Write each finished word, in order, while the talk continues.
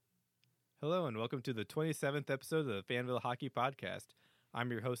Hello and welcome to the 27th episode of the Fanville Hockey Podcast.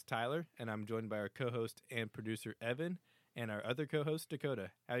 I'm your host, Tyler, and I'm joined by our co-host and producer, Evan, and our other co-host, Dakota.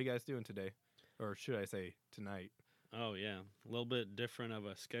 How are you guys doing today? Or should I say, tonight? Oh, yeah. A little bit different of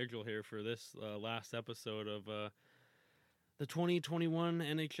a schedule here for this last episode of the 2021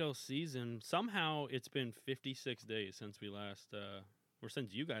 NHL season. Somehow it's been 56 days since we last, or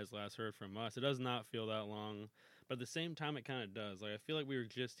since you guys last heard from us. It does not feel that long, but at the same time, it kind of does. Like, I feel like we were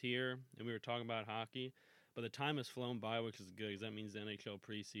just here and we were talking about hockey, but the time has flown by, which is good because that means the NHL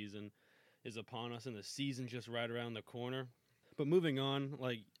preseason is upon us and the season just right around the corner. But moving on,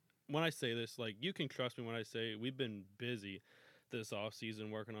 like, when I say this, like, you can trust me when I say we've been busy this offseason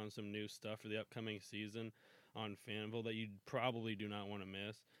working on some new stuff for the upcoming season on Fanville that you probably do not want to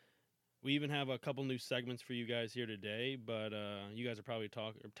miss. We even have a couple new segments for you guys here today, but you guys are probably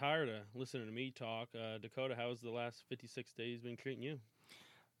tired of listening to me talk. Dakota, how's the last 56 days been treating you?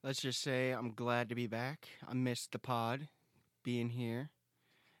 Let's just say I'm glad to be back. I missed the pod, being here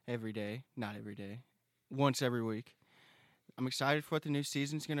every day. Not every day. Once every week. I'm excited for what the new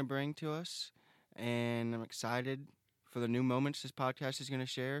season's going to bring to us, and I'm excited for the new moments this podcast is going to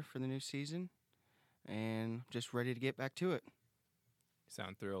share for the new season, and just ready to get back to it.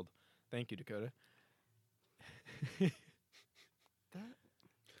 Sound thrilled. Thank you, Dakota.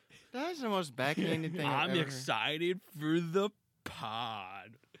 That's the most backhanded thing I'm I've ever excited for the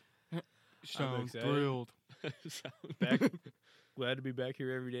pod. heard. Sound excited. thrilled. Back, glad to be back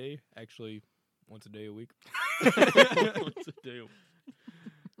here every day. Actually, once a day a week. What's the deal?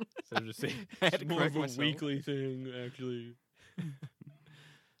 So just say, I had to More correct of a myself. weekly thing, actually.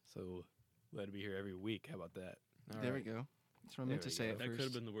 so glad to be here every week. How about that? All There right. we go. That's what I There meant to we say go. at That could first,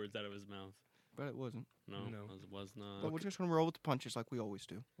 have been the words out of his mouth. but it wasn't. No, No. was not. But we're just going to roll with the punches like we always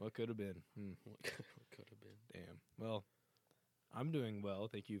do. What could have been? What could have been? Damn. Well, I'm doing well.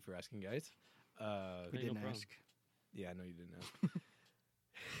 Thank you for asking, guys. We Hey, no didn't problem. ask. Yeah, I know you didn't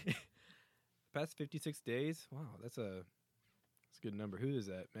ask. Past 56 days? Wow, that's a good number. Who is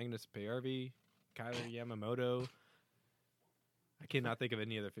that? Magnus Payarvi? Kyler Yamamoto? I cannot think of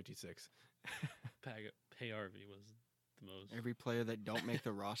any other 56. Payarvi was the most. Every player that don't make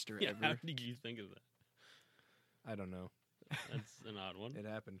the roster Yeah, how ever. did you think of that? I don't know. That's an odd one. It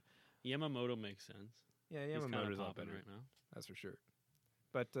happened. Yamamoto makes sense. Yeah, He's kind Yamamoto's of a lot popping better. right now. That's for sure.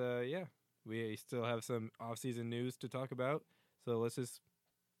 But, yeah, we still have some off-season news to talk about, so let's just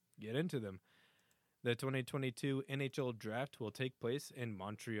get into them. The 2022 NHL Draft will take place in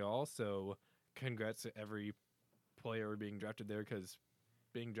Montreal, so congrats to every player being drafted there, because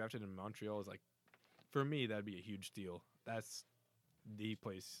being drafted in Montreal is, like, for me, that'd be a huge deal. That's the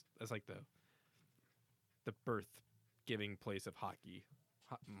place. That's like the birth-giving place of hockey,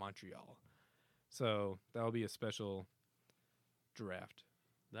 Montreal. So that'll be a special draft.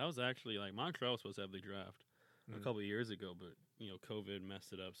 That was actually, like, Montreal was supposed to have the draft a Mm. couple of years ago, but, you know, COVID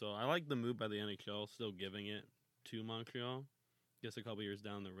messed it up. So I like the move by the NHL, still giving it to Montreal, just a couple of years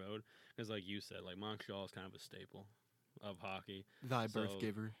down the road. Because, like you said, like, Montreal is kind of a staple of hockey. Thy birth So-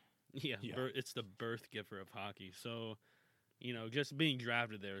 giver. Yeah, Yeah. It's the birth giver of hockey. So, you know, just being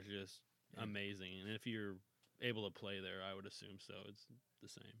drafted there is just Yeah. amazing. And if you're able to play there, I would assume so. It's the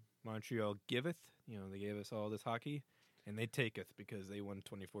same. Montreal giveth, they gave us all this hockey, and they taketh because they won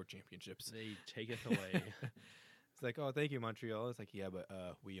 24 championships. They take it away. It's like, oh, thank you, Montreal. It's like, yeah, but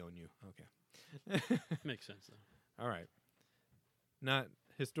we own you. Okay. Makes sense, though. All right. Not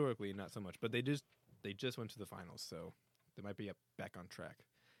historically, not so much, but they just went to the finals, so they might be back on track.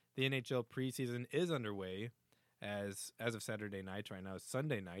 The NHL preseason is underway as of Saturday night. Right now it's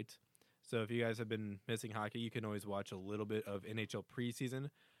Sunday night. So if you guys have been missing hockey, you can always watch a little bit of NHL preseason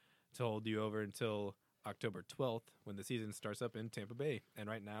to hold you over until October 12th when the season starts up in Tampa Bay. And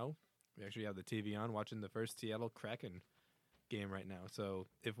right now, we actually have the TV on watching the first Seattle Kraken game right now. So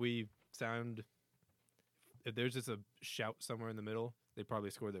if there's just a shout somewhere in the middle, they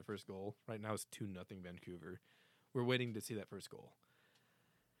probably scored their first goal. Right now it's 2-0 Vancouver. We're waiting to see that first goal.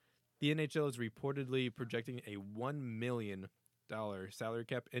 The NHL is reportedly projecting a $1 million salary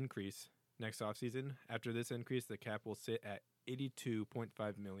cap increase next offseason. After this increase, the cap will sit at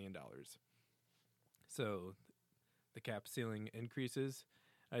 $82.5 million. So the cap ceiling increases.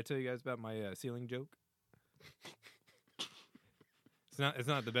 I tell you guys about my ceiling joke. It's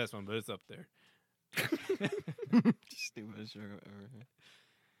not the best one, but it's up there. Stupidest joke I've ever heard.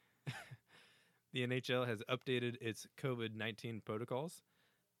 The NHL has updated its COVID-19 protocols.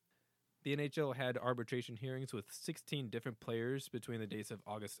 The NHL had arbitration hearings with 16 different players between the dates of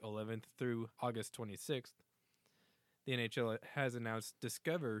August 11th through August 26th. The NHL has announced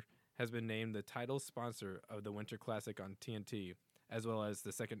Discover has been named the title sponsor of the Winter Classic on TNT, as well as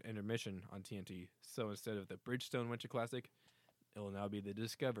the second intermission on TNT. So instead of the Bridgestone Winter Classic, it will now be the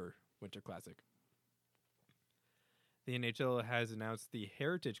Discover Winter Classic. The NHL has announced the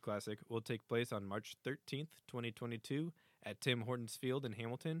Heritage Classic will take place on March 13th, 2022 at Tim Hortons Field in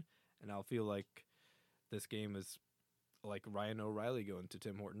Hamilton, and I'll feel like this game is like Ryan O'Reilly going to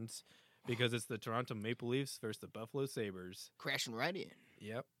Tim Hortons because it's the Toronto Maple Leafs versus the Buffalo Sabres. Crashing right in.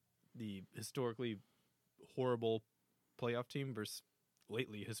 Yep. The historically horrible playoff team versus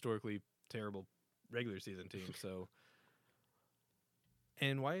lately historically terrible regular season team. So,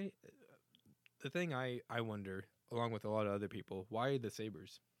 and why, the thing I wonder, along with a lot of other people, why the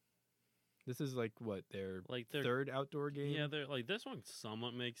Sabres? This is like what, their third outdoor game? Yeah, they're like this one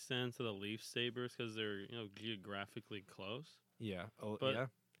somewhat makes sense to the Leafs Sabres because they're geographically close. Yeah. Oh, But yeah.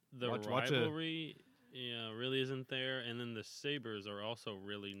 The rivalry, really isn't there, and then the Sabres are also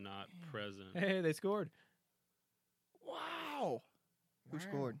really not present. Hey, they scored. Wow. Who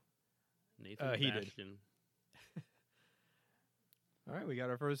scored? Nathan he did. Bastian. All right, we got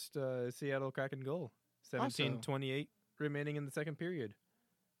our first Seattle Kraken goal. 17:28 remaining in the second period.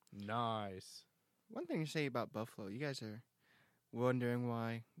 Nice. One thing to say about Buffalo, you guys are wondering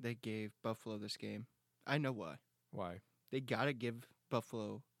why they gave Buffalo this game. I know why. Why? They got to give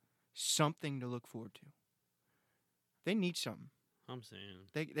Buffalo something to look forward to. They need something. I'm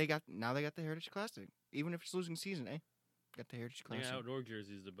saying They got the Heritage Classic. Even if it's losing season, got the Heritage they Classic. got outdoor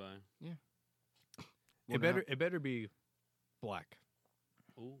jerseys to buy. Well, It better be black.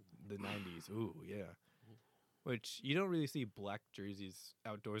 Ooh, The 90s. Ooh, yeah. Which you don't really see black jerseys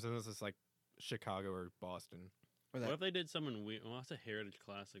outdoors unless it's like Chicago or Boston. or what that, if they did something weird? Well, it's a Heritage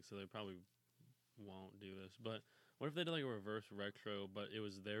Classic, so they probably won't do this. But what if they did like a reverse retro, but it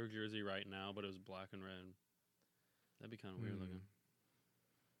was their jersey right now, but it was black and red? That'd be kind of weird looking.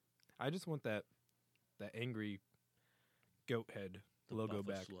 I just want that angry goat head The logo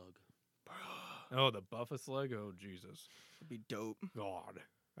Buffa back. Slug. Oh, the Buffa Slug? Oh, Jesus. would be dope. God.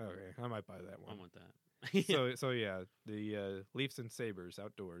 Okay, I might buy that I one. want that. So yeah, the Leafs and Sabres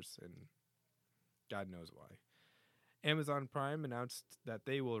outdoors, and God knows why. Amazon Prime announced that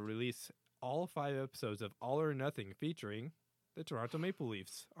they will release all 5 episodes of All or Nothing featuring the Toronto Maple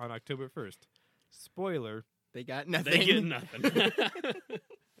Leafs on October 1st. Spoiler, They got nothing. They get nothing.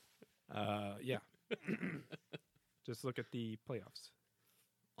 yeah. Just look at the playoffs.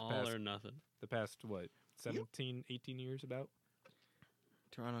 All or nothing. The past, 17, 18 years about?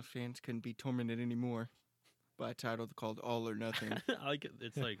 Toronto fans couldn't be tormented anymore by a title called All or Nothing. I like it.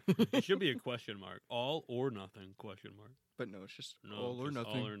 It's like it should be a question mark. All or nothing? Question mark. But no, it's just No, all or just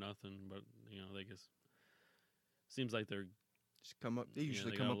nothing. All or nothing. But they just seems like they're Just come up. They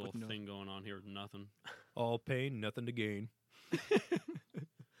usually they come got up a with little no. thing going on here with nothing. All pain, nothing to gain.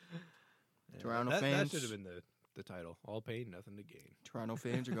 Toronto that fans- should have been the title. All pain, nothing to gain. Toronto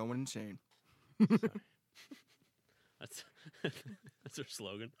fans are going insane. That's that's their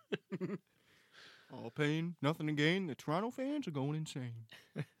slogan. All pain, nothing to gain. The Toronto fans are going insane.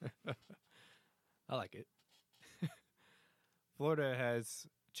 I like it. Florida has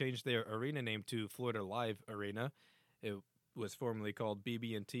changed their arena name to Florida Live Arena. It was formerly called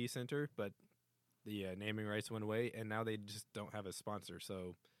BB&T Center, but the naming rights went away, and now they just don't have a sponsor.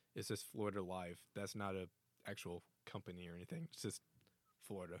 So it's just Florida Live. That's not a actual company or anything. It's just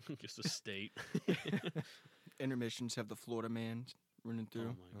Florida. Just a state. Intermissions have the Florida man running Oh through. my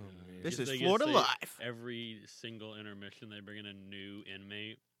Oh, god. man. This Just is they can Florida say Live. Every single intermission, they bring in a new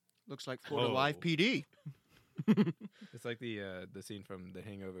inmate. Looks like Florida Whoa. Live PD. It's like the scene from The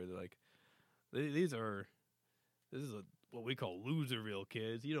Hangover. They're like, this is what we call Loserville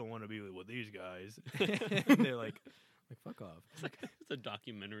kids. You don't want to be with these guys. And they're like, fuck off. It's a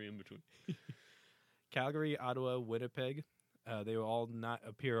documentary in between. Calgary, Ottawa, Winnipeg. They will all not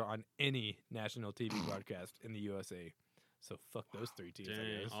appear on any national TV broadcast in the USA. So fuck those 3 teams, I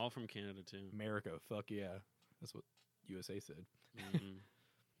Dang, guess. all from Canada too. America, fuck yeah. That's what USA said. Mhm.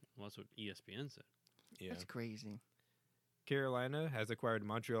 Well, that's what ESPN said. Yeah. That's crazy. Carolina has acquired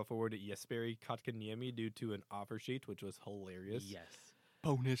Montreal forward Jesperi Kotkaniemi due to an offer sheet, which was hilarious. Yes,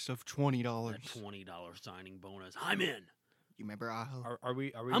 Bonus of $20. that $20 signing bonus. I'm in. You remember Aho? Are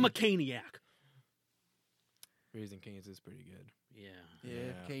we I'm a Caniac. Raising Canes is pretty good. Yeah. Yeah,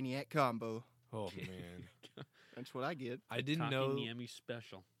 Yeah. Caniac combo. Oh man. That's what I get. I didn't know Niemi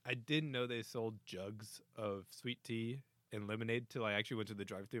special. I didn't know they sold jugs of sweet tea and lemonade till I actually went to the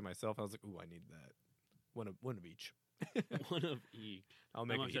drive-thru myself. I was like, "Ooh, I need that. One of each." One of each. I'll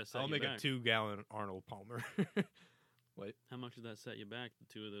make much that set I'll you make a back? 2-gallon Arnold Palmer. How much did that set you back? The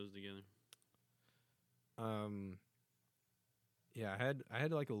two of those together. Yeah, I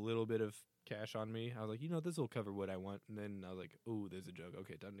had like a little bit of cash on me. I was like, this will cover what I want. And then I was like, oh, there's a joke.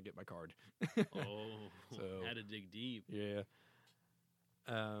 Okay, time to get my card. Oh, So- had to dig deep. Yeah.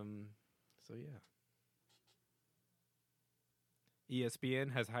 So yeah.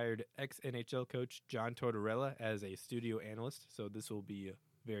 ESPN has hired ex-NHL coach John Tortorella as a studio analyst, so this will be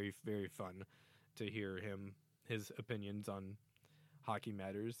very, very fun to hear his opinions on hockey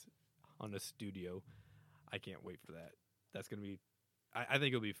matters on a studio. I can't wait for that. That's gonna be. I think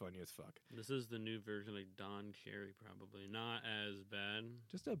it'll be funny as fuck. This is the new version of Don Cherry, probably not as bad.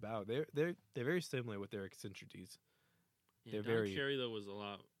 Just about they're very similar with their eccentricities. Yeah, They're Don very- Cherry though was a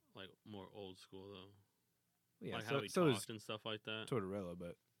lot like more old school though. Yeah, Like so, how he so is talked and stuff like that. Tortorella,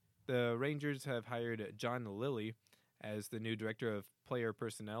 but the Rangers have hired John Lilly as the new director of player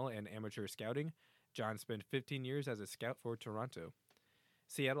personnel and amateur scouting. John spent 15 years as a scout for Toronto.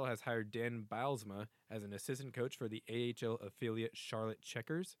 Seattle has hired Dan Bylsma as an assistant coach for the AHL affiliate Charlotte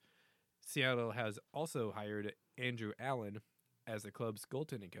Checkers. Seattle has also hired Andrew Allen as the club's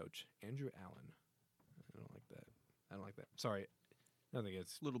goaltending coach. Andrew Allen. I don't like that. Sorry. I think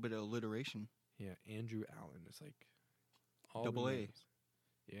it's A little bit of alliteration. yeah, Andrew Allen. It's like all Double the A. names.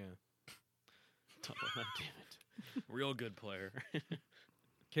 Yeah. Oh, damn it! Real good player.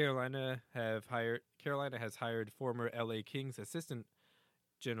 Carolina has hired former LA Kings assistant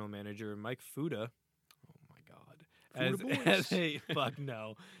general manager Mike Fuda. Oh my god. Fuda As boys. a fuck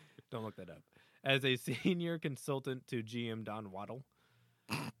no. Don't look that up. As a senior consultant to GM Don Waddle.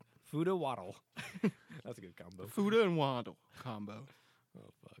 Fuda Waddle. That's a good combo. Fuda and Waddle combo. Oh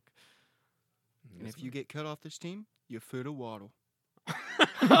fuck. And if you get cut off this team, you Fuda Waddle.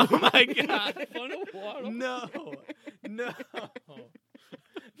 oh my god. Fun of waddle. No. No.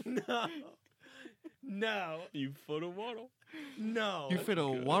 No. No. You foot of waddle. No. You fit a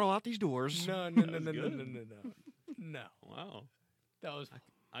good. waddle out these doors. No, no, no, That no, was no, good. no, no, no. No. Wow. That was.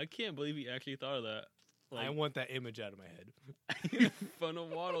 I can't believe he actually thought of that. I want that image out of my head. Fun of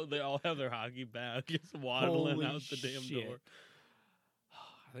waddle. They all have their hockey bag just waddling Holy out the damn shit. door.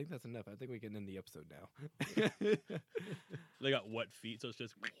 I think that's enough. I think we can end the episode now. They got wet feet, so it's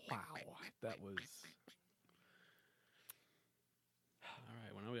just. Wow. That was. All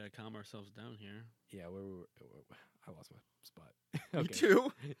right, well now we gotta calm ourselves down here. Yeah, I lost my spot. Me Okay.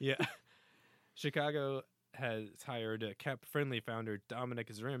 too. Yeah. Chicago has hired Cap-Friendly founder Dominic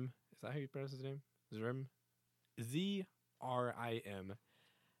Zrim. Is that how you pronounce his name? Zrim? Z-R-I-M.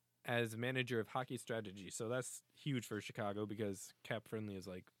 As manager of hockey strategy. So that's huge for Chicago because Cap-Friendly is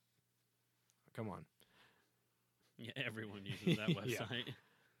like, come on. Yeah, everyone uses that Yeah. website.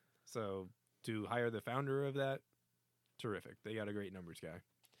 So to hire the founder of that, terrific. They got a great numbers guy.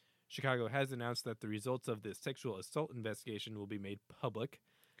 Chicago has announced that the results of the sexual assault investigation will be made public.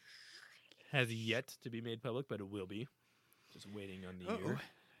 Has yet to be made public, but it will be. Just waiting on the year.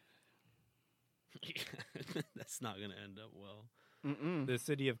 That's not gonna end up well. Mm-mm. The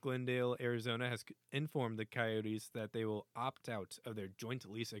city of Glendale, Arizona has informed the Coyotes that they will opt out of their joint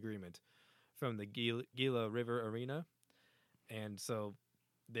lease agreement from the Gila River Arena. And so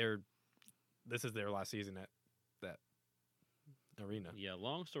this is their last season at that arena. Yeah,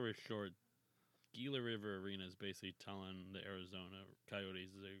 long story short, Gila River Arena is basically telling the Arizona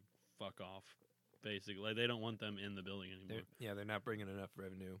Coyotes to fuck off. Basically, like they don't want them in the building anymore. They're not bringing enough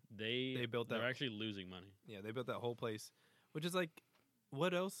revenue. They built They're that- actually losing money. Yeah, they built that whole place, which is like,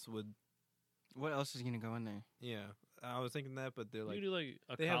 what else would? What else is gonna go in there? Yeah, I was thinking that, but they're like, You do like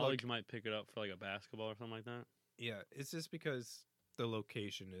a they have, like- college might pick it up for like a basketball or something like that yeah, it's just because the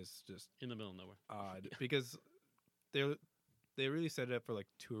location is just in the middle of nowhere. odd because they really set it up for like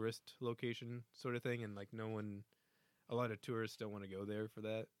tourist location sort of thing, and like a lot of tourists don't want to go there for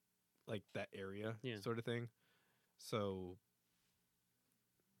that, like that area Yeah. sort of thing. So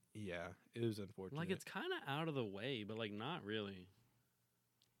yeah, it was unfortunate. Like it's kind of out of the way, but like not really.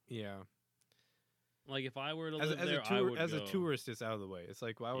 yeah, Like if I were to as, live as there, a I tour, would as go. a tourist, it's out of the way. It's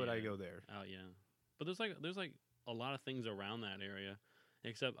like, why would I Yeah. go there? Oh yeah, but there's like a lot of things around that area,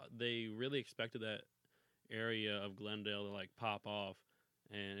 except they really expected that area of Glendale to like pop off,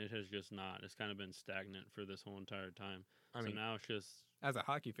 and it has just not. It's kind of been stagnant for this whole entire time. I So mean, now it's just as a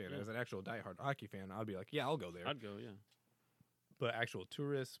hockey fan, Yeah. as an actual diehard hockey fan, I'd be like, yeah, I'll go there. I'd go, yeah. But actual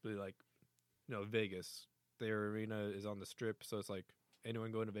tourists, be like, Vegas, their arena is on the strip, so it's like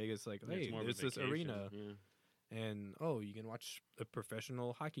anyone going to Vegas, like, It's hey, more of a there's this vacation, arena, Yeah. and you can watch a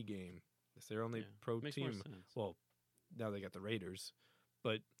professional hockey game. It's their only Yeah. pro Makes more team. sense. Well, now they got the Raiders,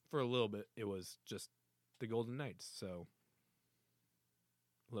 but for a little bit, it was just the Golden Knights. So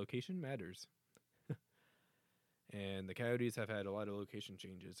location matters. And the Coyotes have had a lot of location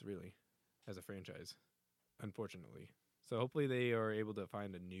changes, really, as a franchise, unfortunately. So hopefully they are able to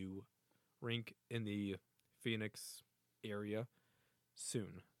find a new rink in the Phoenix area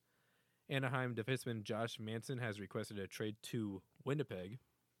soon. Anaheim defenseman Josh Manson has requested a trade to Winnipeg.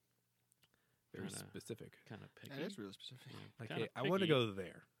 Very specific. Kind of picky. That is really specific. Yeah, Like, kinda hey, I want to picky. go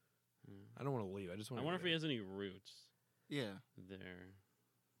there. Mm. I don't want to leave. I just want I to wonder if he has any roots Yeah. there.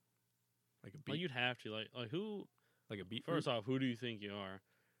 like a Like beat. you'd have to like who. Like a beat. First off, who do you think you are?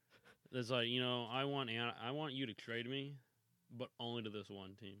 It's like, you know, I want you to trade me, but only to this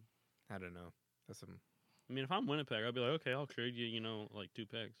one team. I don't know. That's some I mean, if I'm Winnipeg, I'd be like, okay, I'll trade you, you know, like 2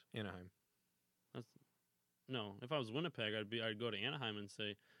 picks. Anaheim. No, if I was Winnipeg, I'd go to Anaheim and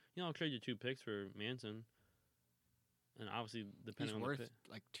say, you know, I'll trade you 2 picks for Manson. And obviously, depending He's on worth the pick.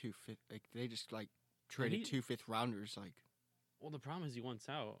 like 2 like they just like traded he- 2 fifth rounders. Like Well, the problem is he wants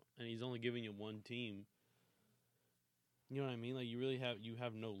out, and he's only giving you one team. You know what I mean? Like you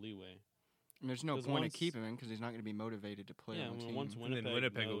have no leeway. and there's no 'Cause point once- of keeping him because he's not going to be motivated to play Yeah, on the well, team. once And then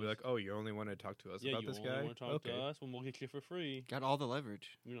Winnipeg will be like, "Oh, you only want to talk to us yeah, about you this only guy? want to talk to us when we'll get you for free. Got all the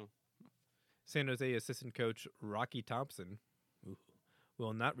leverage. You know, San Jose assistant coach Rocky Thompson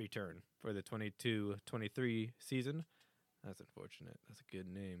will not return for the 22-23 season. That's unfortunate. That's a good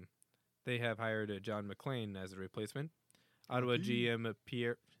name. They have hired John McClain as a replacement. Ottawa Rocky. GM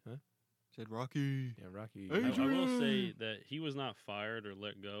Pierre. Huh? Said Rocky. Yeah, Rocky. Hey, I will say Adrian! that he was not fired or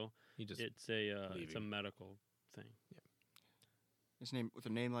let go. He just It's a leaving. medical thing. His name with a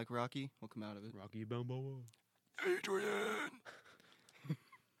name like Rocky will come out of it. Rocky Balboa. Adrian.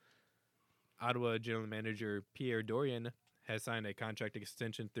 Ottawa general manager Pierre Dorian has signed a contract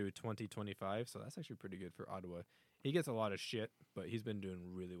extension through 2025, so that's actually pretty good for Ottawa. He gets a lot of shit, but he's been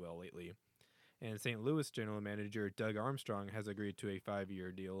doing really well lately. And St. Louis general manager Doug Armstrong has agreed to a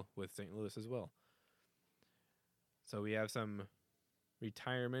 5-year deal with St. Louis as well. So we have some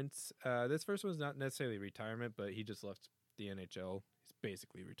retirements. This first one's not necessarily retirement, but he just left the NHL. He's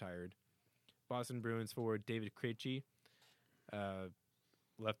basically retired. Boston Bruins forward David Krejci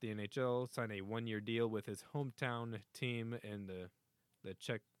left the NHL, signed a 1-year deal with his hometown team in the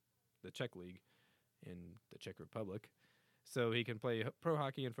Czech League in the Czech Republic, so he can play pro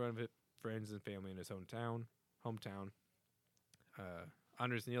hockey in front of friends and family in his hometown.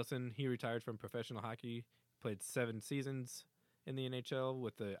 Anders Nielsen, he retired from professional hockey, played 7 seasons in the NHL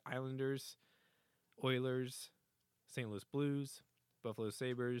with the Islanders, Oilers, St. Louis Blues, Buffalo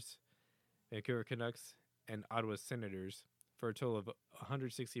Sabres, Vancouver Canucks, and Ottawa Senators for a total of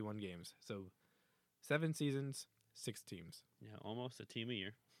 161 games. So 7 seasons, 6 teams. Yeah, almost a team a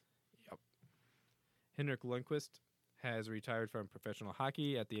year. Henrik Lundqvist has retired from professional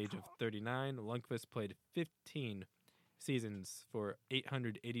hockey at the age of 39. Lundqvist played 15 seasons for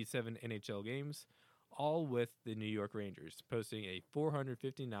 887 NHL games, all with the New York Rangers, posting a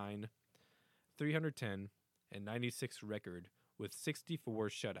 459, 310, and 96 record with 64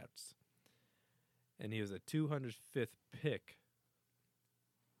 shutouts. And he was a 205th pick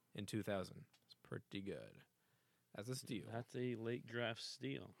in 2000. It's pretty good. That's a steal. That's a late draft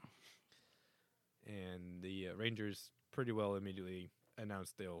steal. And the Rangers pretty well immediately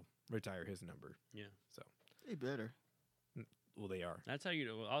announced they'll retire his number. Yeah. They better. Well, they are. That's how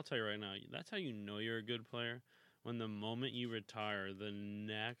I'll tell you right now. That's how you know you're a good player. When the moment you retire, the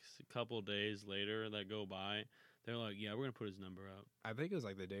next couple days later that go by, they're like, "Yeah, we're gonna put his number up." I think it was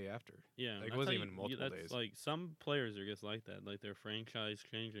like the day after. Yeah, Like, it that's wasn't how even multiple that's days. Like some players are just like that. Like their franchise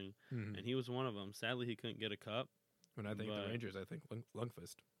changing, Mm-hmm. and he was one of them. Sadly, he couldn't get a cup. When I think of but- the Rangers, I think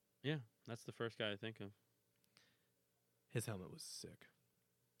Lundqvist. Yeah, that's the first guy I think of. His helmet was sick.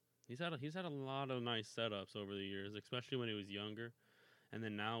 He's had a lot of nice setups over the years, especially when he was younger, and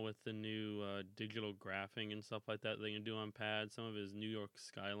then now with the new digital graphing and stuff like that they can do on pads. Some of his New York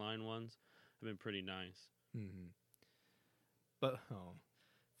skyline ones have been pretty nice. Mm-hmm. But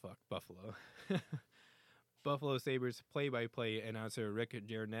fuck Buffalo. Buffalo Sabres play-by-play announcer Rick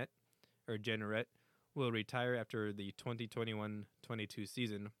Jenneret will retire after the 2021-22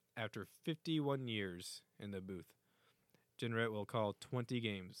 season after 51 years in the booth. Jenneret will call 20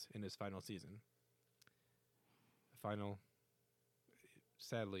 games in his final season.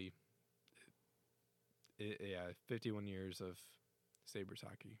 Sadly, 51 years of Sabres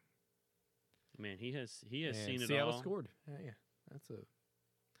hockey. Man, he has And seen it Seattle all. scored. Yeah, that's a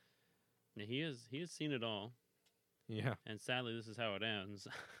Yeah, he has seen it all, yeah. and sadly, this is how it ends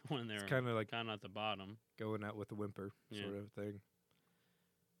when they're It's kind of like kind of at the bottom. going out with a whimper Yeah. sort of thing.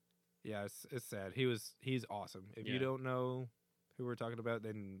 Yeah, it's sad. He's awesome. If you Yeah. don't know who we're talking about,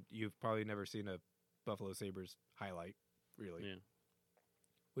 then you've probably never seen a Buffalo Sabres highlight, really. Yeah.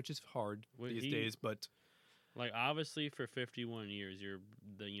 Which is hard Well, these he- days, but Like obviously for 51 years you're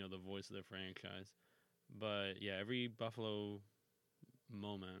the voice of the franchise. But yeah, every Buffalo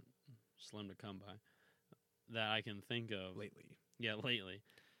moment slim to come by that I can think of. lately. Yeah, lately.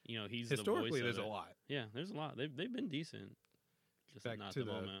 He's Historically, the voice there's of a it. lot. Yeah, there's a lot. They've been decent. Just Back not to the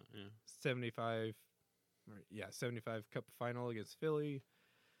the- moment. Yeah. 75 Cup final against Philly.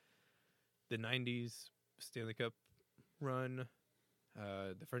 The 90s Stanley Cup run,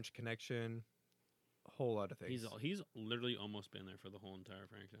 the French Connection, a whole lot of things. He's literally almost been there for the whole entire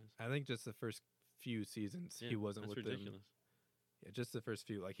franchise. I think just the first few seasons Yeah, he wasn't that's with ridiculous. them. Yeah, just the first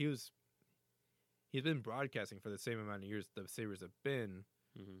few. Like he's been broadcasting for the same amount of years the Sabres have been,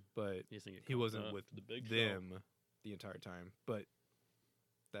 Mm-hmm. but He, just didn't get he called wasn't up with for the big them the entire time. But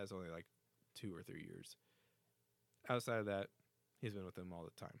that's only like 2 or 3 years. Outside of that, he's been with them all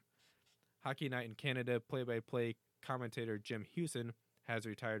the time. Hockey Night in Canada play-by-play commentator Jim Hewson has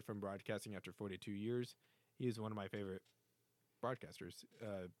retired from broadcasting after 42 years. He is one of my favorite broadcasters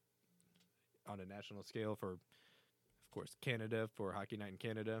on a national scale for, of course, Canada, for Hockey Night in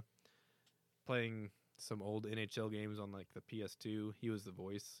Canada. Playing some old NHL games on like the PS2. He was the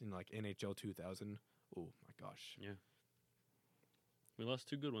voice in like NHL 2000. Oh my gosh. We lost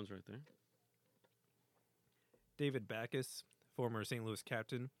 2 good ones right there. David Backes, former St. Louis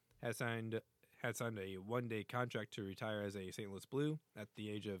captain, had signed a one-day contract to retire as a St. Louis Blue at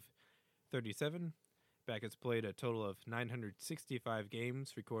the age of 37. Backes played a total of 965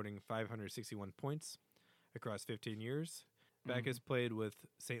 games, recording 561 points across 15 years. Backes played with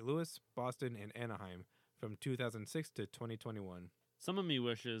St. Louis, Boston, and Anaheim from 2006 to 2021. Some of me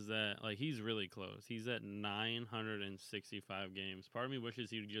wishes that he's really close. He's at 965 games. Part of me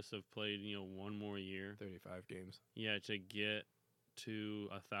wishes he'd just have played one more year. 35 games. Yeah, to get to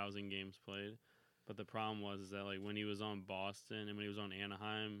 1,000 games played. But the problem was that when he was on Boston and when he was on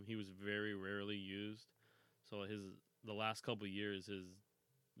Anaheim, he was very rarely used. So the last couple of years, his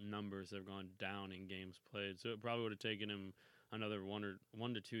numbers have gone down in games played. So it probably would have taken him another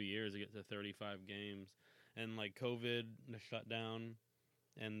 1 to 2 years to get to 35 games. And COVID, the shutdown,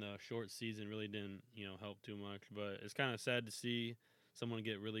 and the short season really didn't help too much. But it's kind of sad to see someone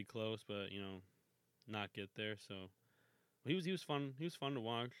get really close, but not get there. So he was fun. He was fun to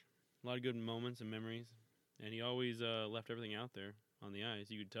watch. A lot of good moments and memories, and he always left everything out there on the ice.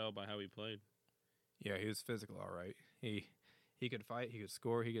 You could tell by how he played. Yeah, he was physical, all right. He could fight. He could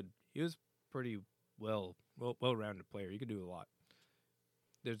score. He was pretty well-rounded player. He could do a lot.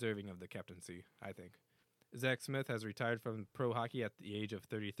 Deserving of the captaincy, I think. Zach Smith has retired from pro hockey at the age of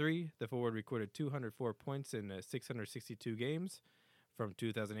 33. The forward recorded 204 points in 662 games from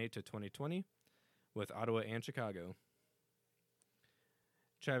 2008 to 2020 with Ottawa and Chicago.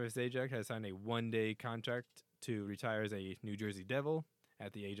 Travis Zajac has signed a one-day contract to retire as a New Jersey Devil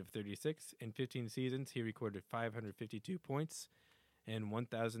at the age of 36. In 15 seasons, he recorded 552 points in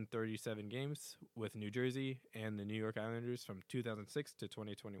 1,037 games with New Jersey and the New York Islanders from 2006 to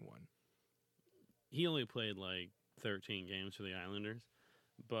 2021. He only played 13 games for the Islanders,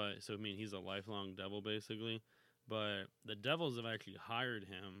 but so he's a lifelong Devil basically. But the Devils have actually hired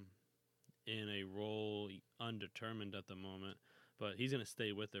him in a role undetermined at the moment, but he's going to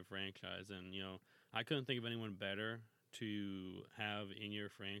stay with the franchise. And I couldn't think of anyone better to have in your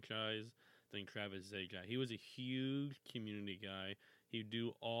franchise than Travis Zajac. He was a huge community guy. He'd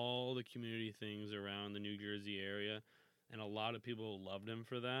do all the community things around the New Jersey area. And a lot of people loved him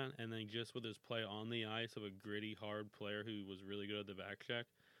for that. And then just with his play on the ice of a gritty, hard player who was really good at the back check,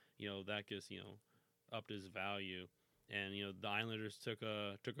 that just, upped his value. And, the Islanders took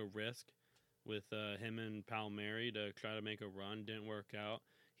a risk with him and Palmieri to try to make a run. Didn't work out.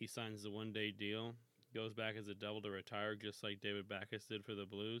 He signs the one-day deal, goes back as a Devil to retire, just like David Backes did for the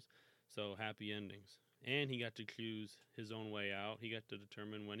Blues. So happy endings. And he got to choose his own way out. He got to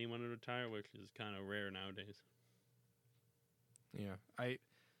determine when he wanted to retire, which is kind of rare nowadays. Yeah, it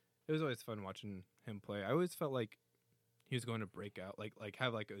was always fun watching him play. I always felt like he was going to break out, like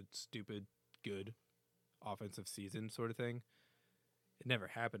have a stupid good offensive season sort of thing. It never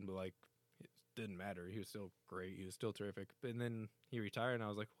happened, but it didn't matter. He was still great. He was still terrific. And then he retired, and I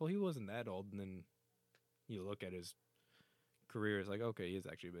was like, well, he wasn't that old. And then you look at his career, it's like, okay, he's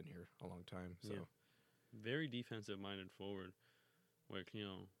actually been here a long time. So very defensive-minded forward, which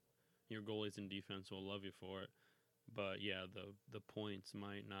your goalies in defense will love you for it. But yeah, the points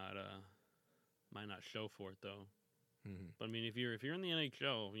might not show for it though. Mm-hmm. But if you're in the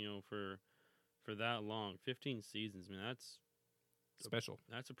NHL, for that long, 15 seasons, that's special.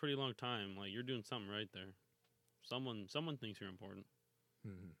 That's a pretty long time. You're doing something right there. Someone thinks you're important.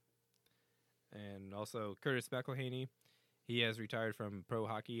 Mm-hmm. And also Curtis McElhaney, he has retired from pro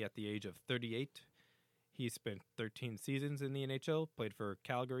hockey at the age of 38. He spent 13 seasons in the NHL, played for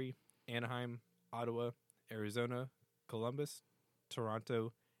Calgary, Anaheim, Ottawa, Arizona, Columbus,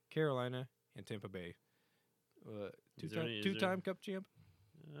 Toronto, Carolina, and Tampa Bay. Is there any- is Two-time Cup champ.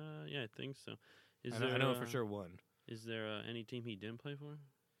 Yeah, I think so. I know for sure one. Is there any team he didn't play for?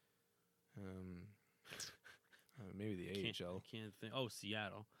 Maybe the AHL. Can't think. Oh,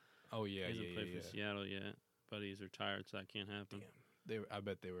 Seattle. Oh yeah, He hasn't played yeah. for Seattle yet, but he's retired, so that can't happen. Damn. I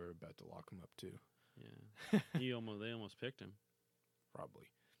bet they were about to lock him up too. Yeah, they almost picked him. Probably.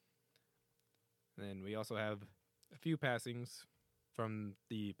 And then we also have a few passings from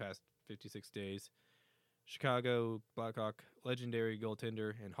the past 56 days. Chicago Blackhawk legendary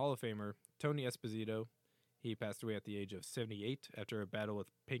goaltender and Hall of Famer Tony Esposito. He passed away at the age of 78 after a battle with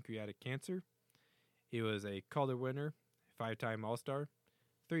pancreatic cancer. He was a Calder winner, 5-time All-Star,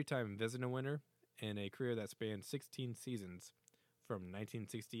 3-time Vezina winner, and a career that spanned 16 seasons from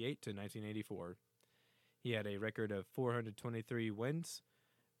 1968 to 1984. He had a record of 423 wins,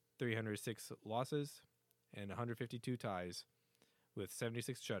 306 losses, and 152 ties, with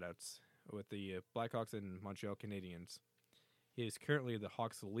 76 shutouts with the Blackhawks and Montreal Canadiens. He is currently the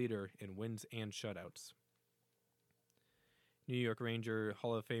Hawks' leader in wins and shutouts. New York Ranger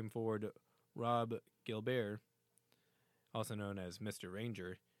Hall of Fame forward Rob Gilbert, also known as Mr.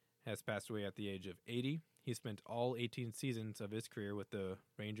 Ranger, has passed away at the age of 80. He spent all 18 seasons of his career with the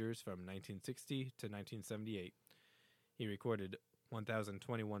Rangers from 1960 to 1978. He recorded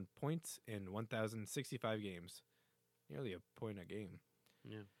 1,021 points in 1,065 games, nearly a point a game.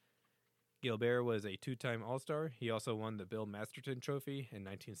 Yeah. Gilbert was a 2-time All-Star. He also won the Bill Masterton Trophy in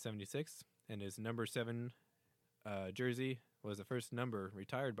 1976, and his number 7 jersey was the first number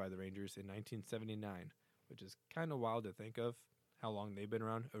retired by the Rangers in 1979, which is kind of wild to think of how long they've been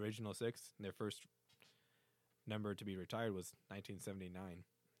around. Original 6, and their first number to be retired was 1979.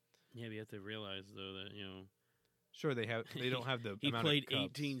 Yeah, but you have to realize though that Sure, they don't have the he amount played of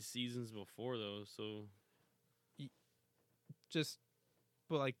cups. 18 seasons before those, so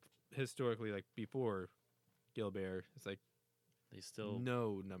But like historically, like before Gilbert, it's like they still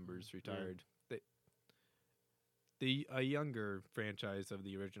no numbers retired. A younger franchise of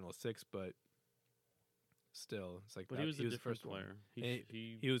the original 6, but still, it's like. But he was a the different first one. player.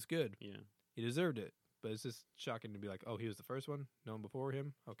 He was good. Yeah. He deserved it, but it's just shocking to be like, oh, he was the first one, no one before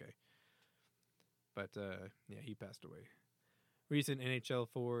him. Okay, but yeah, he passed away. Recent NHL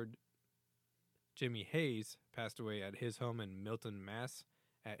forward Jimmy Hayes passed away at his home in Milton, Mass.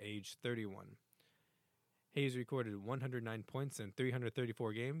 At age 31. Hayes recorded 109 points in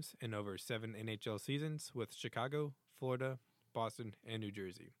 334 games in over 7 NHL seasons with Chicago, Florida, Boston, and New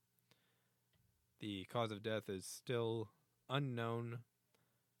Jersey. The cause of death is still unknown.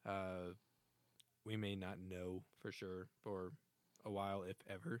 We may not know for sure for a while, if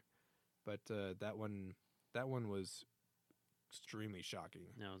ever. But that one was extremely shocking.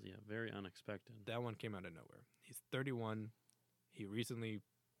 That was very unexpected. That one came out of nowhere. He's 31. He recently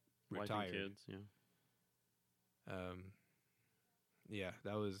Wife and retired. kids, yeah. Yeah,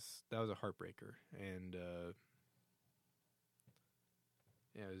 that was a heartbreaker, and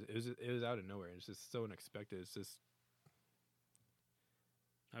yeah, it was out of nowhere. It's just so unexpected. It's just.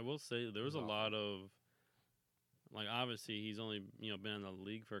 I will say there was a lot of, like, obviously he's only been in the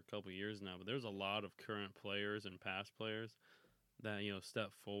league for a couple years now, but there's a lot of current players and past players that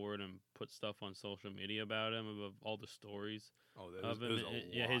step forward and put stuff on social media about him, of all the stories. Oh, of him.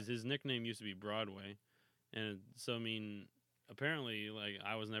 Yeah, his nickname used to be Broadway, and so I mean, apparently, like,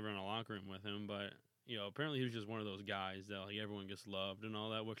 I was never in a locker room with him, but apparently he was just one of those guys that like everyone gets loved and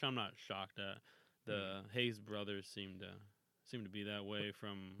all that, which I'm not shocked at. The Hayes brothers seem to be that way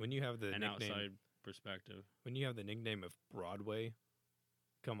from when you have the an nickname, outside perspective. When you have the nickname of Broadway,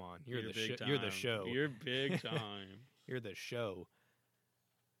 come on, you're the big time. You're the show. You're big time. You're the show.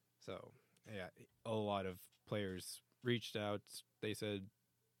 So yeah, a lot of players reached out. They said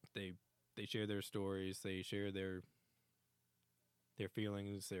they share their stories. They share their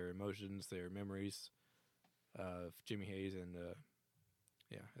feelings, their emotions, their memories of Jimmy Hayes, and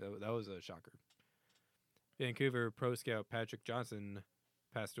yeah, that was a shocker. Vancouver pro scout Patrick Johnson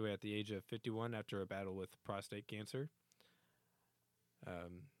passed away at the age of 51 after a battle with prostate cancer.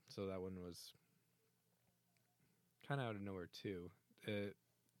 So that one was kind of out of nowhere too.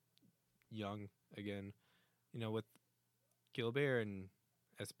 Young again, with Gilbert and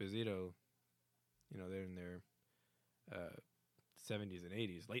Esposito, they're in their 70s and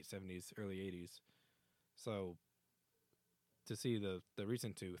 80s, late 70s, early 80s. So to see the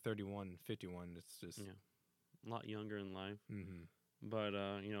recent two, 31, 51, it's just a lot younger in life. Mm-hmm. But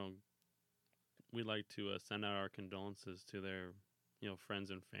we'd like to send out our condolences to their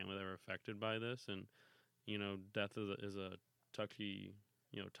friends and family that were affected by this, and death is a touchy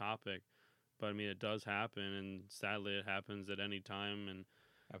topic. But I mean, it does happen, and sadly, it happens at any time. And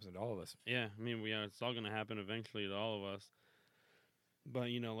Happens to all of us. Yeah, I mean, it's all going to happen eventually to all of us. But,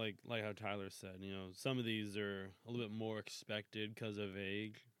 like how Tyler said, some of these are a little bit more expected because of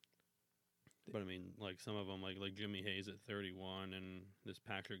age. But, I mean, like some of them, like Jimmy Hayes at 31 and this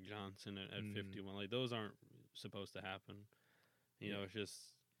Patrick Johnson at 51, like those aren't supposed to happen. It's just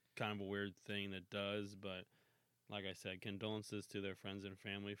kind of a weird thing that does. But, like I said, condolences to their friends and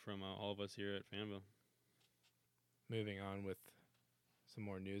family from all of us here at Fanville. Moving on with some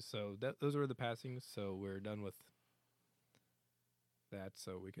more news. So those were the passings. So we're done with that.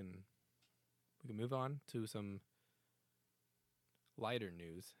 So we can move on to some lighter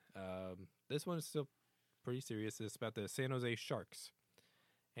news. This one is still pretty serious. It's about the San Jose Sharks,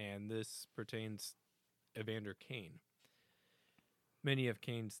 and this pertains Evander Kane. Many of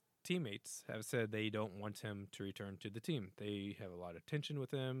Kane's teammates have said they don't want him to return to the team. They have a lot of tension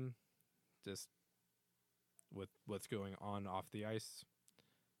with him, just with what's going on off the ice.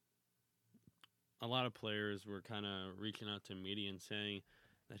 A lot of players were kind of reaching out to media and saying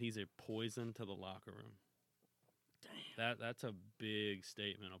that he's a poison to the locker room. Damn. That's a big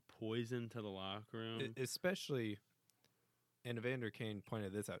statement, a poison to the locker room. Especially, and Evander Kane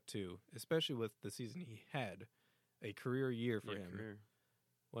pointed this out too, especially with the season he had, a career year for him. Career.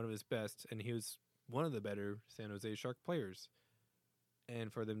 One of his best, and he was one of the better San Jose Shark players.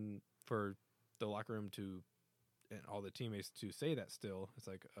 And for the locker room to, and all the teammates to say that still, it's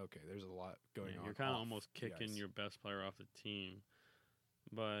like, okay, there's a lot going on. You're kind of almost kicking your best player off the team.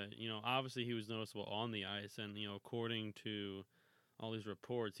 But, obviously he was noticeable on the ice, and, according to all these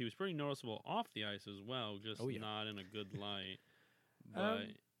reports, he was pretty noticeable off the ice as well, just not in a good light. But,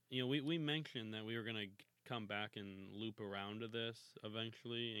 we mentioned that we were going to come back and loop around to this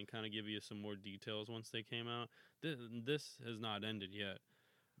eventually and kind of give you some more details once they came out. This has not ended yet.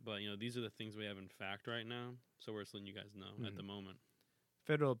 But, these are the things we have in fact right now, so we're just letting you guys know at the moment.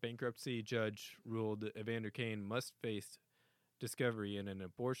 Federal bankruptcy judge ruled that Evander Kane must face discovery in an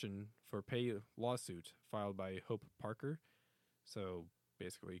abortion for pay lawsuit filed by Hope Parker. So,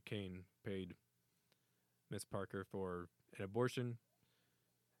 basically, Kane paid Miss Parker for an abortion,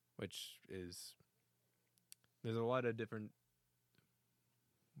 which is... There's a lot of different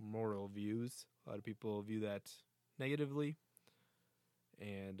moral views. A lot of people view that negatively.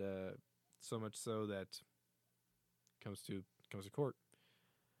 And so much so that comes to court.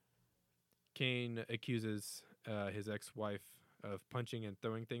 Kane accuses his ex-wife of punching and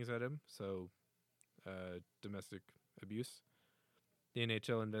throwing things at him, so domestic abuse. The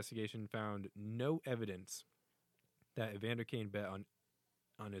NHL investigation found no evidence that Evander Kane bet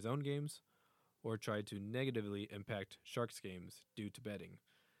on his own games or tried to negatively impact Sharks games due to betting.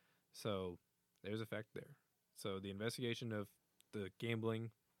 So there's a fact there. So the investigation of the gambling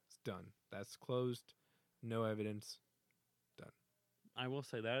is done. That's closed. No evidence. Done. I will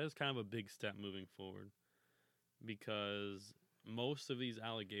say that is kind of a big step moving forward, because most of these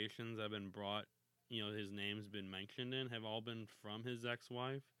allegations have been brought, his name's been mentioned in, have all been from his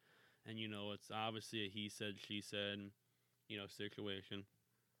ex-wife. And, it's obviously a he said, she said, situation.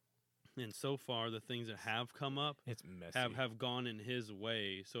 And so far, the things that have come up it's messy. have gone in his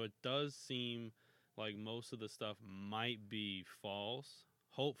way. So it does seem like most of the stuff might be false.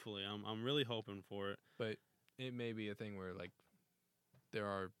 Hopefully, I'm really hoping for it. But it may be a thing where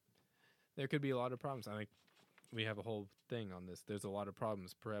there could be a lot of problems. I think we have a whole thing on this. There's a lot of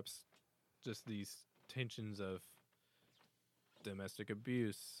problems. Perhaps just these tensions of domestic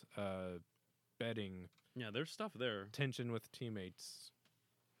abuse, betting. Yeah, there's stuff there. Tension with teammates.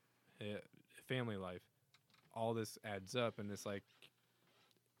 Family life, all this adds up, and it's like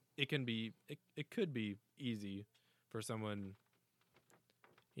it could be easy for someone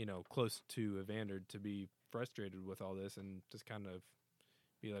close to Evander to be frustrated with all this and just kind of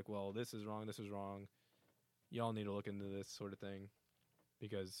be like, well, this is wrong, y'all need to look into this sort of thing,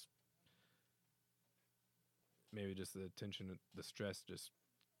 because maybe just the tension, the stress just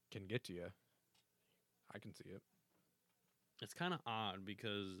can get to you. I can see it. It's kind of odd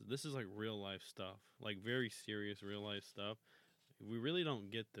because this is like real life stuff, like very serious real life stuff. We really don't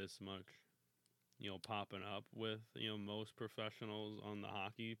get this much, popping up with, most professionals on the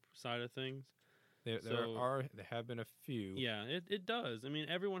hockey side of things. There have been a few. Yeah, it does. I mean,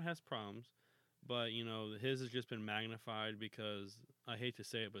 everyone has problems, but, his has just been magnified because, I hate to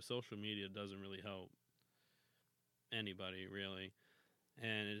say it, but social media doesn't really help anybody, really.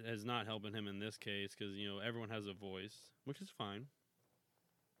 And it is not helping him in this case because, everyone has a voice, which is fine.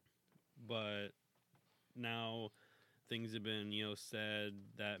 But now things have been, said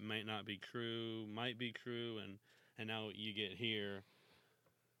that might not be true, might be true, and now you get here.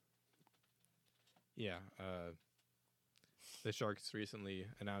 Yeah. the Sharks recently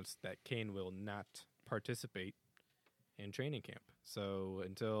announced that Kane will not participate in training camp. So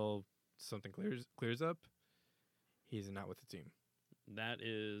until something clears up, he's not with the team. That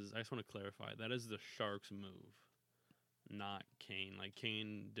is, I just want to clarify, that is the Sharks' move, not Kane. Like,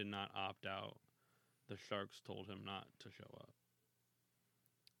 Kane did not opt out. The Sharks told him not to show up.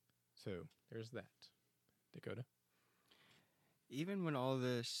 So there's that. Dakota? Even when all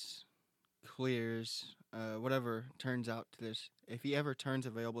this clears, whatever turns out to this, if he ever turns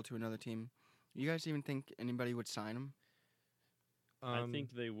available to another team, you guys even think anybody would sign him? I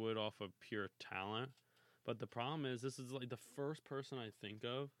think they would off of pure talent. But the problem is, this is like the first person I think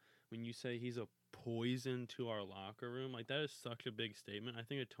of when you say he's a poison to our locker room. Like, that is such a big statement. I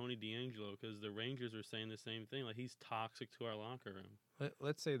think of Tony DeAngelo, because the Rangers are saying the same thing. Like, he's toxic to our locker room.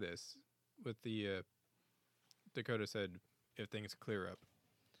 Let's say this. With the Dakota said, if things clear up.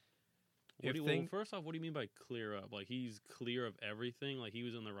 Well, first off, what do you mean by clear up? Like, he's clear of everything? Like, he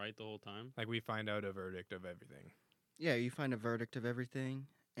was in the right the whole time? Like, we find out a verdict of everything. Yeah, you find a verdict of everything,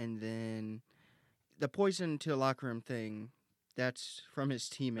 and then the poison to the locker room thing, that's from his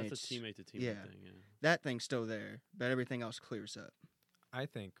teammates. That's a teammate-to-teammate thing, yeah. That thing's still there, but everything else clears up. I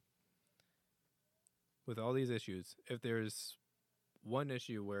think with all these issues, if there's one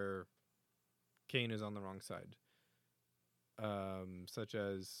issue where Kane is on the wrong side, such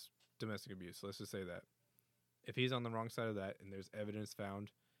as domestic abuse, let's just say that. If he's on the wrong side of that and there's evidence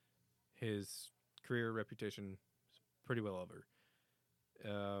found, his career reputation is pretty well over.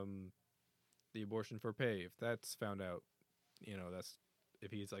 The abortion for pay, if that's found out, that's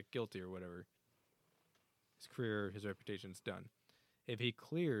if he's like guilty or whatever, his career, his reputation's done. If he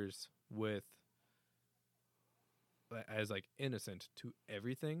clears with as like innocent to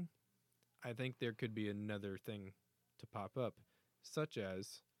everything, I think there could be another thing to pop up, such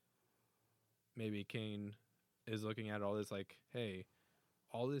as maybe Kane is looking at all this like, hey,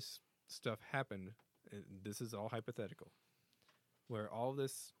 all this stuff happened, and this is all hypothetical, where all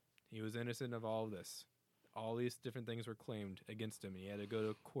this, he was innocent of all this. All these different things were claimed against him, and he had to go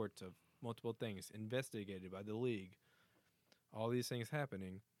to court of multiple things, investigated by the league. All these things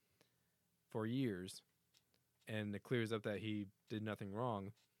happening for years, and it clears up that he did nothing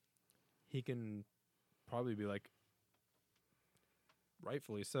wrong. He can probably be like,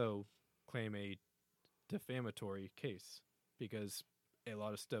 rightfully so, claim a defamatory case because a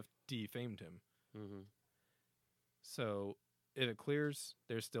lot of stuff defamed him. Mm-hmm. So if it clears,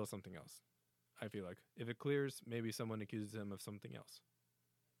 there's still something else. I feel like if it clears, maybe someone accuses him of something else.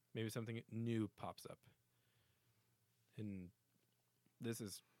 Maybe something new pops up. And this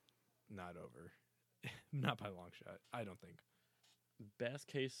is not over. Not by a long shot, I don't think. Best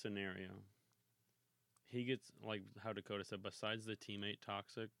case scenario, he gets, like how Dakota said, besides the teammate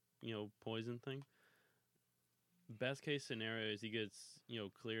toxic, poison thing, best case scenario is he gets,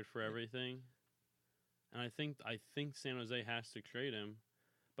 cleared for everything. And I think San Jose has to trade him.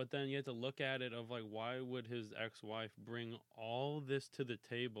 But then you have to look at it of like, why would his ex-wife bring all this to the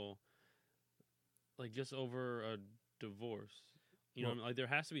table, like just over a divorce? Like there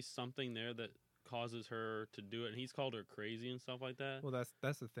has to be something there that causes her to do it. And he's called her crazy and stuff like that. Well,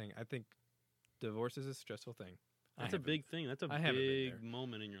 that's the thing. I think divorce is a stressful thing. That's a big thing. That's a big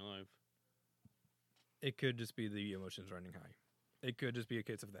moment in your life. It could just be the emotions running high. It could just be a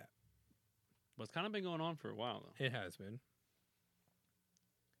case of that. But it's kind of been going on for a while, though. It has been.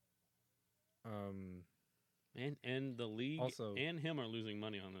 And the league also, and him are losing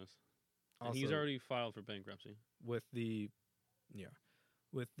money on this. Also, and he's already filed for bankruptcy. With the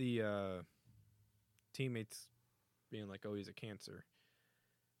teammates being like, oh, he's a cancer.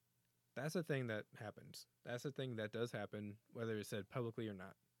 That's a thing that happens. That's a thing that does happen, whether it's said publicly or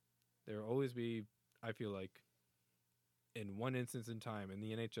not. There will always be, I feel like, in one instance in time in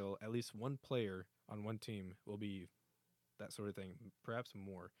the NHL, at least one player on one team will be that sort of thing, perhaps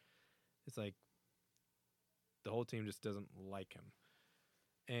more. It's like the whole team just doesn't like him.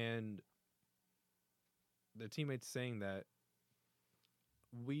 And the teammates saying that,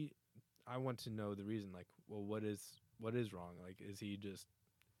 I want to know the reason. Like, well, what is wrong? Like, is he just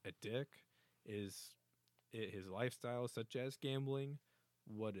a dick? Is it his lifestyle, such as gambling?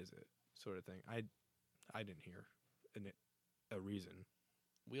 What is it? Sort of thing. I didn't hear a reason.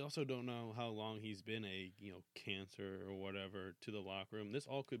 We also don't know how long he's been a cancer or whatever to the locker room. This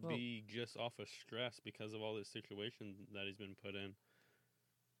all could be just off of stress because of all this situation that he's been put in,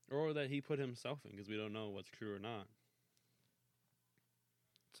 or that he put himself in, because we don't know what's true or not.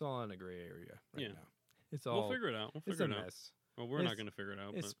 It's all in a gray area right now. It's all. We'll figure it out. It's a mess. Well, we're not going to figure it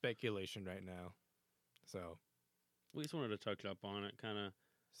out. It's speculation right now. So we just wanted to touch up on it, kind of.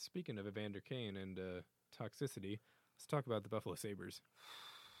 Speaking of Evander Kane and toxicity, Let's talk about the Buffalo Sabres.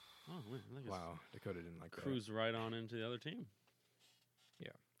 Oh, man, look at Wow, Dakota didn't like that. cruise right on into the other team.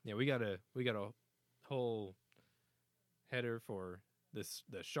 Yeah, we got a whole header for the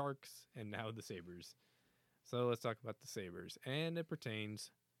Sharks and now the Sabres. So let's talk about the Sabres, and it pertains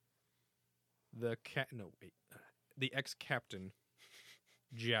the ex-captain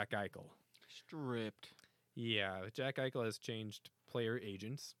Jack Eichel. Stripped. Yeah, Jack Eichel has changed player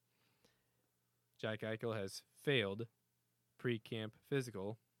agents. Jack Eichel has failed pre-camp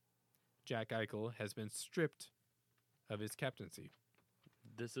physical. Jack Eichel has been stripped of his captaincy.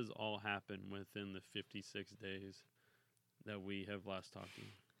 This has all happened within the 56 days that we have last talked to you.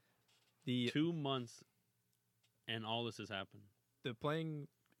 The 2 months, and all this has happened. the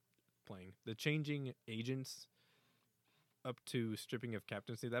the changing agents up to stripping of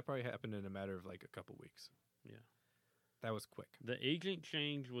captaincy, that probably happened in a matter of like a couple weeks. Yeah. That was quick. The agent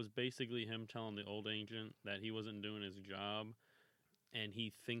change was basically him telling the old agent that he wasn't doing his job, and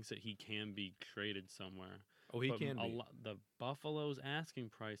he thinks that he can be traded somewhere. Oh, he But can be. the Buffalo's asking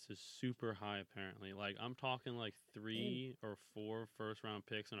price is super high, apparently. Like, I'm talking like 3 or 4 first-round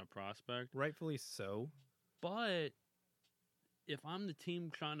picks and a prospect. Rightfully so. But if I'm the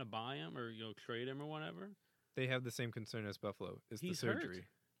team trying to buy him or trade him or whatever, They have the same concern as Buffalo. It's He's the hurt. surgery.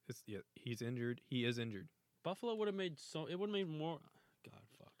 He's injured. He is injured. Buffalo would have made it would have made more. God,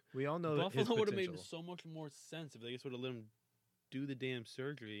 fuck. We all know that his Buffalo would have made potential. so much more sense if they just would have let him do the damn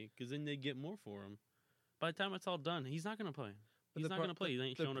surgery, because then they'd get more for him. By the time it's all done, he's not going to play. But He's not going to play. He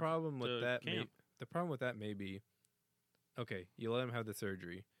ain't The showing up. problem with to that, camp. the problem with that may be, okay, you let him have the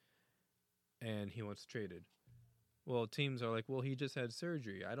surgery, and he wants traded. Well, teams are like, well, he just had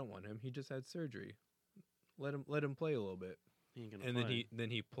surgery. I don't want him. He just had surgery. Let him play a little bit, He ain't going to and play. then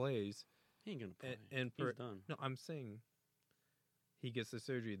he plays. He ain't going to play. And He's done. no, I'm saying he gets the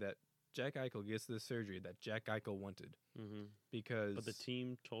surgery that Jack Eichel gets the surgery that Jack Eichel wanted Mm-hmm. because But the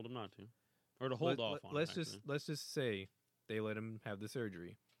team told him not to, or to hold off on. let's it, just actually. let's just say they let him have the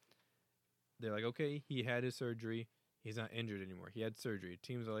surgery. They're like, okay, he had his surgery. He's not injured anymore. He had surgery.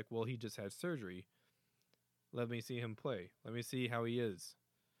 Teams are like, well, he just had surgery. Let me see him play. Let me see how he is.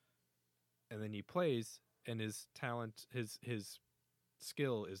 And then he plays, and his talent, his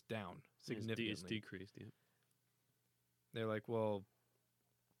skill is down significantly. It's decreased. Yeah. They're like, well,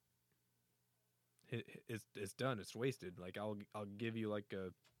 it's done. It's wasted. Like I'll give you like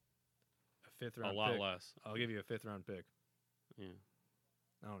a fifth round. A lot pick. less. I'll give you a 5th round pick. Yeah.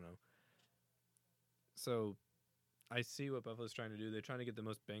 I don't know. So, I see what Buffalo's trying to do. They're trying to get the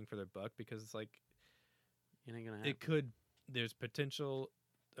most bang for their buck because it's like It ain't going to happen. it could. There's potential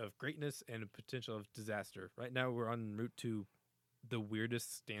of greatness and a potential of disaster. Right now, we're en route to the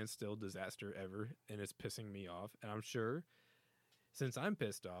weirdest standstill disaster ever, and it's pissing me off. And I'm sure, since I'm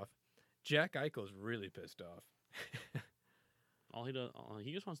pissed off, Jack Eichel's really pissed off. All he does,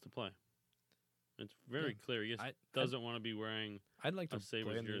 he just wants to play. It's very Yeah. clear. He just doesn't want to be wearing I'd like to a play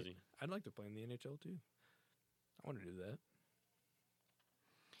Sabres in the, jersey. I'd like to play in the NHL too. I want to do that.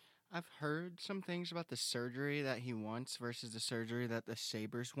 I've heard some things about the surgery that he wants versus the surgery that the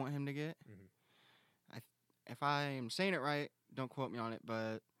Sabres want him to get. Mhm. If I am saying it right, don't quote me on it,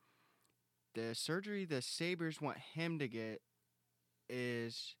 but the surgery the Sabres want him to get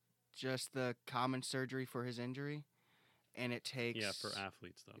is just the common surgery for his injury, and it takes Yeah, for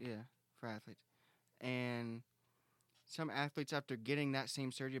athletes though. Yeah, for athletes. And some athletes, after getting that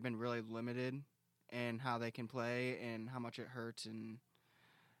same surgery, have been really limited in how they can play and how much it hurts and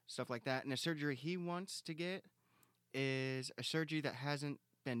stuff like that. And the surgery he wants to get is a surgery that hasn't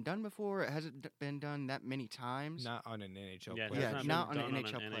been done before. It hasn't been done that many times. Not on an NHL Yeah, it player. has Yeah, not not been on an done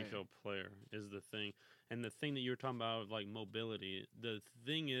NHL on an player. NHL player is the thing. And the thing that you were talking about, like mobility, the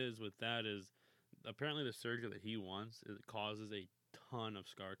thing is with that is apparently the surgery that he wants, it causes a ton of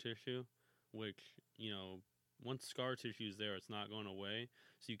scar tissue, which, once scar tissue is there, it's not going away.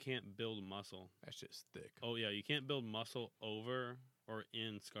 So you can't build muscle. That's just thick. Oh, yeah, you can't build muscle over or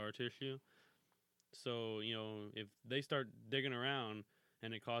in scar tissue. So, if they start digging around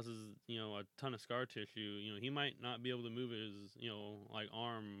and it causes, a ton of scar tissue, he might not be able to move his,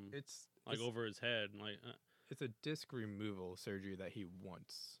 arm It's over his head. it's a disc removal surgery that he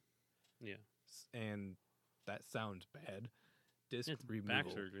wants. Yeah. And that sounds bad. Disc It's removal. back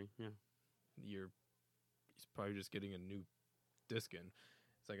surgery. Yeah. He's probably just getting a new disc in.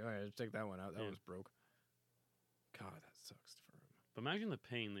 It's like, all right, let's take that one out. That Yeah. one's broke. God, that sucks for him. But imagine the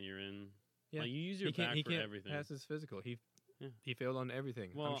pain that you're in. Yeah. Like, you use your He can't, back he for can't everything. pass his physical. Yeah. He failed on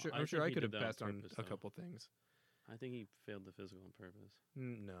everything. Well, I'm sure I I think he could have did that on passed on purpose, a though. couple things. I think he failed the physical on purpose.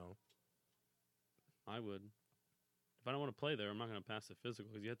 No. I would. If I don't want to play there, I'm not going to pass the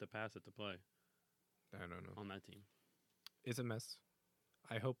physical because you have to pass it to play I don't know. on that team. it's a mess.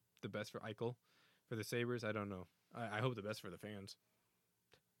 I hope the best for Eichel. For the Sabres, I don't know. I hope the best for the fans.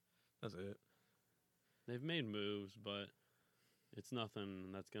 That's it. They've made moves, but it's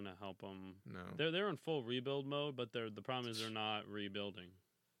nothing that's gonna help them. No. They're in full rebuild mode, but the problem is they're not rebuilding.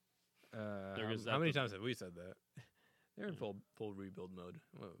 How many times have we said that? They're in full rebuild mode.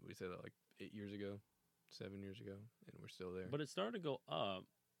 Well, we said that like 8 years ago, 7 years ago, and we're still there. But it started to go up,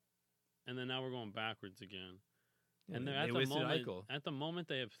 and then now we're going backwards again. Yeah, and they at the wasted moment, Eichel. at the moment,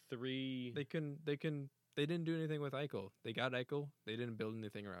 they have 3. They didn't do anything with Eichel. They got Eichel. They didn't build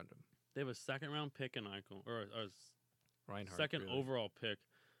anything around him. They have a second-round pick in Eichel, or Reinhardt. second really. overall pick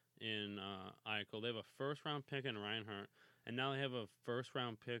in Eichel. They have a first-round pick in Reinhardt, and now they have a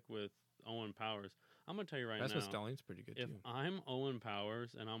first-round pick with Owen Powers. I'm gonna tell you right That's now. what Stallings pretty good If too. I'm Owen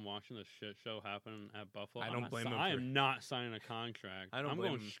Powers and I'm watching the shit show happen at Buffalo, I don't blame him I for- am not signing a contract. I don't I'm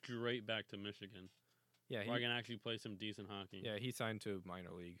blame going him. straight back to Michigan, Yeah, where I can actually play some decent hockey. yeah, he signed to a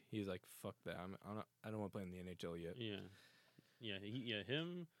minor league. He's like, fuck that. I don't want to play in the NHL yet. Yeah.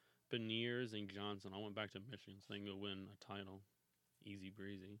 Him, Beniers, and Johnson. I went back to Michigan so they can go win a title, easy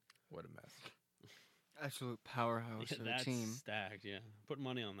breezy. What a mess. Absolute powerhouse of a That's team. stacked. Yeah, put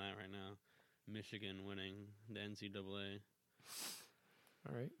money on that right now. Michigan winning the NCAA.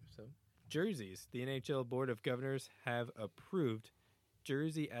 All right, so jerseys. The NHL Board of Governors have approved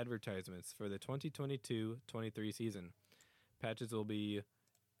jersey advertisements for the 2022-23 season. Patches will be,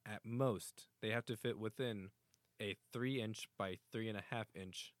 at most, they have to fit within a 3-inch by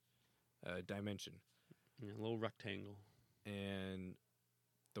 3.5-inch dimension. Yeah, a little rectangle. And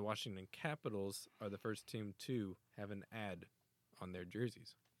the Washington Capitals are the first team to have an ad on their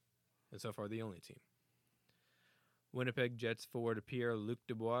jerseys. And so far, the only team. Winnipeg Jets forward Pierre-Luc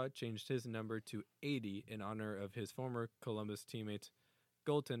Dubois changed his number to 80 in honor of his former Columbus teammate,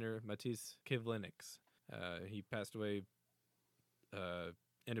 goaltender Matisse Kivlenieks. He passed away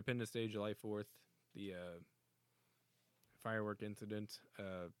Independence Day, July 4th, the firework incident.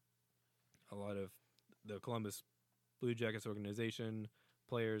 A lot of the Columbus Blue Jackets organization,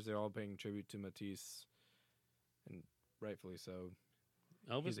 players, they're all paying tribute to Matisse, and rightfully so.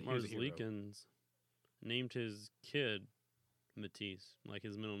 Elvis he was a hero. Marzlikins named his kid Matisse, like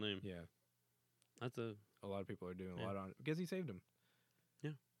his middle name. Yeah, That's a a lot of people are doing a Yeah. lot on it because he saved him.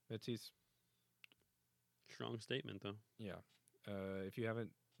 Yeah. Matisse. strong statement, though. Yeah. If you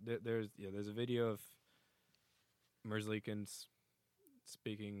haven't, there's a video of Merzlikins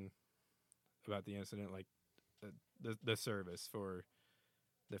speaking about the incident, like the service for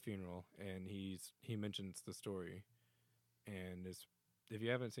the funeral, and he mentions the story, and if you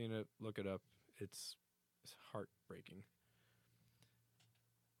haven't seen it, look it up. It's heartbreaking.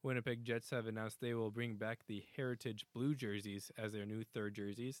 Winnipeg Jets have announced they will bring back the Heritage Blue jerseys as their new third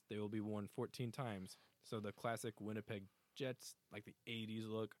jerseys. They will be worn 14 times. So the classic Winnipeg Jets, like the 80s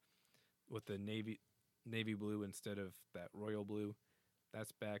look, with the navy blue instead of that royal blue,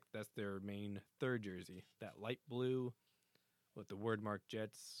 that's back. That's their main third jersey. That light blue with the word mark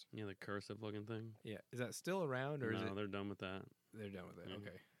Jets. Yeah, the cursive looking thing. Yeah, is that still around, or is No, it? they're done with that. They're done with it. Yeah.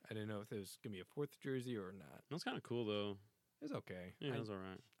 Okay, I didn't know if it was gonna be a fourth jersey or not. That's kind of cool, though. It's okay. Yeah, that's all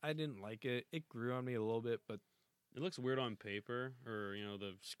right. I didn't like it. It grew on me a little bit, but It looks weird on paper or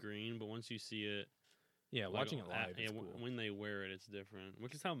the screen, but once you see it, yeah, like, watching it live, yeah, is cool. when they wear it, it's different.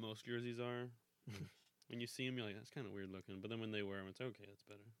 Which is how most jerseys are. Mhm. When you see them, you're like, that's kind of weird looking. But then when they wear them, it's okay. That's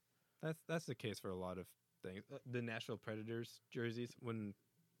better. That's the case for a lot of things. The Nashville Predators jerseys, when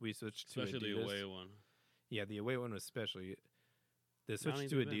we switched Especially to Adidas, the away one. yeah, the away one was especially. The Not switch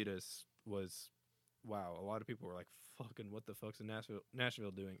to even bad. Adidas was, wow. A lot of people were like, "Fucking, what the fuck's in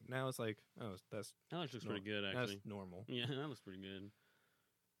Nashville doing?" Now it's like, oh, that's That looks pretty good, actually. that's normal. Yeah, that looks pretty good.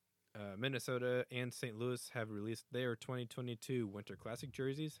 Minnesota and St. Louis have released their 2022 Winter Classic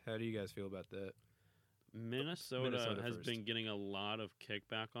jerseys. How do you guys feel about that? Minnesota has first. been getting a lot of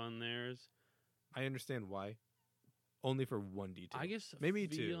kickback on theirs. I understand why. Only for one detail. I guess Maybe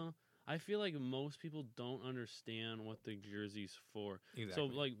two. I feel like most people don't understand what the jersey's for. Exactly.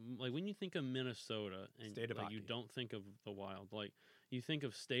 So like when you think of Minnesota and State of like you hockey. don't think of the Wild. Like you think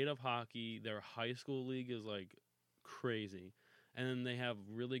of State of Hockey, their high school league is like crazy. And then they have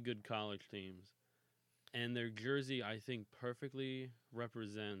really good college teams. And their jersey I think perfectly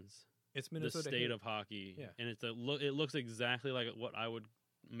represents it's Minnesota the state here. of hockey. Yeah. And it's it looks exactly like what I would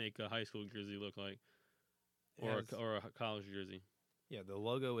make a high school jersey look like. It Or has- or a college jersey. yeah, the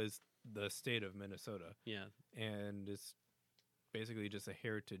logo is the state of Minnesota, Yeah. and it's basically just a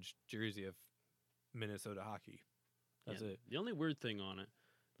heritage jersey of Minnesota hockey. That's Yeah. it. The only weird thing on it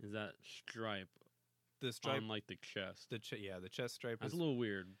is that stripe The stripe, on like the chest. the chest stripe That's is a little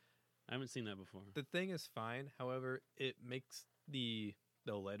weird. I haven't seen that before. The thing is fine. However, it makes the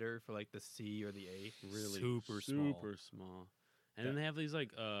letter for like the C or the A Really super small. super small. And then they have these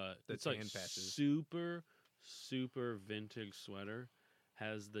like it's like tan patches. super vintage sweater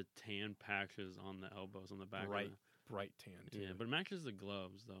has the tan patches on the elbows on the back. Bright tan too. Yeah, but it matches the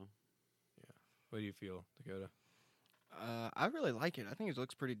gloves though. What do you feel, Dakota? I really like it. I think it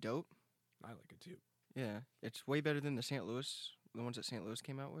looks pretty dope. I like it too. Yeah, it's way better than the ones that St. Louis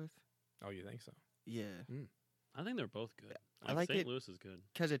came out with. Oh, you think so? Yeah, I think they're both good. I like St. it Louis is good.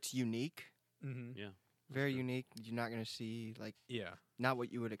 because it's unique, Mm-hmm. Yeah. very good. unique. You're not gonna see like Yeah. not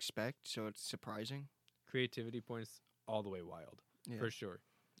what you would expect, so it's surprising. Creativity points all the way wild Yeah, for sure.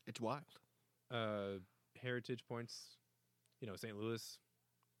 it's wild. Heritage points. St. Louis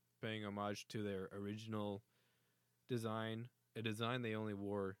paying homage to their original design, a design they only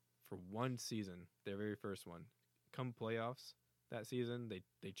wore for one season, their very first one. Come playoffs that season,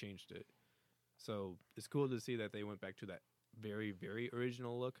 they changed it. So it's cool to see that they went back to that very, very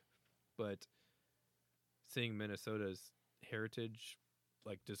original look, but seeing Minnesota's heritage,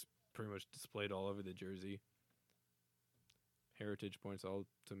 like just pretty much displayed all over the jersey. Heritage points all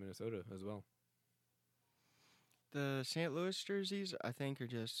to Minnesota as well. The St. Louis jerseys, I think, are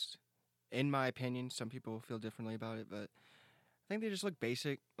just, in my opinion, some people feel differently about it, but I think they just look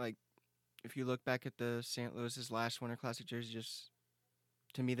basic. Like, if you look back at the St. Louis's last Winter Classic jersey, just,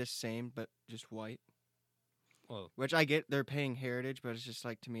 to me, the same, but just white. Well, Which I get, they're paying heritage, but it's just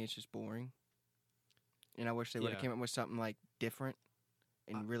like, to me, it's just boring. And I wish they would have Yeah. came up with something, like, different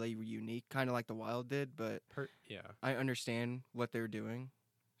and really unique, kind of like the Wild did, but yeah. I understand what they're doing.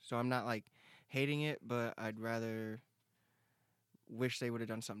 So I'm not, like, hating it, but I'd rather wish they would have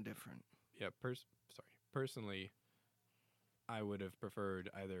done something different. Yeah, personally, I would have preferred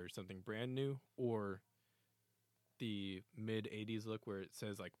either something brand new or the mid 80s look where it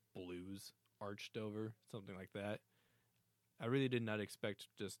says like blues arched over, something like that. I really did not expect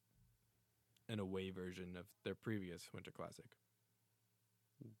just an away version of their previous Winter Classic.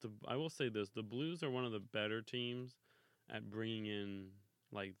 I will say this: the Blues are one of the better teams at bringing in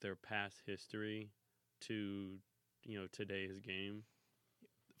like their past history to today's game.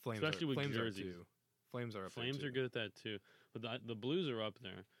 Flames Especially with Flames jerseys. Are too. Flames are up there, Flames too. are good at that too, but the Blues are up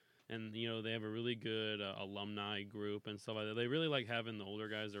there, and they have a really good alumni group and stuff like that. They really like having the older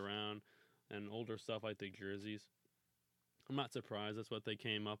guys around and older stuff like the jerseys. I'm not surprised that's what they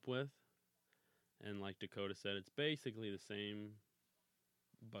came up with, and like Dakota said, it's basically the same,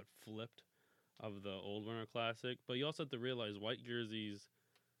 but flipped of the old Winter Classic. But you also have to realize white jerseys,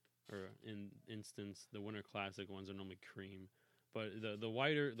 or in instance the Winter Classic ones are normally cream. But the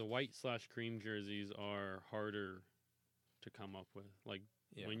white/cream jerseys are harder to come up with. Like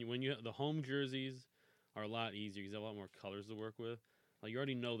Yeah. when you the home jerseys are a lot easier because they have a lot more colors to work with. Like you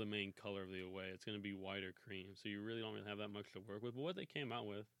already know the main color of the away. It's going to be white or cream, so you really don't really have that much to work with. But what they came out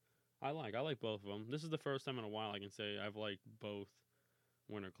with, I like both of them. This is the first time in a while I can say I've liked both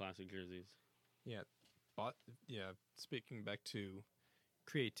Winter Classic jerseys. Speaking back to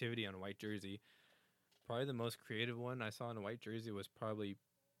creativity on a white jersey, probably the most creative one I saw in a white jersey was probably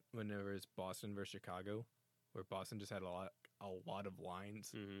whenever it's Boston versus Chicago, where Boston just had a lot of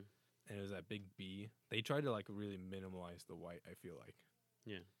lines, Mm-hmm. and it was that big B. They tried to like really minimalize the white, I feel like.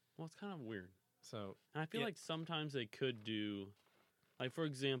 Well, it's kind of weird. So And I feel Yeah. like sometimes they could do, like for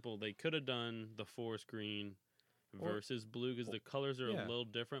example, they could have done the forest green Or- versus blue because the colors are yeah. a little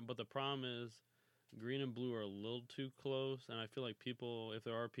different. But the problem is, green and blue are a little too close, and I feel like if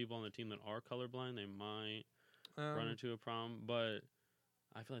there are people on the team that are colorblind, they might run into a problem. But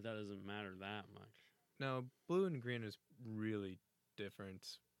I feel like that doesn't matter that much. no, blue and green is really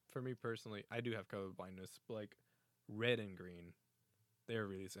different. For me personally, I do have color blindness, but like red and green, they're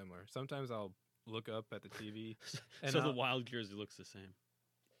really similar. Sometimes I'll look up at the TV. And So the I'll- wild jersey looks the same.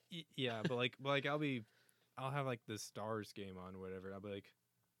 Yeah, but like I'll have like the Stars game on, or whatever. I'll be like,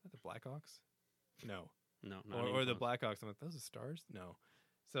 are that the Blackhawks? No. No, not Or the even close. Blackhawks. I'm like, those are Stars? No.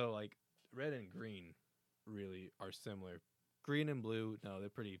 So like red and green really are similar. Green and blue, no, they're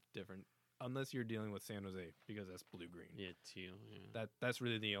pretty different. Unless you're dealing with San Jose, because that's blue green. Yeah, teal. Yeah. That's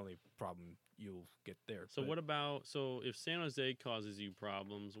really the only problem you'll get there. So But what about if San Jose causes you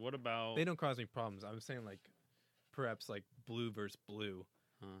problems? What about they don't cause me problems. I'm saying like perhaps like blue versus blue.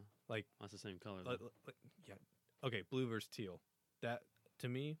 Like That's the same color. Though. yeah. Okay, blue versus teal. That to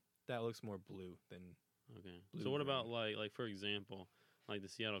me that looks more blue than Okay. blue So what about green. like for example, like the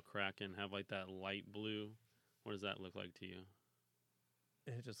Seattle Kraken have like that light blue? What does that look like to you?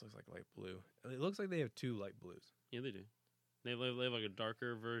 it just looks like light blue. It looks like they have two light blues. Yeah, they do. They have like a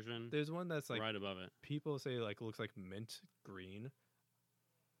darker version There's one that's like right above it. people say like looks like mint green.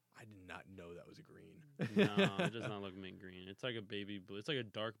 I did not know that was green. No, it does not look mint green. It's like a baby blue. It's like a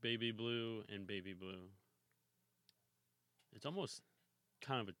dark baby blue and baby blue. It's almost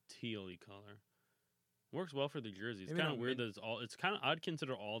kind of a tealy color. Works well for the jersey. It's Maybe kind not of weird mint. that it's all. It's kind of. I'd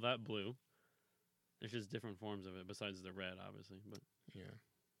consider all that blue. It's just different forms of it besides the red, obviously. But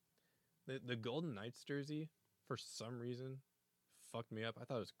Yeah. The Golden Knights jersey, for some reason, fucked me up. I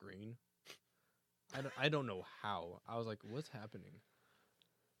thought it was green. I don't know how. I was like, what's happening?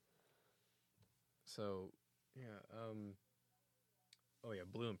 So, yeah. Oh yeah,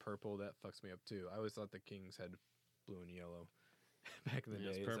 blue and purple. That fucks me up too. I always thought the Kings had blue and yellow back in the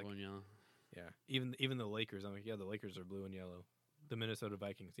yeah, day. it's purple and yellow. Yeah, even the Lakers. I'm like, yeah, the Lakers are blue and yellow. The Minnesota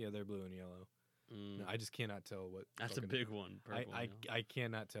Vikings, yeah, they're blue and yellow. No, I just cannot tell what. That's a fucking- big one. Purple. I and yellow. I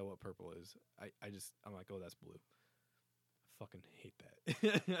cannot tell what purple is. I'm like, oh, that's blue. I fucking hate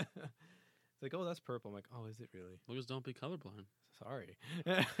that. It's like, oh, that's purple. I'm like, oh, is it really? Well, just don't be colorblind. Sorry.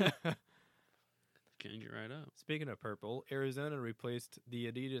 Change it right up. Speaking of purple, Arizona replaced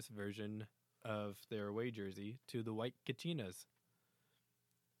the Adidas version of their away jersey to the white Kachinas.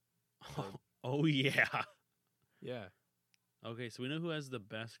 Oh yeah. Yeah. Okay, so we know who has the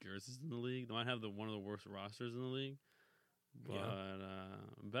best jerseys in the league. They might have one of the worst rosters in the league, but Yeah.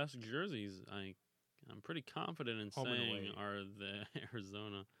 Best jerseys, I'm pretty confident in Home and saying away. are the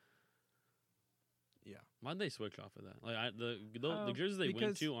Arizona. Yeah. Why'd they switch off of that? Like the Oh, jerseys they went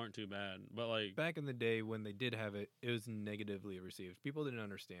because- to aren't too bad, but like Back in the day when they did have it, it was negatively received. People didn't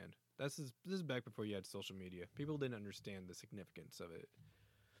understand. This is back before you had social media. People didn't understand the significance of it.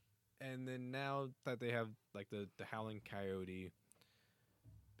 And then now that they have like the Howling Coyote,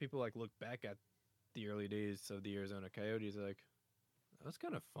 people like look back at the early days of the Arizona Coyotes like, that's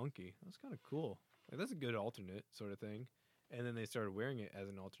kind of funky. That's kind of cool. Like that's a good alternate sort of thing. And then they started wearing it as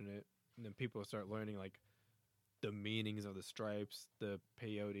an alternate, and then people start learning like the meanings of the stripes, the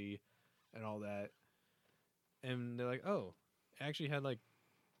peyote, and all that. And they're like, oh, it actually had like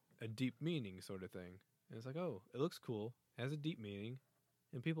a deep meaning sort of thing. And it's like, oh, it looks cool, it has a deep meaning,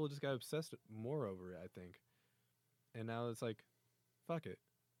 and people just got obsessed more over it, I think. And now it's like, fuck it,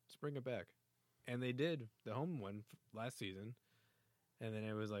 let's bring it back. And they did the home one last season, and then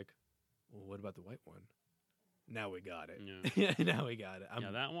it was like, well, what about the white one? Now we got it. Yeah. Now we got it.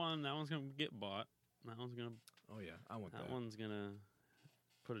 yeah, that one's gonna get bought. That one's gonna Oh yeah, I want that. that one's gonna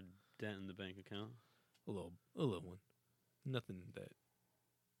put a dent in the bank account. A little one. Nothing that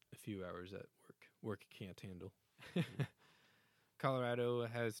a few hours at work can't handle. Colorado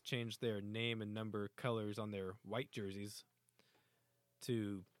has changed their name and number colors on their white jerseys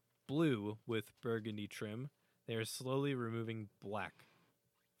to blue with burgundy trim. They are slowly removing black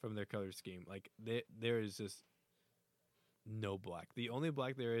from their color scheme. Like there is just no black. The only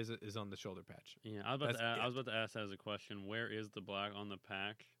black there is on the shoulder patch Yeah, I was That's about to ask that as a question. Where is the black on the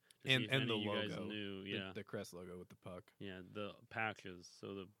patch? To and see if and any the of you guys logo. knew. Yeah, The crest logo with the puck. yeah, the patches.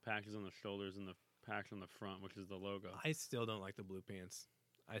 So the patches on the shoulders and the patch on the front, which is the logo. I still don't like the blue pants.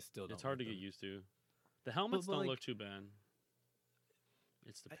 I still don't. It's hard to like get them. used to. The helmets but don't like- look too bad.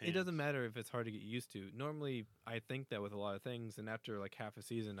 It's the pants. It doesn't matter if it's hard to get used to. Normally, I think that with a lot of things, and after like half a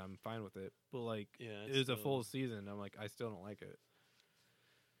season, I'm fine with it. But like, Yeah, it was a full season. I'm like, I still don't like it.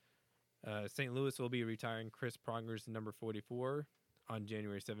 St. Louis will be retiring Chris Pronger's number 44 on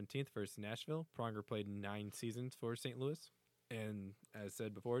January 17th versus Nashville. Pronger played 9 seasons for St. Louis. And as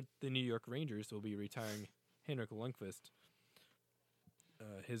said before, the New York Rangers will be retiring Henrik Lundqvist,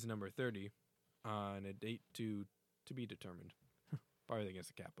 his number 30, on a date to be determined. Probably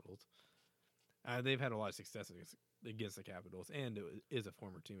against the Capitals. They've had a lot of success against the Capitals, and it is a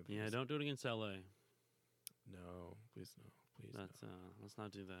former team of Yeah, his. don't do it against LA. No, please no. Please That's no. let's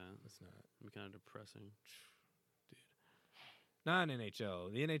not do that. Let's not. It'd be kind of depressing.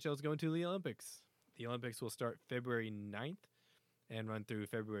 Non-NHL. The NHL is going to the Olympics. The Olympics will start February 9th and run through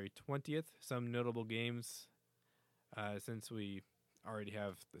February 20th. Some notable games, since we already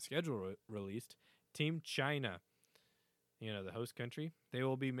have the schedule released. Team China, the host country, they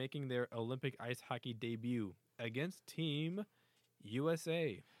will be making their Olympic ice hockey debut against Team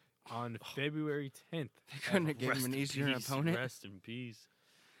USA on February 10th. They couldn't have given Rest him an in easier peace, opponent. Rest in peace.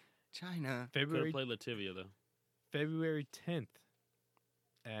 China. Could have February played Latvia though. February 10th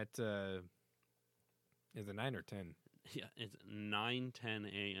at is it 9 or 10? Yeah, it's 9:10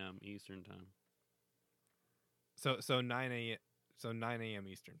 a.m. Eastern time. So 9 a.m.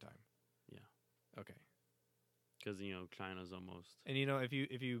 Eastern time. Yeah. Okay. Because China's almost. And if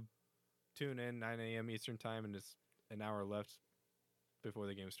you tune in 9 a.m. Eastern time and it's an hour left before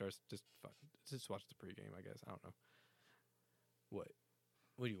the game starts, just watch the pregame. I guess I don't know. What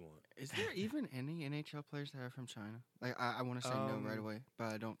do you want? Is there even any NHL players that are from China? Like I want to say no right away,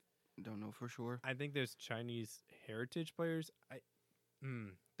 but I don't know for sure. I think there's Chinese heritage players.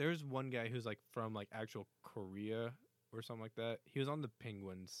 There's one guy who's like from like actual Korea or something like that. He was on the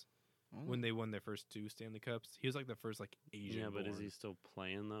Penguins when they won their first 2 Stanley Cups. He was like the first like Asian. Yeah, but is born. he still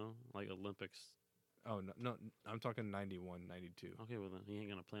playing though? Like Olympics? Oh no, I'm talking 91, 92. Okay, well then he ain't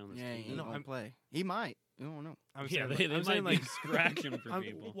gonna play on this Yeah, team. he No, won't I'm- play. He might. You don't know. I'm Yeah, saying, they I'm might saying, be scratching for I'm,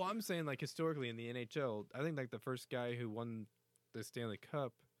 people. well, I'm saying like historically in the NHL, I think like the first guy who won the Stanley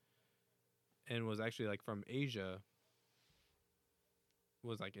Cup and was actually like from Asia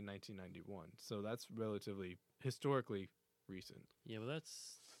was like in 1991. So that's relatively historically recent. Yeah, but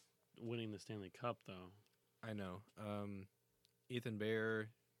that's winning the Stanley Cup though. I know. Ethan Bear,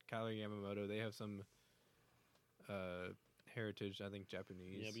 Kyler Yamamoto, they have some heritage, I think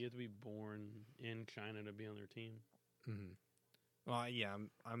Japanese. Yeah, but you have to be born in China to be on their team. Mm-hmm. Well, yeah,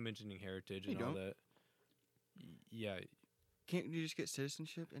 I'm mentioning heritage You and all don't. that. Yeah, Can't you just get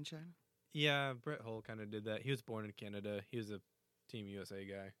citizenship in China? yeah. Brett Hull kind of did that. He was born in Canada. He was a Team USA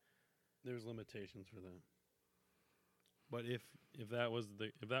guy. There's limitations for that. But if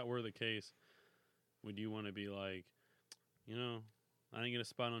that were the case, would you want to be like, I didn't get a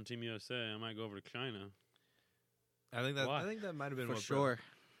spot on Team USA. I might go over to China. I think that Why? might have been For what sure.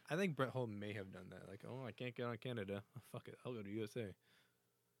 I think Brett Hull may have done that. Like, oh, I can't get on Canada. Oh, fuck it, I'll go to USA.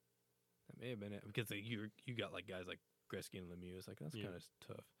 That may have been it because like, you got like guys like Gretzky and Lemieux. It's like that's Yeah. kind of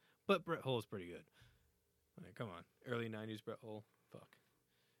tough. But Brett Hull is pretty good. Like, come on, early '90s Brett Hull. Fuck.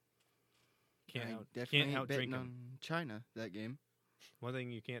 I definitely Can't ain't outdrink betting him. on China that game. One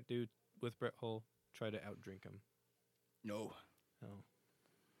thing you can't do with Brett Hull, try to outdrink him. No. Oh,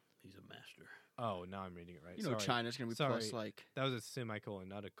 He's a master. oh, now I'm reading it right. You know Sorry. China's going to be plus Sorry. like That was a semicolon,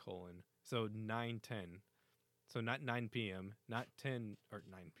 not a colon. So 9:10. So not 9 p.m., not 10 or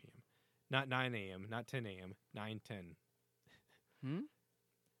 9 p.m. Not 9 a.m., not 10 a.m., 9:10.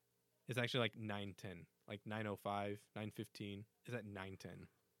 It's actually like 9:10, like 9:05, 9:15. Is at 9:10.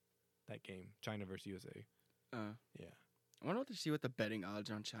 That game, China versus USA. Yeah. I wonder to see what the betting odds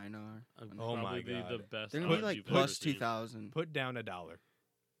on China are. Oh my Probably be the God. best. They're going to odds be like you've plus ever seen. 2,000. Put down $1.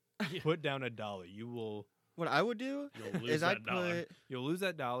 Yeah. Put down $1. You will. What I would do You'll lose is that I'd dollar. put You'll lose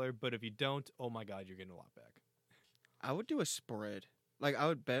that $1, but if you don't, oh my God, you're getting a lot back. I would do a spread. Like I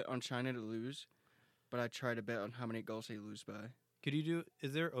would bet on China to lose, but I'd try to bet on how many goals they lose by. Could you do?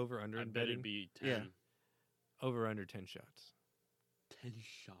 Is there over under I in bet betting? it'd be 10. Yeah. Over under 10 shots. 10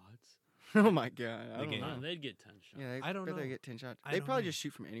 shots? Oh my god! I The don't game. know. They'd get 10 shots. Yeah, I don't bet know. they get 10 shots. I They don't probably know. just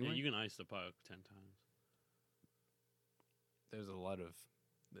shoot from Yeah, anywhere. you can ice the puck 10 times. There's a lot of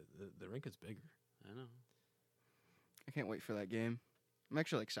the rink is bigger. I know. I can't wait for that game. I'm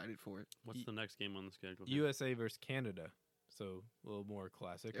actually excited for it. What's Y- the next game on the schedule? USA versus Canada, so a little more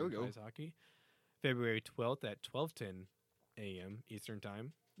classic There we go. ice hockey. February 12th at 12:10 a.m. Eastern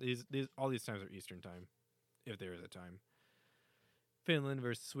time. All these times are Eastern time, if there is a time. Finland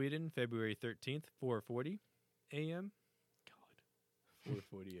versus Sweden, February 13th, 4:40 a.m. God,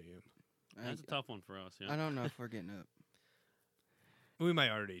 4:40 a.m. That's a tough one for us, yeah. I don't know if we're getting up. We might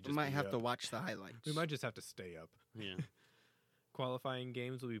already We just might be have to up. watch the highlights. We might just have to stay up. Yeah. Qualifying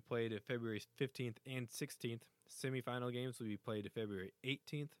games will be played at February 15th and 16th. Semifinal games will be played at February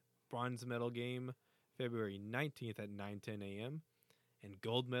 18th. Bronze medal game February 19th at 9:10 a.m. And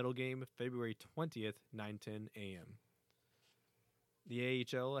gold medal game February 20th, 9:10 a.m. The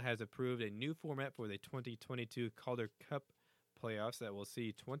AHL has approved a new format for the 2022 Calder Cup playoffs that will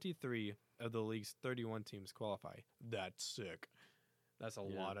see 23 of the league's 31 teams qualify. That's sick. That's a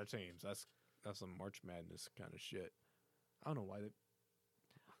Yeah. lot of teams. That's some March Madness kind of shit. I don't know why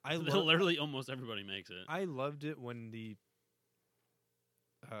they. Literally almost everybody makes it. I loved it when the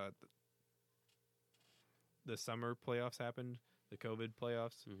summer playoffs happened, the COVID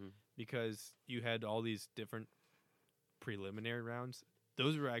playoffs, Mm-hmm. because you had all these different preliminary rounds.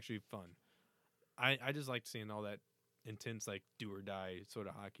 Those were actually fun. I just liked seeing all that intense, like do or die sort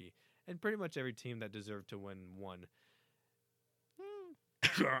of hockey, and pretty much every team that deserved to win won.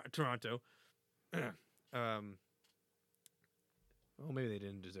 Toronto. Well, maybe they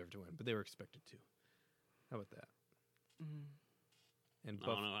didn't deserve to win, but they were expected to. How about that? Mm. And, I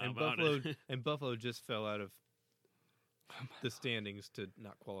don't know how about Buffalo it. and Buffalo just fell out of the standings to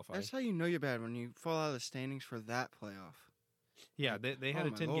not qualify. That's how you know you're bad, when you fall out of the standings for that playoff. Yeah, they had Oh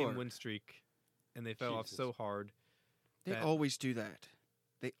a my 10-game Lord. win streak, and they fell off Jesus. so hard. They That- always do that.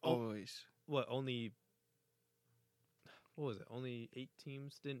 They Oh. always. What only? What was it? Only 8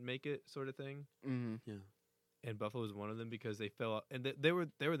 teams didn't make it, sort of thing. Mm-hmm. And Buffalo was one of them because they fell out, and they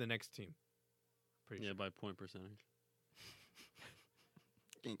were the next team. Pretty Yeah, sure. by point percentage.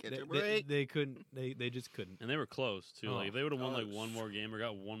 Can't catch They, a break. they couldn't. They just couldn't. And they were close too. Like Oh, if they would have won like close. one more game or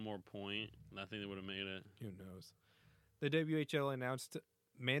got one more point, I think they would have made it. Who knows? The WHL announced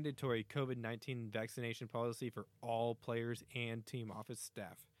mandatory COVID-19 vaccination policy for all players and team office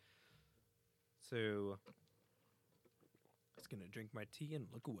staff. So, I was going to drink my tea and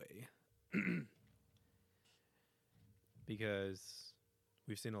look away. Because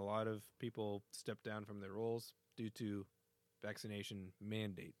we've seen a lot of people step down from their roles due to vaccination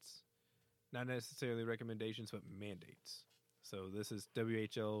mandates. Not necessarily recommendations, but mandates. So, this is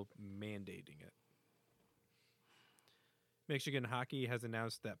WHL mandating it. Michigan Hockey has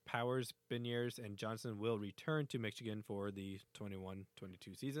announced that Powers, Beniers, and Johnson will return to Michigan for the 21-22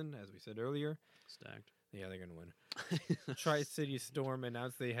 season, as we said earlier. Stacked. Yeah, they're going to win. Tri-City Storm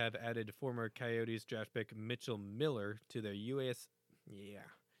announced they have added former Coyotes draft pick Mitchell Miller to their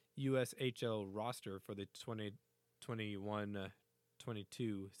USHL roster for the 2021-22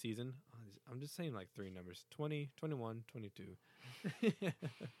 season. I'm just saying like three numbers. 20, 21, 22.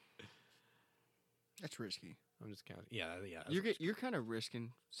 That's risky. I'm just counting. Yeah. You're kind of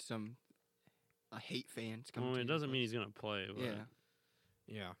risking some hate fans coming. Well, to it your doesn't mean place. he's gonna play. But Yeah.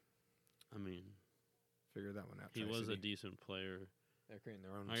 Yeah. I mean, Figure that one out. he was a Tri-City. decent player. They're creating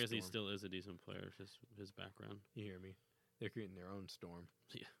their own I guess he storm. still is a decent player. Just his background. You hear me? They're creating their own storm.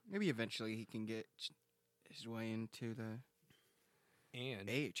 Maybe eventually he can get his way into the And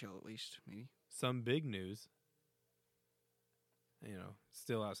AHL at least. Maybe. some big news. You know,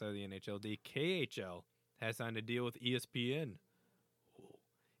 still outside of the NHL, the KHL has signed a deal with ESPN. Whoa.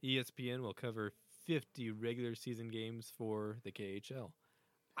 ESPN will cover 50 regular season games for the KHL.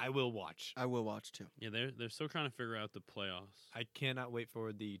 I will watch. I will watch too. Yeah, they're still trying to figure out the playoffs. I cannot wait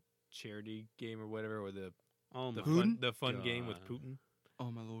for the charity game or whatever, or the Oh my fun game with God. Putin.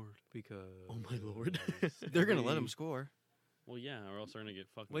 Oh my lord. Because Oh my lord. They're gonna let him score. Well, yeah, or else they're gonna get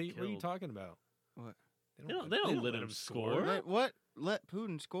fucking What are killed. you talking about? What? They don't let him score. What? Let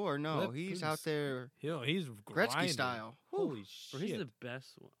Putin score? No, Let he's Putin out there He's Gretzky grinding. style. Holy Bro, shit! he's the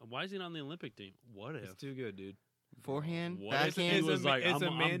best. Why is he not on the Olympic team? What if? It's too good, dude. Forehand, What if he backhand. It's a was ma- like, it's a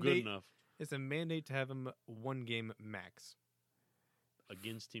I'm good mandate. enough It's a mandate to have him one game max.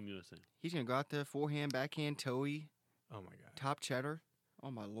 against Team USA? He's gonna go out there, forehand, backhand, toey, Oh my god! top cheddar.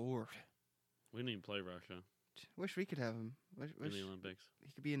 Oh my lord. We didn't even play Russia Wish we could have him. Wish in the Olympics.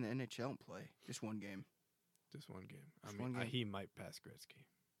 he could be in the NHL and play just one game. Just one game. I Just mean, one game. he might pass Gretzky.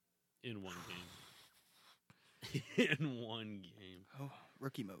 In one game. In one game. Oh,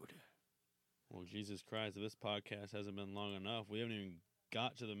 rookie mode. Well, Jesus Christ, if this podcast hasn't been long enough, we haven't even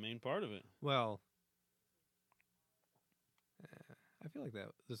got to the main part of it. Well, I feel like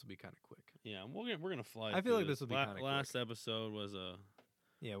this will be kind of quick. Yeah, we're gonna fly. I feel through like this will be kinda last episode was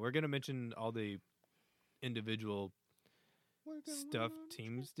Yeah, we're gonna mention all the individual stuff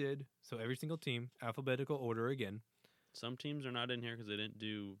teams did. So every single team, alphabetical order again. some teams are not in here because they didn't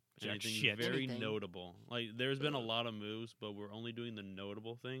do Jack anything shit. very Anything. notable. Like there's been a lot of moves, but we're only doing the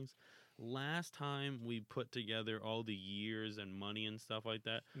notable things. Last time we put together all the years and money and stuff like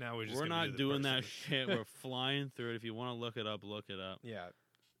that. Now we're just We're gonna not do the doing that person. shit. We're flying through it. If you want to look it up, look it up. Yeah.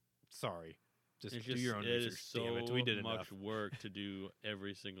 Sorry. Just It's do your own it research. is so Damn it. We did much enough. work to do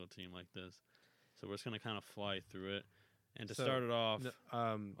every single team like this. So we're just gonna kind of fly through it. And to So, start it off,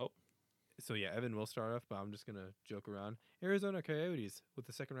 Oh. So yeah, Evan will start off, but I'm just gonna joke around. Arizona Coyotes with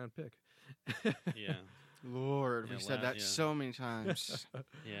the second round pick. yeah, Lord, Yeah, we said that yeah. so many times.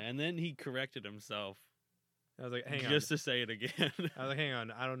 yeah, and then he corrected himself I was like, hang just to say it again. on. I was like, hang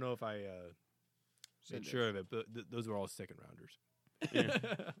on. I don't know if I Said said sure of it, but those were all second rounders. Yeah.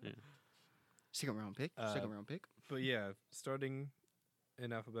 Second round pick. Second round pick. But yeah, starting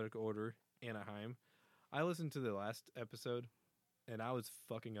in alphabetical order, Anaheim. I listened to the last episode, and I was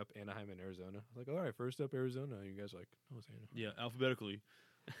fucking up Anaheim and Arizona. I was like, all right, first up Arizona. You guys are like, oh, it's Anaheim. Yeah, alphabetically.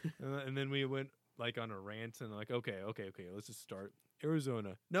 And then we went like on a rant and like, okay, let's just start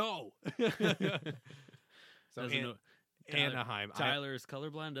Arizona. No. So Doesn't know- Tyler- Anaheim. Tyler's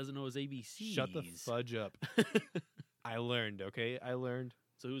colorblind, doesn't know his ABCs. Shut the fudge up. I learned. Okay, I learned.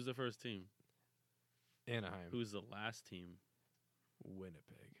 So who's the first team? Anaheim. Who's the last team? Winnipeg.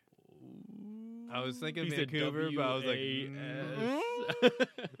 I was thinking He said Vancouver, but I was like, WAS.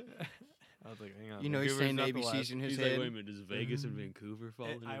 I was like, hang on. You know he's Vancouver's saying not the ABCs last. in his He's head. like, wait a minute, does Vegas and Vancouver fall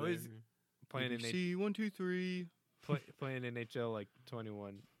into I there? was playing in ABC 1, 2, 3. playing NHL like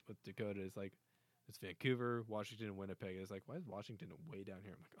 21 with Dakota. It's like it's Vancouver, Washington, and Winnipeg. It's like, why is Washington way down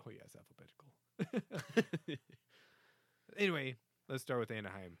here? I'm like, oh yeah, it's alphabetical. Anyway, let's start with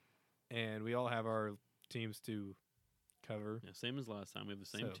Anaheim, and we all have our teams to cover. Yeah, same as last time. We have the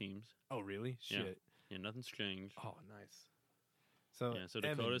same So- teams. Oh really? Yeah. Shit. Yeah, nothing's changed. Oh nice. So Yeah, so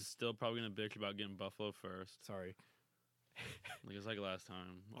Evan, Dakota's still probably gonna bitch about getting Buffalo first, sorry. like last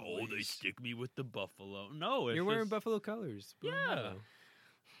time. Oh, they Always. stick me with the Buffalo. No, it's You're wearing just- Buffalo colors. blue and Yeah. yellow.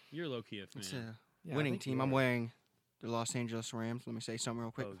 You're low key a fan. It's a Yeah, I winning think you team. I'm are. wearing the Los Angeles Rams. Let me say something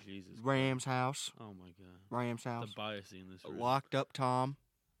real quick. Oh Jesus. Christ. Rams house. Oh my God. Rams The house. bias in this room. Locked up Tom.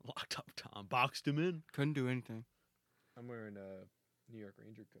 Locked up Tom. Boxed him in. Couldn't do anything. I'm wearing New York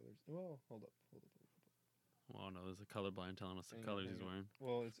Ranger colors. Well, hold up. Oh no, there's a colorblind telling us the Hang on, colors hang he's on. wearing.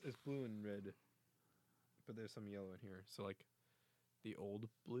 Well, it's blue and red, but there's some yellow in here. So like, the old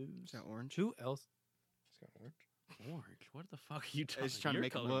blues. Is that orange? Who else? It's got orange. Orange. What the fuck are you talking? I was trying to You're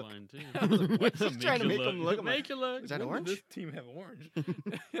make him look. colorblind, too. I was like, What? just trying to make him look. I'm like, Make you look. Is that When did orange? this team have orange?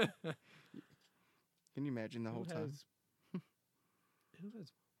 Can you imagine the whole time? Who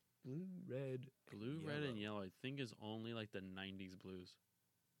has blue, red, Blue, red, and yellow. I think is only like the '90s blues.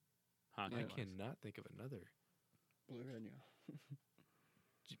 Hockey. I wise. cannot think of another. Blue, red, yeah.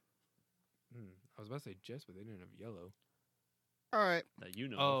 I was about to say Jets, but they didn't have yellow. All right. That you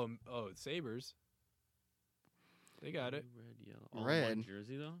know. Oh, Sabres. They got it. Blue, red, yellow. All in Red. one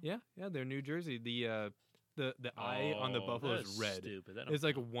jersey though. Yeah, they're New Jersey. The eye on the Oh, buffalo that's is red. Stupid. That don't It's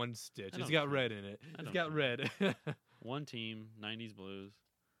like count. one stitch. That It's don't got count. red in it. That It's don't got count. red. One team, '90s blues.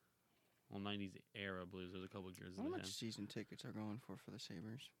 Well, '90s era blues. There's a couple jerseys. How they much had. season tickets are going for the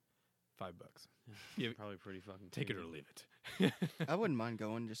Sabres? $5. Yeah, Yeah, probably pretty fucking. Take it or crazy. leave it. I wouldn't mind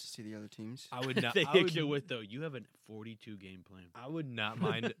going just to see the other teams. I would not. They I hit would, you with though. You have a 42 game plan. I would not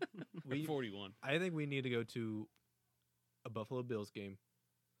mind. We 41. I think we need to go to a Buffalo Bills game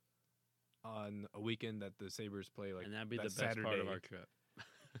on a weekend that the Sabres play, like And that'd be the that best part of Saturday. our trip.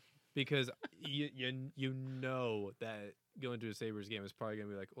 because you know that going to a Sabres game is probably gonna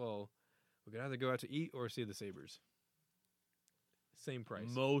be like, well, we could either go out to eat or see the Sabres. Same price.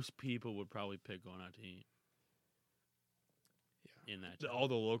 Most people would probably pick going out to eat. Yeah. In that, All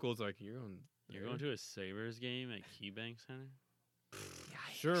the locals like you're going to a Sabres game at KeyBank Center.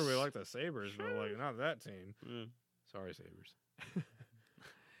 Sure, we like the Sabres, but like not that team. Yeah. Sorry, Sabres.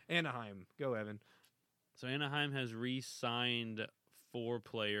 Anaheim, go Evan. So Anaheim has re-signed 4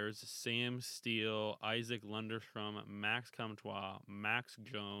 players: Sam Steele, Isaac Lunderstrom, Max Comtois, Max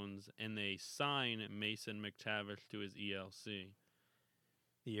Jones, and they sign Mason McTavish to his ELC.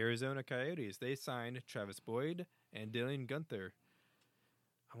 The Arizona Coyotes, they signed Travis Boyd and Dylan Gunther.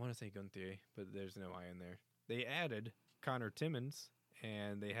 I want to say Gunther, but there's no I in there. They added Connor Timmins,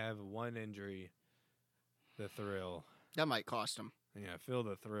 and they have one injury. The Thrill. That might cost them. Yeah, feel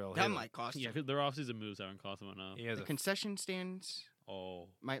the thrill. That Hit might cost Yeah, them. their offseason moves haven't cost them enough. He has The a concession stands Oh,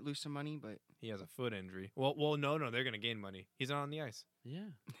 might lose some money, but he has a foot injury. Well, no, they're gonna gain money. He's not on the ice. yeah.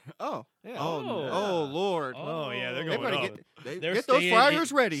 oh, Yeah. oh, Oh. oh, Lord, Oh, yeah, they're they going better up. get those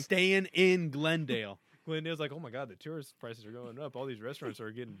fryers ready. Staying in Glendale. Glendale's like, oh my god, the tourist prices are going up. All these restaurants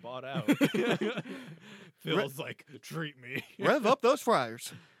are getting bought out. Phil's like, treat me. Rev up those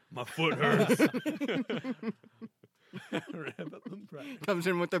fryers. My foot hurts. Rev up them fries. Comes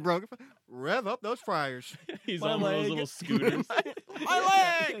in with the broken. Rev up those fryers. He's My on one of those leg. little scooters. My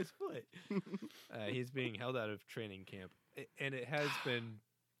leg! His foot. He's being held out of training camp, and it has been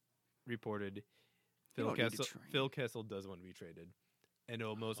reported. You don't need to train. Phil Kessel does want to be traded, and it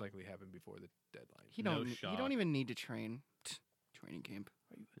will most likely happen before the deadline. He No don't. You shock. don't even need to train. Training camp.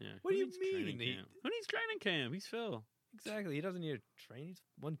 Yeah. What do who you needs mean? training He- camp? Who needs training camp? He's Phil. Exactly. He doesn't need to train. He's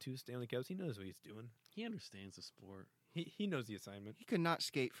won 2 Stanley Cups. He knows what he's doing. He understands the sport. He knows the assignment. He could not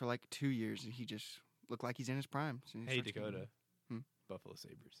skate for like 2 years, and he just looked like he's in his prime. So he Hey, starts skating. Dakota. Hmm. Buffalo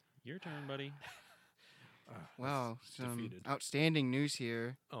Sabres. Your turn, buddy. Wow, some defeated. outstanding news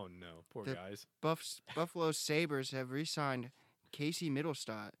here. Oh no, poor The- guys. Buffalo Sabres have re-signed Casey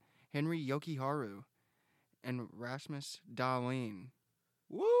Middlestott, Henry Yokiharu, and Rasmus Dahlin.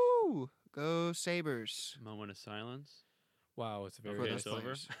 Woo! Go Sabres! Moment of silence. Wow, it's For very those it's over.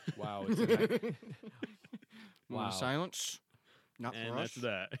 players. wow. It's a nice, Moment Wow. of silence. Not And for that's us,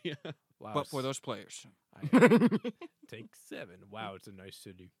 that. Yeah. wow. but for those players. Take 7. Wow, it's a nice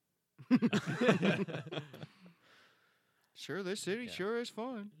city. Sure, this city Yeah. sure is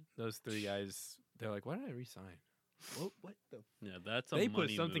fun. Those 3 guys, they're like, why did I resign? What the? Yeah, that's a They put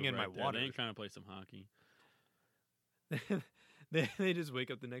money something move in my right there. water. They ain't trying to play some hockey. they just wake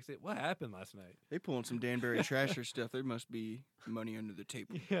up the next day. What happened last night? They pulling some Danbury Trasher stuff. There must be money under the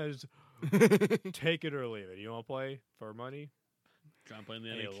table. Yeah, just take it or leave it. You want to play for money? Trying to play in the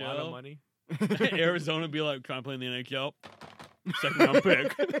Hey, a NHL. lot of money. Arizona be like trying to play in the NHL. Second round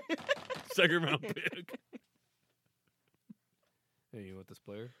pick. Second round pick. Hey, you want this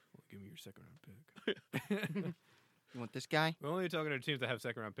player? Well, give me your second round pick. You want this guy? We're only talking to teams that have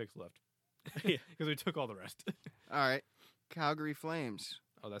second round picks left. Yeah. Because we took all the rest. All right. Calgary Flames.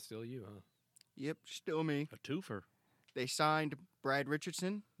 Oh, that's still you, huh? Yep, still me. A twofer. They signed Brad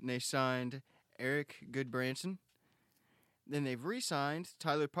Richardson, and they signed Eric Goodbranson. Then they've re-signed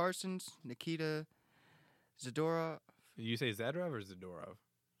Tyler Parsons, Nikita Zadorov. Did you say Zadorov or Zadorov?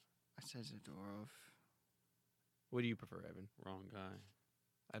 I said Zadorov. What do you prefer, Evan? Wrong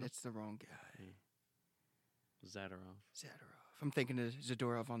guy. That's the wrong guy. Zadorov. Zadorov. I'm thinking of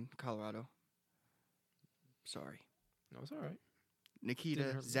Zadorov on Colorado. Sorry. No, it's all right. Nikita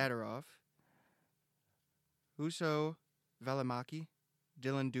Didn't hurt me. Zadorov. Huso Valimaki.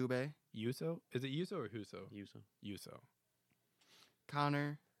 Dylan Dubé. Yuso? Is it Yuso or Huso? Yuso. Yuso.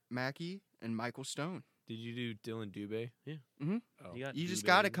 Connor Mackey. And Michael Stone. Did you do Dylan Dubé? Yeah. Mhm. Oh, You got You just Dubé.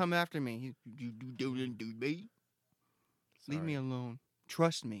 got to come after me. You do Dylan Dubé. Leave me sorry. alone.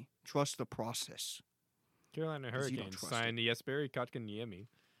 Trust me. Trust the process. Carolina 'Cause you don't Hurricanes trust signed Jesperi Kotkaniemi.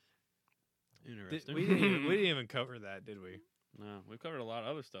 Interesting. We didn't even cover that, did we? No, we've covered a lot of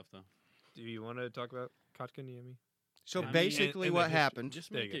other stuff though. Do you want to talk about Kotkaniemi? So I mean, basically, and the what history- happened?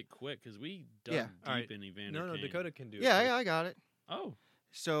 Just There you make go. it quick because we dug Yeah. deep All right. in Evander No, Kane. Dakota can do it. Yeah, quick. yeah, I got it. Oh,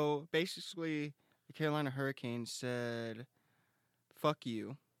 So basically, the Carolina Hurricanes said, "Fuck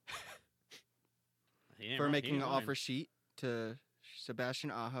you" he ain't for wrong- he making ain't an lying. offer sheet to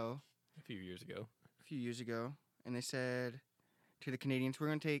Sebastian Aho A few years ago. a few years ago, and they said to the Canadians, "We're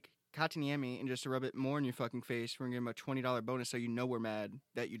going to take Kotkaniemi and just to rub it more in your fucking face, we're going to give him a $20 bonus so you know we're mad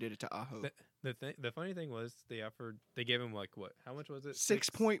that you did it to Aho." The funny thing was they gave him like what? How much was it?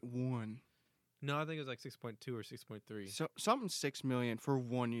 6.1. No, I think it was like 6.2 or 6.3. So something $6 million for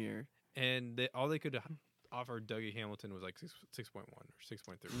 1 year. And all they could offer Dougie Hamilton was like 6.1 or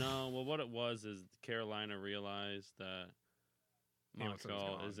 6.3. No, well, what it was is Carolina realized that Hamilton's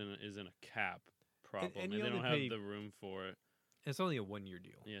Montreal gone. isn't a cap problem, and and, you they only don't have pay- the room for it. It's only a 1 year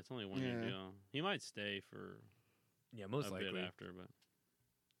deal. Yeah, it's only a 1 year Yeah. deal. He might stay for Yeah, most a likely. bit after, but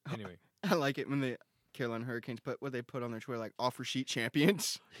Anyway, I like it when the Carolina Hurricanes put what they put on their Twitter, like offer sheet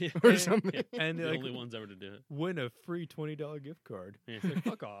champions yeah. or something. Yeah, and the like, only ones ever to do it. win a free $20 gift card. Yeah. It's like,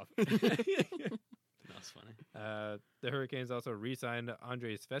 fuck off. That's funny. The Hurricanes also re-signed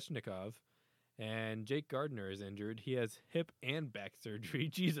Andrei Svechnikov, and Jake Gardner is injured. He has hip and back surgery.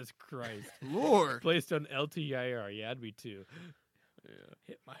 Jesus Christ. Lord. Placed on LTIR. Yeah, I'd be too. Yeah.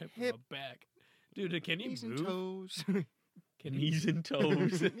 Hit my hip, Hip. and my back. Dude, can he Knees and move? toes. Can Knees and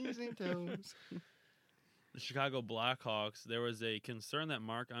toes. Knees and toes. The Chicago Blackhawks, there was a concern that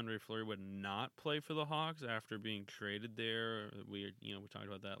Marc-Andre Fleury would not play for the Hawks after being traded there. We talked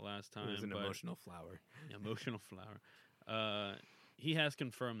about that last time. It was an but- emotional flower. Emotional flower. He has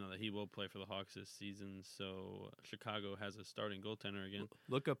confirmed, though, that he will play for the Hawks this season, so Chicago has a starting goaltender again.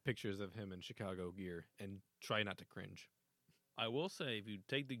 Look up pictures of him in Chicago gear and try not to cringe. I will say, if you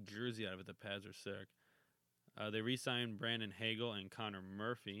take the jersey out of it, the pads are sick. They re-signed Brandon Hagel and Connor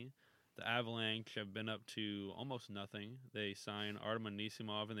Murphy. The Avalanche have been up to almost nothing. They signed Artem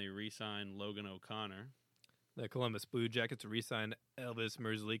Anisimov and they re-signed Logan O'Connor. The Columbus Blue Jackets re-signed Elvis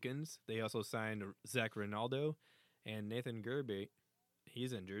Merzlikins. They also signed Zach Ronaldo and Nathan Gerbe.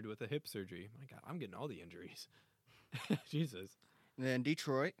 He's injured with a hip surgery. My God, I'm getting all the injuries. Jesus. And then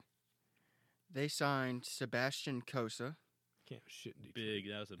Detroit, they signed Sebastian Kosa. Can't shit in Detroit. Big,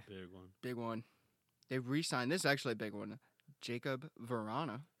 that was a big one. Big one. They re-signed. This is actually a big one. Jacob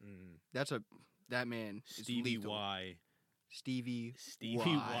Verana. That man is Stevie lethal. Y. Stevie Stevie Y.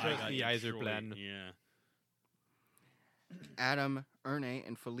 Y. Just got the Detroit, Yzerplan. Yeah. Adam Erne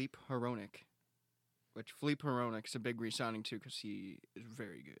and Philippe Hronik. Which Philippe Hronik's a big re-signing too because he is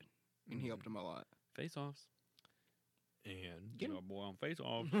very good. And he helped him a lot. Face-offs. And Get Get him. our boy on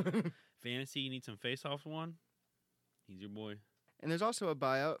face-offs. Fantasy, you need some face-offs one? He's your boy. And there's also a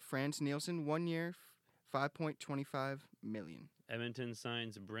buyout. Franz Nielsen, 1 year, $5.25 million. Edmonton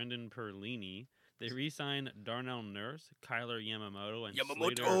signs Brendan Perlini. They re-signed Darnell Nurse, Kyler Yamamoto, and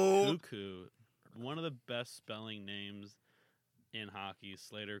Slater Yamamoto! Cuckoo. One of the best spelling names in hockey,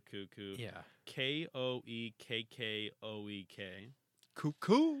 Slater Cuckoo. yeah.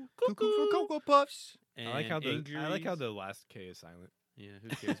 Koekkoek. Cuckoo for Cocoa Puffs. And I like how injuries- the last K is silent. Yeah, who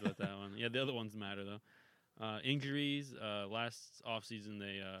cares about that one? Yeah, the other ones matter though. Injuries. Last offseason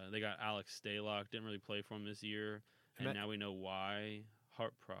they got Alex Stalock. Didn't really play for him this year, and Ima- now we know why.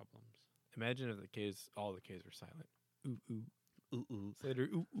 Heart problems. Imagine if all the K's were silent. Ooh ooh. Ooh ooh. Slater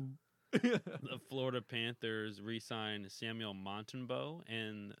ooh ooh. The Florida Panthers re-signed Samuel Montembeault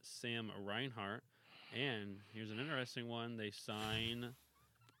and Sam Reinhart. And here's an interesting one. They sign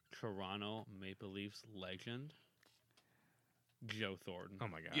Toronto Maple Leafs legend Joe Thornton. Oh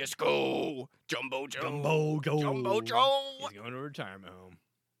my God. Yes, go. Jumbo Joe. Jumbo Joe. Jumbo Joe. He's going to retirement home.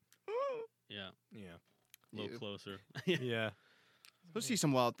 Yeah. Yeah. a little Yeah. closer. Yeah. We'll see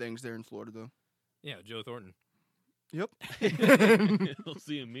some wild things there in Florida, though. Yeah, Joe Thornton. Yep. We'll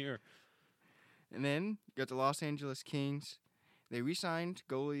see him here. And then got the Los Angeles Kings. They re-signed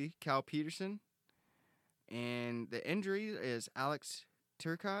goalie Cal Peterson, and the injury is Alex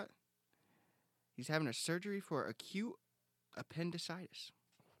Turcotte. He's having a surgery for acute appendicitis.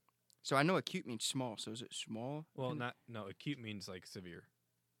 So I know acute means small. So is it small? Well, no, acute means like severe.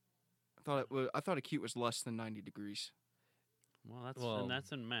 I thought acute was less than 90 degrees. Well, and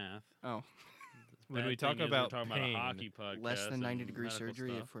that's in math. Oh, When Bad we talk thing is about we're talking pain, about a hockey podcast, less than 90 and degree medical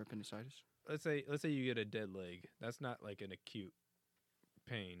surgery stuff. for appendicitis. let's say you get a dead leg. That's not like an acute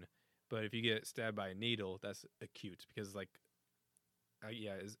pain. But if you get stabbed by a needle, that's acute because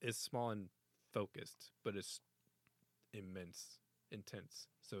it's small and focused, but it's intense.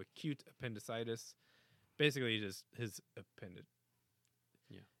 So acute appendicitis, basically just his appendage.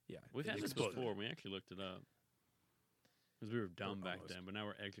 Yeah. Yeah. We've it had this exploded. before. We actually looked it up because we were dumb back almost. then, but now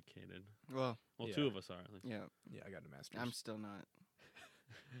we're educated. Well, Well, Yeah. two of us are at least. yeah, Yeah, I got a master's. I'm still not.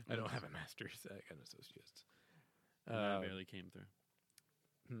 I don't have a master's. I got an associate's. And I barely came through.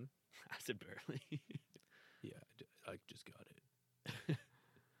 hmm? I said barely. Yeah, I just got it.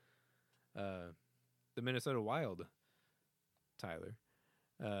 The Minnesota Wild, Tyler.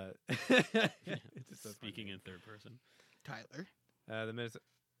 It's just so Speaking funny. in third person. Tyler, The Minnesota.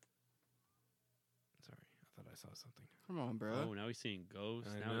 Sorry, I thought I saw something. come on, bro. Oh, now he's seeing ghosts.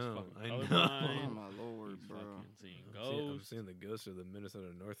 I now know, he's I fucking know. colorblind. Oh my lord, He's bro. fucking seeing I'm ghosts. seeing the ghost of the Minnesota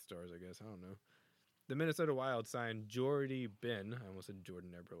North Stars, I guess. I don't know. The Minnesota Wild signed Jordy Ben. I almost said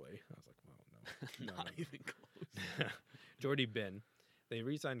Jordan Eberle. I was like, well, no. Not no. even close. Jordy Ben. They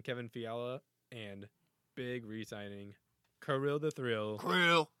re-signed Kevin Fiala and big re-signing Kirill the Thrill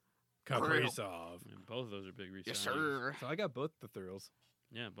Krill. Kaprizov. And both of those are big Yes, re-signings. sir. So I got both the thrills.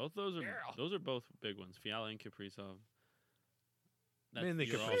 Yeah, both those are both big ones. Fiala and Kaprizov. That's Mainly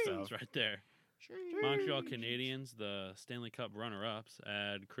your Kaprizov. offense right there. Montreal Canadiens, the Stanley Cup runner-ups,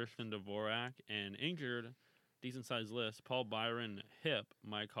 add Christian Dvorak and injured, decent-sized list, Paul Byron, hip,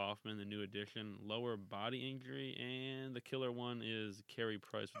 Mike Hoffman, the new addition, lower body injury, and the killer one is Carey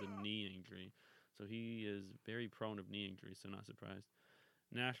Price with a knee injury. So he is very prone of knee injuries, so not surprised.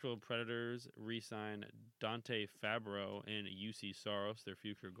 Nashville Predators re-sign Dante Fabro and UC Saros, their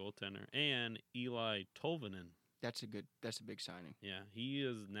future goaltender, and Eli Tolvanen. That's a big signing. Yeah, he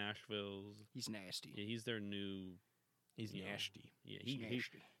is Nashville's. He's nasty. Yeah, he's their new. He's Yeah. nasty. Yeah, He's he's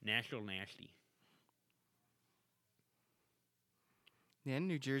nasty. Nashville nasty. Then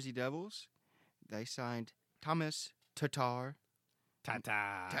New Jersey Devils, they signed Thomas Tatar.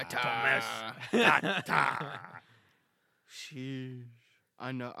 Ta-ta. Ta-ta. Sheesh.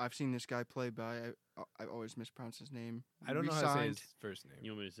 I know. I've seen this guy play, but I always mispronounce his name. I don't know how to say Re-signed his first name.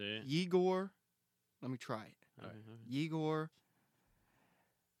 You want me to say it? Yegor. Let me try it. Okay, Yegor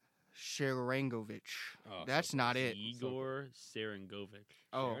Sharangovich. Oh, That's not it. Igor Serengovic.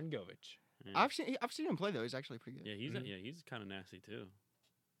 Oh, Sharon Govich. Yeah. I've seen him play though. He's actually pretty good. Yeah, he's Mhm. he's kind of nasty too.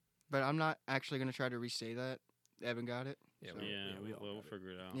 But I'm not actually gonna try to re-say that. Evan got it. Yeah, So- Yeah, we all we'll got it.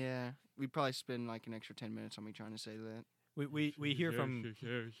 figure it out. Yeah, we'd probably spend like an extra 10 minutes on me trying to say that. We hear from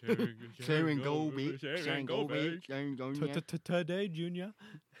Sharangovich. Sharangovich. Sharangovich. today, Junior.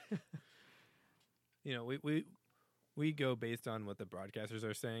 You know, we go based on what the broadcasters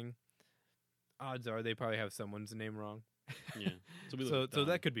are saying. Odds are they probably have someone's name wrong. Yeah, so we So look so dumb.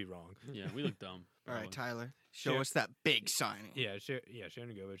 that could be wrong. Yeah, we look dumb. All right, probably. Tyler, show Shar- us that big signing. Yeah,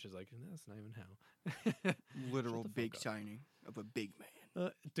 Sharon Govich is like, that's not even how. Literal Shut the fuck big up. signing of a big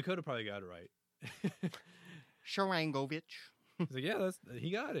man. Dakota probably got it right. Sharangovich. He's like, yeah,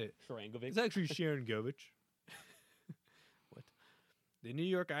 he got it. Sharangovic. It's actually Sharon Govich. What? The New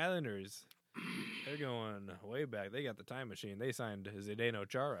York Islanders. They're going way back. They got the time machine. They signed Zdeno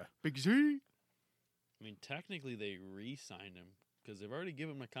Chara. Big Z. I mean, technically they re-signed him because they've already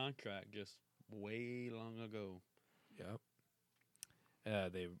given him a contract just way long ago. Yep.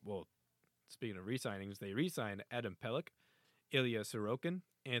 Speaking of re-signings, they re-signed Adam Pelech, Ilya Sorokin,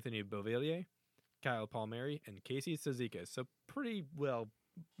 Anthony Beauvillier, Kyle Palmieri, and Casey Suzuka. So pretty well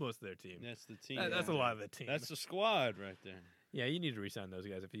most of their team. That's the team. That's a lot of the team. That's the squad right there. Yeah, you need to re-sign those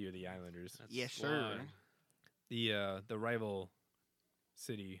guys if you're the Islanders. That's the Yes, sir. squad. The rival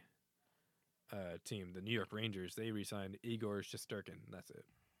city team, the New York Rangers, they re-signed Igor Shesterkin. That's it.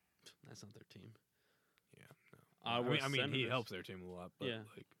 That's not their team. Yeah, no. Ottawa I mean, he Senators. helps their team a lot, but Yeah.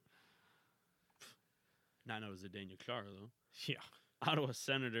 like, Not know as a Daniel Chara though. yeah. Ottawa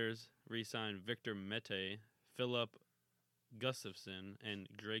Senators re-signed Victor Mete, Philip Gustafson, and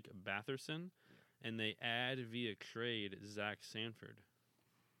Drake Batherson, and they add via trade Zach Sanford.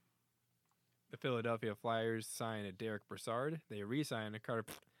 The Philadelphia Flyers signed a Derek Brassard. They re-signed a Carter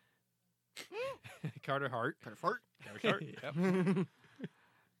Hart. Carter Fart. Shark. Yep.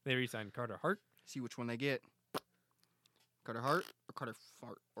 They re-signed Carter Hart. See which one they get. Carter Hart or Carter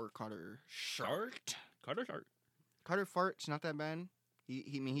Fart or Carter Shart. Carter Shark. Carter Fart's not that bad.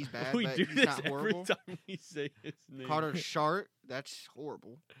 I mean, he's bad, We but do he's this not every horrible. time we say his name. Carter Shart, that's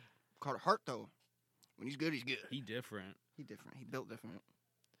horrible. Carter Hart, though, when he's good, he's good. He different. He's different. He built different.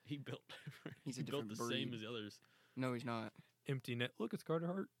 He built different. He's a he built different the same breed. as the others. No, he's not. Empty net. Look, it's Carter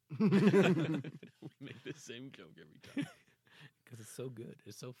Hart. We make the same joke every time. Because it's so good.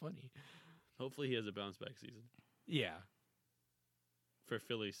 It's so funny. Hopefully he has a bounce back season Yeah. for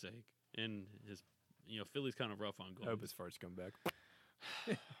Philly's sake. And Philly's kind of rough on I goals. hope his farts come back.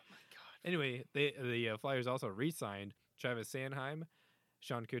 Anyway, the Flyers also re-signed Travis Sanheim,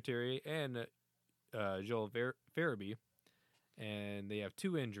 Sean Couturier, and Joel Farabee. And they have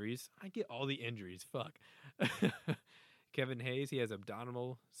 2 injuries. I get all the injuries. Fuck. Kevin Hayes, he has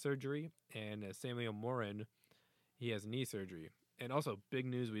abdominal surgery. And Samuel Morin, he has knee surgery. And also, big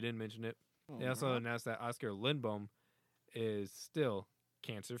news, we didn't mention it. They also Alright. announced that Oscar Lindblom is still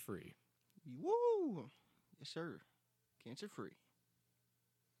cancer-free. Woo! Yes, sir. Cancer free.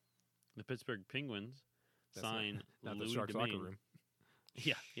 The Pittsburgh Penguins That's not- signed Not the Louis Sharks Domingue. locker room.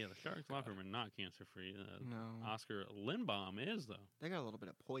 Yeah, the Sharks locker room are not cancer free. No. Oscar Lindblom is though. They got a little bit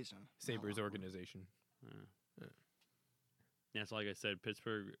of poison. in that Sabres locker room. organization. Yeah, so like I said,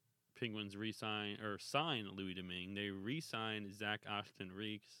 Pittsburgh Penguins signed Louis Domingue. They re-signed Zach Ashton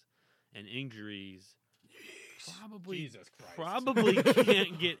Reeks, and injuries probably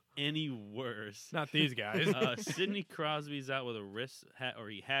can't get any worse. Not these guys. Sidney Crosby's out with a wrist,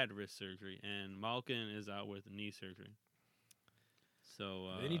 he had wrist surgery, and Malkin is out with knee surgery. So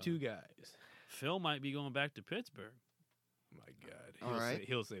Any 2 guys. Phil might be going back to Pittsburgh. My God. All right.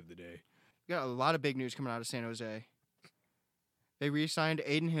 He'll save the day. We got a lot of big news coming out of San Jose. They re-signed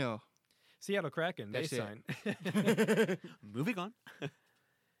Aiden Hill. Seattle Kraken, they That's it. signed. Moving on. The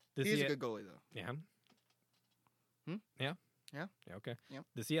He's a Sea- good goalie, though. Yeah. Hmm? Yeah. Yeah. Yeah, okay. Yep.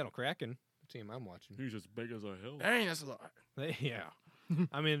 The Seattle Kraken, the team I'm watching. He's as big as a hill. Dang, that's a lot. Yeah.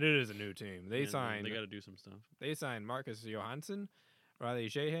 I mean, it is a new team. They signed They got to do some stuff. They signed Marcus Johansson, Riley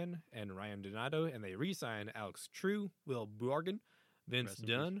Shahan, and Ryan Donato, and they re-signed Alex True, Will Borgen, Vince Rest in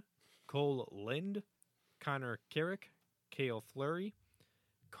Dunn, Cole Lind, Connor Carrick, Cale Fleury,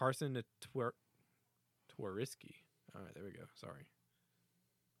 Carson Tworiski. All right, there we go. Sorry.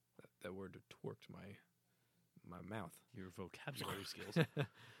 That word twerked my mouth. Your vocabulary skills.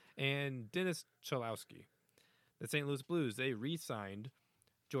 And Dennis Cholowski. The St. Louis Blues, they re-signed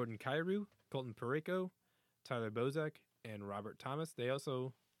Jordan Kyrou, Colton Parayko, Tyler Bozak, and Robert Thomas. They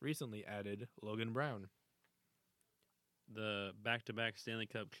also recently added Logan Brown. The back-to-back Stanley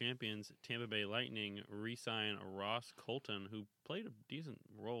Cup champions, Tampa Bay Lightning, re-sign Ross Colton, who played a decent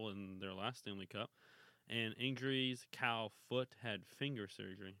role in their last Stanley Cup. And injuries, Cal Foote had finger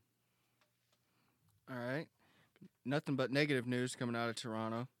surgery. All right. Nothing but negative news coming out of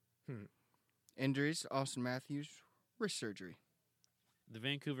Toronto. Injuries, Austin Matthews, wrist surgery. The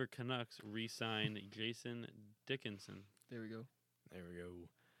Vancouver Canucks re-signed Jason Dickinson. There we go. There we go.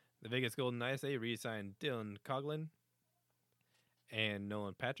 The Vegas Golden Knights, they re-signed Dylan Coughlin and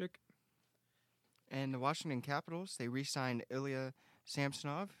Nolan Patrick. And the Washington Capitals, they re-signed Ilya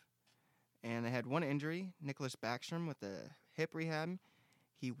Samsonov. And they had one injury, Nicholas Backstrom with a hip rehab.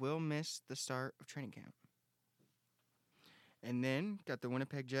 He will miss the start of training camp. And then got the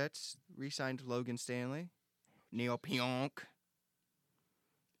Winnipeg Jets, re-signed Logan Stanley, Neil Pionk,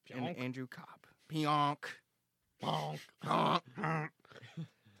 and Andrew Copp. Pionk. Pionk.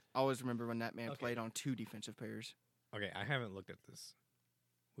 Always remember when that man Okay. played on 2 defensive pairs. Okay, I haven't looked at this.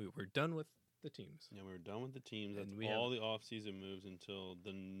 We're done with the teams. Yeah, we're done with the teams. That's And we all the off-season moves until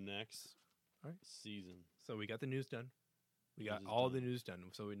the next Alright. season. So we got the news done. We got News is all done. the news done.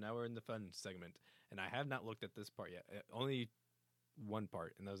 So now we're in the fun segment. And I have not looked at this part yet. Only one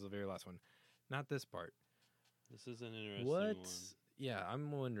part, and that was the very last one. Not this part. This is an interesting What? one. Yeah, I'm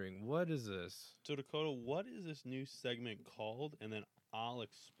wondering, what is this? So, Dakota, what is this new segment called? And then I'll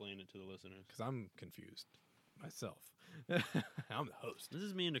explain it to the listeners. Because I'm confused myself. I'm the host. This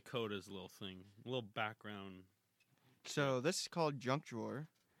is me and Dakota's little thing, a little background. So this is called Junk Drawer.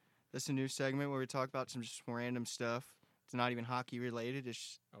 This is a new segment where we talk about some just random stuff. It's not even hockey related.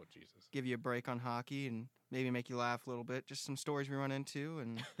 Just Oh, Jesus. give you a break on hockey and maybe make you laugh a little bit. Just some stories we run into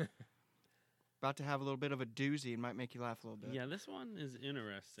and about to have a little bit of a doozy and might make you laugh a little bit. Yeah, this one is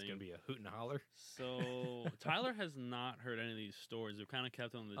interesting. It's going to be a hoot and a holler. So, Tyler has not heard any of these stories. We've kind of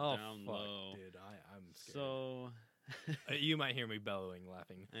kept on the Oh, down fuck, low. dude. I'm scared. So, You might hear me bellowing,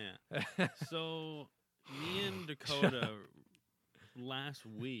 laughing. Yeah. So me and Dakota last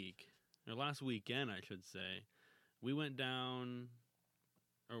weekend, I should say, we went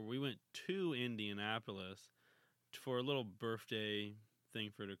to Indianapolis for a little birthday thing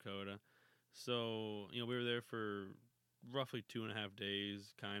for Dakota. So, we were there for roughly 2.5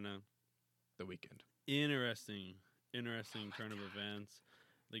 days, kind of. The weekend. Interesting turn of events.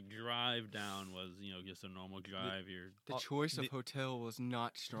 The drive down was, just a normal drive. The choice of hotel was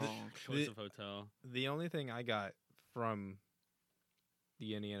not strong. Choice of hotel. The only thing I got from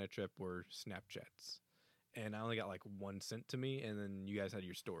the Indiana trip were Snapchats. And I only got like one sent to me, and then you guys had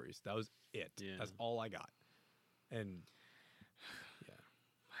your stories. That was it. Yeah. That's all I got. And yeah.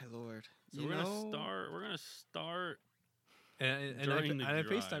 My lord. So we're gonna start And during the I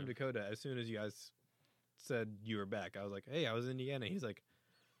drive. FaceTimed Dakota as soon as you guys said you were back. I was like, hey, I was in Indiana. He's like,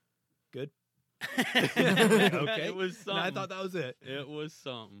 good. Okay. It was something. And I thought that was it. It was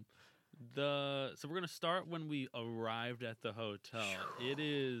something. So we're gonna start when we arrived at the hotel. It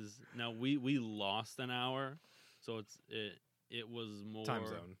is now we lost an hour, so it was more Time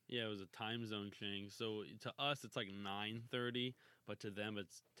zone. Yeah, it was a time zone change. So to us it's like 9:30, but to them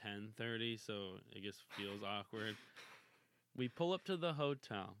it's 10:30. So it just feels awkward. We pull up to the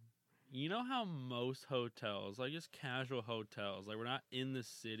hotel. You know how most hotels, like just casual hotels, like we're not in the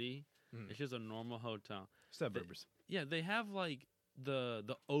city. It's just a normal hotel. Suburbs. Yeah, they have like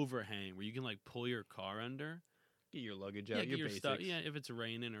the overhang where you can like pull your car under. Get your luggage out. Yeah, your get your basics. stuff. Yeah, if it's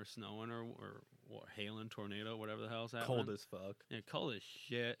raining or snowing or hailing, tornado, whatever the hell's happening. Cold as fuck. Yeah, cold as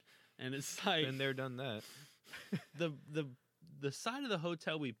shit. And it's like Been there, done that. the side of the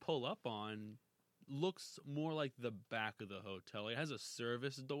hotel we pull up on looks more like the back of the hotel. It has a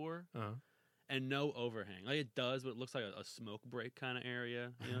service door Uh-huh. and no overhang. Like it does, but it looks like a smoke break kind of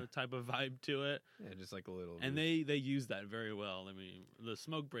area, type of vibe to it. Yeah, just like a little. And they use that very well. I mean, the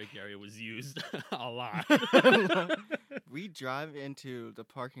smoke break area was used a lot. We drive into the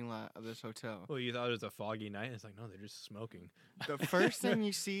parking lot of this hotel. Well, you thought it was a foggy night. It's like, no, they're just smoking. The first thing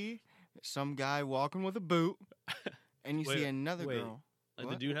you see, some guy walking with a boot, and you see another wait. girl. Like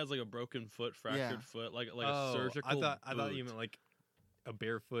What? the dude has like a broken foot, fractured foot, like a surgical. I thought you boot. meant like a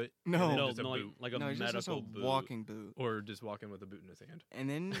barefoot. No. and then no, just a no, boot. like a No, it's just medical a boot. walking boot. Or just walking with a boot in his hand. And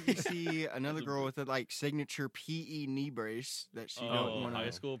then you see another It's a girl boot. with a like signature PE knee brace that she don't Oh, want high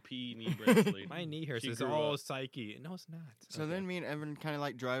to. school PE knee bracelet. My knee hurts. She It's grew all up. psyche. No, it's not. So Okay. then me and Evan kind of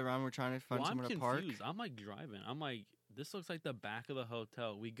like drive around. We're trying to find Well, I'm somewhere to park. confused. I'm like driving. I'm like, this looks like the back of the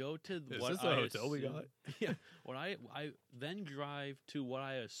hotel. We go to Is what this the I hotel we assume- got? Yeah. What I then drive to what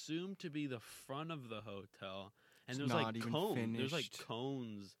I assume to be the front of the hotel, and It's there's not like even cones. There's like finished.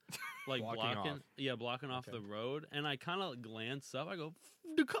 cones, like Blocking blocking. off. Yeah, blocking off Okay. the road. And I kind of glance up. I go,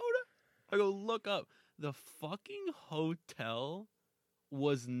 Dakota. I go look up. The fucking hotel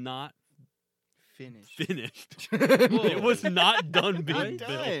was not Finished. finished. Whoa. It was not done being Not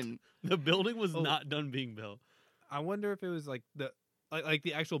built. done. The building was Oh. not done being built. I wonder if it was like like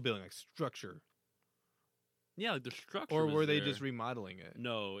the actual building, like structure, Yeah, like the structure. or was were they there. just remodeling it?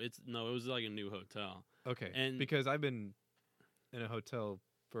 No, it was like a new hotel. Okay, And- because I've been in a hotel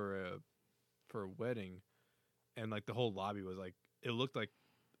for a wedding, and like the whole lobby was like it looked like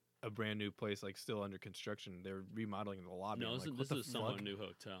a brand new place, like still under construction. They were remodeling the lobby. No, I'm this, like, this what is a the somewhat fuck? new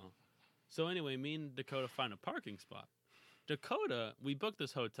hotel. So anyway, me and Dakota find a parking spot. Dakota, we booked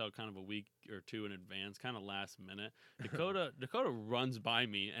this hotel kind of a week or two in advance, kind of last minute. Dakota runs by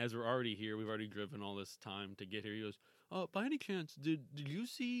me as we're already here. We've already driven all this time to get here. He goes, "Oh, by any chance, did you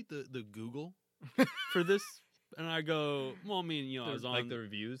see the Google for this?" And I go, "Well, I mean, I was on like the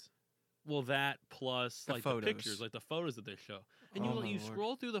reviews. well that plus The like photos. the pictures, like the photos that they show." And Oh, my you Lord.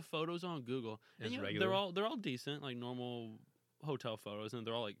 scroll through the photos on Google, and It's they're regular. all decent, like normal hotel photos, and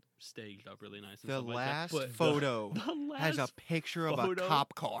they're all like staged up really nice. And The stuff like last But the- photo that. The has a last picture of photo? a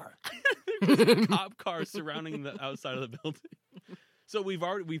cop car. There's cop cars surrounding the outside of the building. So we've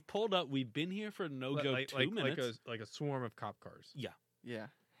pulled up. We've been here for no joke like, 2 minutes. like a swarm of cop cars. Yeah.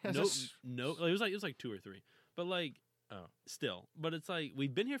 No, it was like 2 or 3, but like Oh. still, but it's like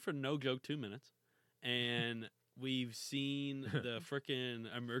we've been here for no joke 2 minutes, and we've seen the frickin'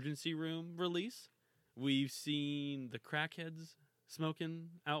 emergency room release. We've seen the crackheads smoking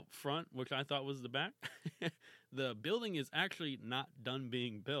out front, which I thought was the back. The building is actually not done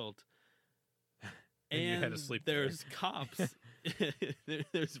being built. And you had to sleep there. there's cops.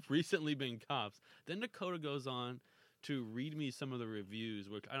 There's recently been cops. Then Dakota goes on to read me some of the reviews,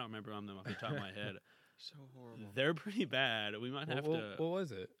 which I don't remember on them off the top of my head. So horrible. They're pretty bad. We might have to. What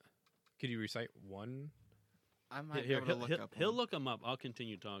was it? Could you recite one? I might be Here, able to look up. he'll one. look them up. I'll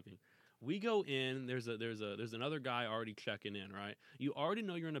continue talking. We go in. There's another guy already checking in. Right. You already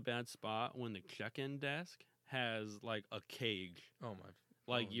know you're in a bad spot when the check-in desk has like a cage. Oh my.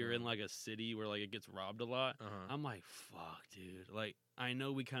 Like Oh, you're no. in like a city where like it gets robbed a lot. I'm like, fuck, dude. Like I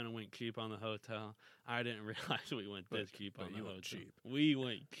know we kind of went cheap on the hotel. I didn't realize we went this cheap on the you hotel. went cheap. We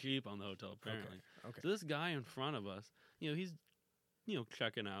went cheap on the hotel apparently. Okay. So this guy in front of us, he's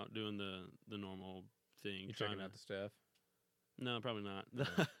checking out, doing the normal thing. You trying checking to- out the staff? No, probably not.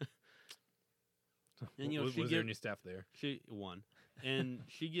 Okay. And, was she there give- any staff there? She won, and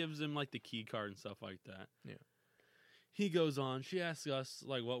she gives him like the key card and stuff like that. Yeah. He goes on. She asks us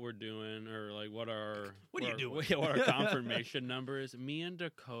like what we're doing or like what our What are you doing? What our confirmation number is. Me and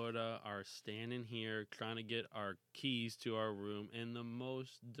Dakota are standing here trying to get our keys to our room, and the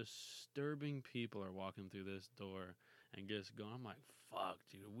most disturbing people are walking through this door and just going. I'm like, fuck,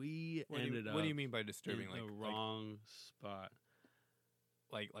 dude. We ended up. What do you mean by disturbing? in the wrong spot.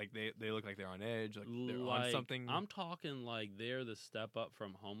 Like they look like they're on edge, like they're on something. I'm talking like they're the step up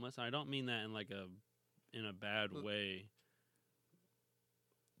from homeless. I don't mean that in like in a bad Look- way.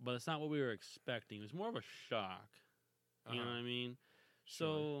 But it's not what we were expecting. It was more of a shock. You know what I mean? Sure.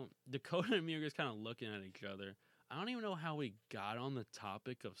 So Dakota and me are just kind of looking at each other. I don't even know how we got on the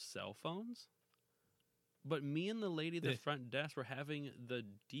topic of cell phones. But me and the lady at the front desk were having the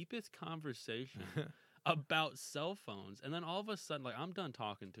deepest conversation about cell phones, and then all of a sudden, like I'm done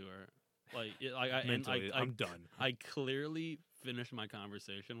talking to her, Mentally, I'm done. I clearly finished my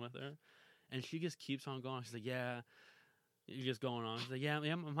conversation with her, and she just keeps on going. She's like, "Yeah," you're just going on. She's like, "Yeah,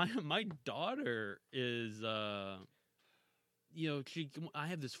 my daughter is I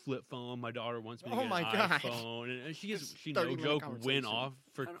have this flip phone. My daughter wants me to Oh get my an gosh. iPhone, and she This no 30-minute joke conversation. went off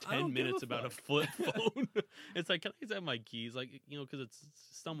for I 10 don't give a minutes about a fuck. flip phone. It's like, can I just have my keys? Like, because it's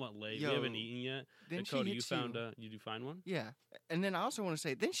somewhat late. We haven't Yo, eaten yet. Then Dakota, she you hits found you. did you find one? Yeah. And then I also want to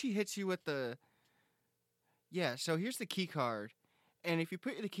say, then she hits you with the. Yeah, so here's the key card. And if you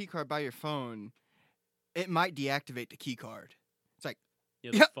put the key card by your phone, it might deactivate the key card. Yeah,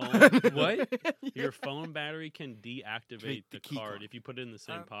 the phone. What? Your phone battery can deactivate the the key card card. if you put it in the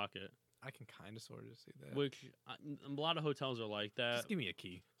same pocket. I can kind of sort of see that. Which a lot of hotels are like that. Just give me a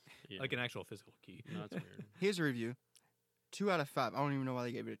key, Yeah. like an actual physical key. No, that's weird. Here's a review 2 out of 5. I don't even know why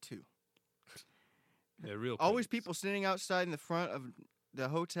they gave it a 2. They're real. Always critics. people standing outside in the front of the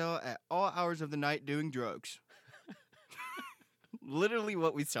hotel at all hours of the night doing drugs. Literally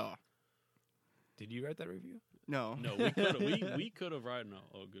what we saw. Did you write that review? No. No, we could have written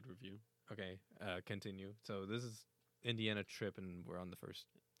a good review. Okay, continue. So this is Indiana trip, and we're on the first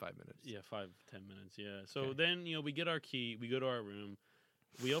 5 minutes. Yeah, 5-10 minutes. Yeah. So Okay. then we get our key. We go to our room.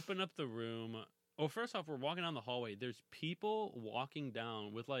 We open up the room. Oh, first off, we're walking down the hallway. There's people walking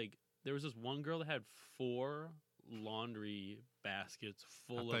down with there was this one girl that had 4 laundry baskets I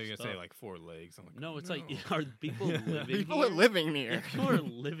full thought of you were stuff. gonna say like 4 legs. I'm like, No, it's no. like are people living? People here? are living here. Yeah, people are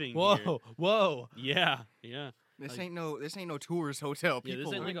living Whoa, here. whoa! Yeah, yeah. This Like- ain't no tourist hotel. Yeah,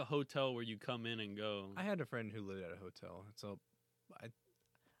 People this ain't live- like a hotel where you come in and go. I had a friend who lived at a hotel, so I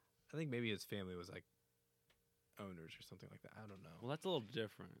think maybe his family was like owners or something like that. I don't know. Well, that's a little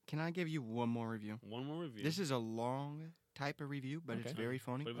different. Can I give you one more review? One more review. This is a long type of review, but it's Okay. very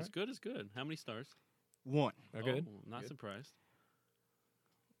funny. But if it's good, it's good. How many stars? 1. Are good? Oh, not Good. surprised.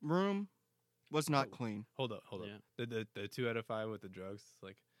 Room was not Oh. clean. Hold up. Yeah. The 2 out of 5 with the drugs. It's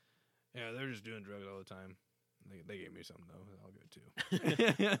like, yeah, they're just doing drugs all the time. They gave me some though. I'll give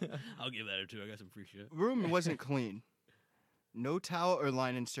it 2. I'll give that a 2. I got some free shit. Room wasn't clean. No towel or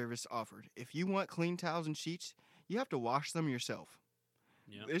linen service offered. If you want clean towels and sheets, you have to wash them yourself.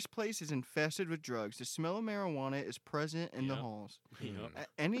 Yeah. This place is infested with drugs. The smell of marijuana is present in the Yep. halls. Yep. At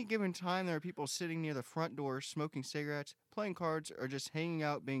any given time, there are people sitting near the front door smoking cigarettes, playing cards, or just hanging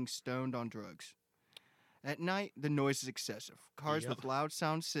out being stoned on drugs. At night, the noise is excessive. Cars Yep. with loud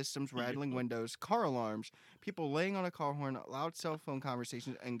sound systems, rattling Yep. windows, car alarms, people laying on a car horn, loud cell phone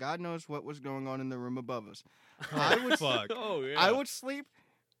conversations, and God knows what was going on in the room above us. I would Fuck. Oh yeah. I would sleep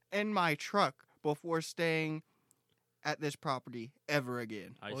in my truck before staying at this property ever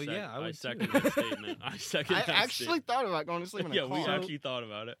again. I Well, sec- yeah, I I would second too. that statement. I second I that actually statement. thought about going to sleep in a Yeah, car. we actually thought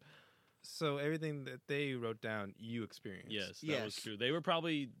about it. So everything that they wrote down, you experienced. Yes, that was Yes. true. They were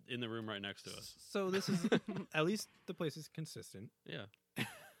probably in the room right next to us. So this is at least the place is consistent. Yeah.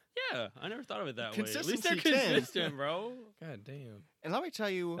 Yeah, I never thought of it that way. At least they're Consistency 10. consistent, bro. God damn. And let me tell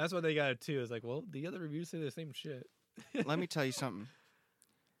you, That's what they got it too. It's like, well, the other reviews say the same shit. let me tell you something.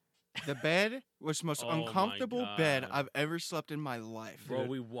 The bed was the most Oh my uncomfortable bed God. I've ever slept in my life. Bro, it-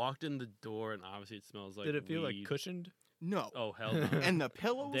 we walked in the door and obviously it smells like Did it feel like weed. cushioned? No. Oh, hell no. And the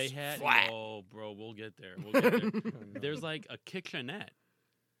pillows They had flat. Oh, bro, we'll get there. We'll get there. There's like a kitchenette.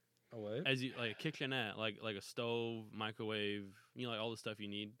 A what? as you like a kitchenette, like a stove, microwave, like all the stuff you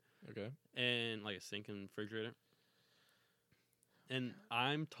need, Okay. and like a sink and refrigerator. And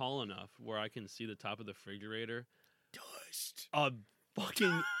I'm tall enough where I can see the top of the refrigerator. Dust. A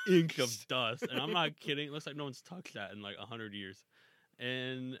fucking inch of dust, and I'm not kidding. It looks like no one's touched that in like 100 years.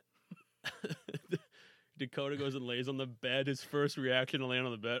 And Dakota goes and lays on the bed. His first reaction to land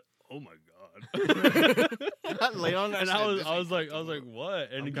on the bed, oh my god! Lay on that And shit, I this was ain't like,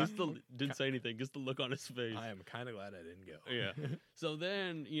 what? And I'm he just ki- didn't say anything, just the look on his face. I am kind of glad I didn't go. Yeah. So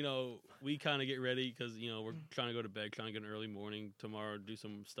then, we kind of get ready because we're trying to go to bed, trying to get an early morning tomorrow, do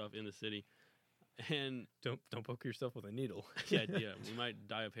some stuff in the city, and Don't poke yourself with a needle. yeah, we might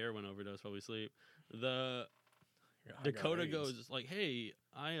die of heroin overdose while we sleep. The I got Dakota AIDS. goes like, "Hey,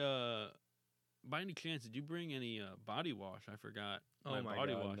 I by any chance did you bring any body wash? I forgot Oh my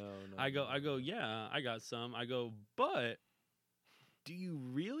body God, wash." no. I go, "Yeah, I got some." I go, "But do you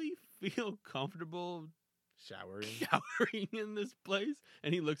really feel comfortable Showering. showering in this place?"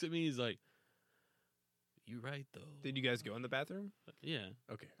 And he looks at me, he's like, "You're right though." Did you guys go in the bathroom? Yeah,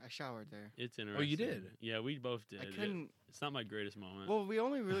 Okay. I showered there. it's Oh, interesting. you did? Yeah, we both did. I couldn't. It's not my greatest moment. Well, we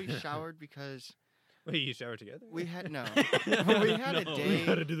only really showered because Wait, you showered together? we had we had a No. day We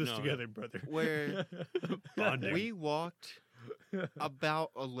gotta do this No. together, brother. where Bonding. we walked about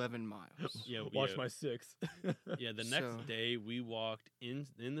 11 miles. yeah, Watch yeah. my 6. Yeah, the next So- day we walked in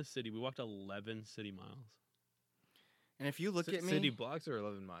the city. We walked 11 city miles. And if you look at me, City blocks or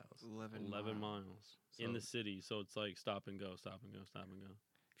 11 miles? 11 miles in the city. So it's like stop and go, stop and go, stop and go.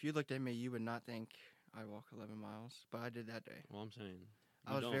 if you looked at me, you would not think I walk 11 miles, but I did that day. Well, I'm saying.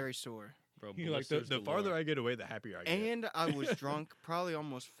 I was very sore. Bro, You like the farther I get away, the happier I get. And I was drunk, probably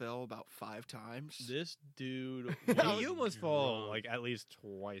almost fell about 5 times. This dude. Well, was you almost fall drunk. like at least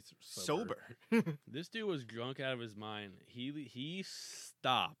twice Sober. This dude was drunk out of his mind. He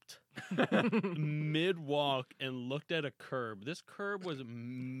stopped mid walk and looked at a curb. This curb was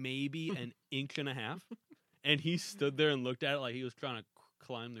maybe an inch and a half, and he stood there and looked at it like he was trying to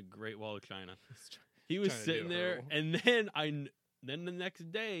climb the Great Wall of China. He was Trying to do sitting a there, hurdle. and then the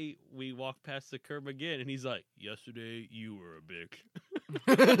next day we walked past the curb again, and he's like, "Yesterday you were a bitch."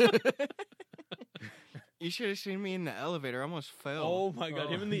 You should have seen me in the elevator. I almost fell. Oh my god,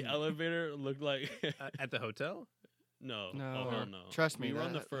 him in the Oh. elevator looked like At the hotel? no, No. oh hell no. Trust me, we were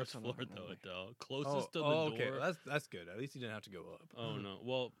on the that's first on floor the though, way. Adele, closest to the door. Okay, well, that's good. At least you didn't have to go up. Oh no,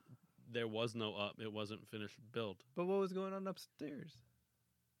 well, there was no up. It wasn't finished built. But what was going on upstairs?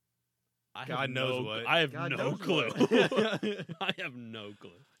 I God have knows no, what. I have God no knows clue. what. I have no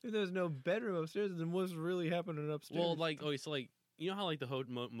clue. If there's no bedroom upstairs, then what's really happening upstairs? Well, like, okay, so like, you know how like the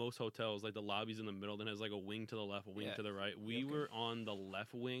most hotels, like the lobby's in the middle, then has like a wing to the left, a wing Yeah. to the right. We Okay. were on the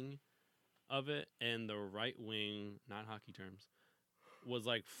left wing of it, and the right wing, not hockey terms, was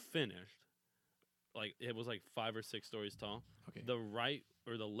like finished. Like it was like 5 or 6 stories tall. okay. The right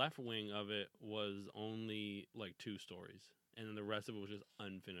or the left wing of it was only like 2 stories, and then the rest of it was just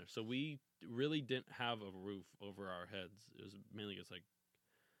unfinished. So we really didn't have a roof over our heads. It was mainly just like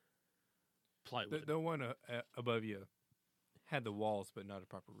plywood. The one above you had the walls, but not a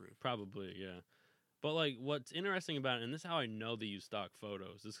proper roof. Probably, yeah. But like, what's interesting about it, and this is how I know they use stock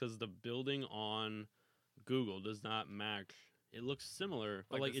photos, is because the building on Google does not match. It looks similar,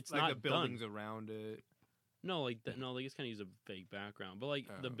 but like the, it's like not the buildings done. around it. No, like no, like it's kind of use a fake background. But like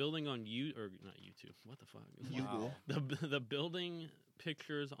the Oh. building on or not YouTube. What the fuck? Google. The building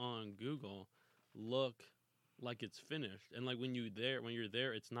pictures on Google look like it's finished, and like when you're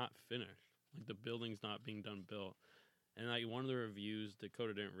there, it's not finished. Like the building's not being done built. And like one of the reviews,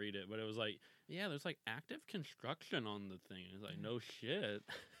 Dakota didn't read it, but it was like, yeah, there's like active construction on the thing. It's like no shit.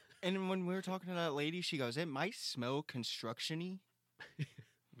 And when we were talking to that lady, she goes, "It might smell construction-y."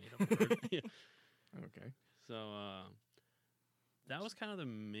 Made up word. Yeah. Okay. So that was kind of the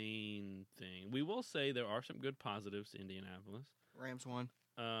main thing. We will say there are some good positives to Indianapolis. Rams won.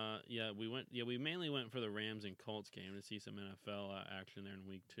 Yeah, we went. Yeah, we mainly went for the Rams and Colts game to see some NFL action there in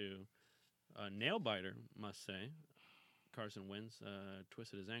week 2. Nail biter, must say. Carson Wentz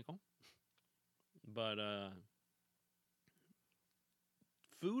twisted his ankle, but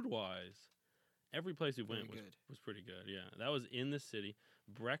food wise, every place we went Pretty good. was pretty good. Yeah, that was in the city.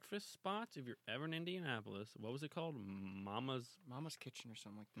 Breakfast spots. If you're ever in Indianapolis, what was it called? Mama's Kitchen or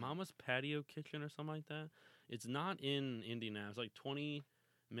something like that. Mama's Patio Kitchen or something like that. It's not in Indianapolis. Like 20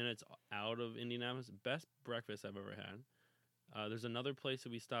 minutes out of Indianapolis. Best breakfast I've ever had. There's another place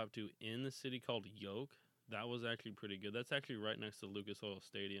that we stopped to in the city called Yoke. That was actually pretty good. That's actually right next to Lucas Oil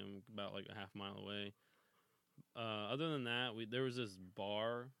Stadium, about like a half mile away. Other than that, there was this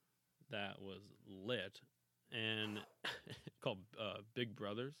bar that was lit and called Big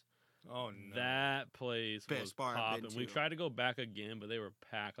Brothers. Oh no. That place was Best bar I've been popping. We to. tried to go back again, but they were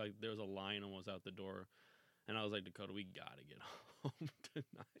packed. Like there was a line almost out the door, and I was like, Dakota, we gotta get home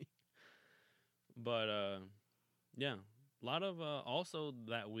tonight. But yeah, a lot of also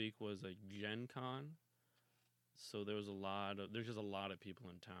that week was a Gen Con. So there's just a lot of people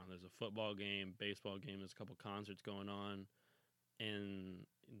in town. There's a football game, baseball game. There's a couple concerts going on in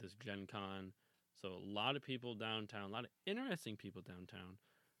this Gen Con. So a lot of people downtown, a lot of interesting people downtown.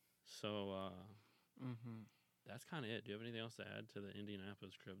 So Mm-hmm. that's kind of it. Do you have anything else to add to the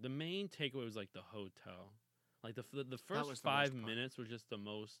Indianapolis trip? The main takeaway was like the hotel. Like the was first the 5 worst part. minutes was just the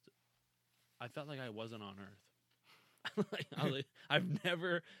most. I felt like I wasn't on Earth. I was like, I've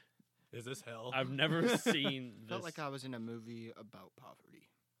never Is this hell? seen this. Felt like I was in a movie about poverty.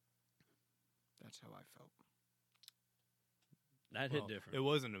 That's how I felt. that hit different. It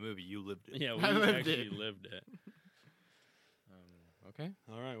wasn't a movie. You lived it. Yeah, we I lived actually it. lived it. Okay.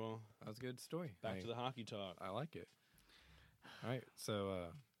 All right, well, That was a good story. back to the hockey talk. I like it. All right. So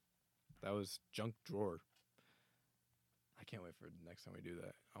that was Junk Drawer. I can't wait for the next time we do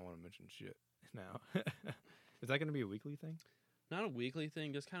that. I want to mention shit now. Is that going to be a weekly thing? Not a weekly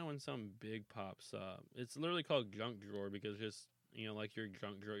thing, just kind of when something big pops up. It's literally called Junk Drawer because just, like your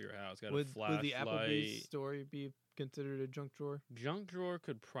junk drawer at your house. Got a Would flashlight. the Applebee's story be considered a junk drawer? Junk drawer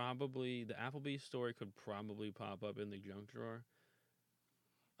the Applebee's story could probably pop up in the junk drawer.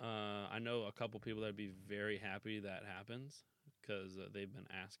 I know a couple people that'd be very happy that happens because they've been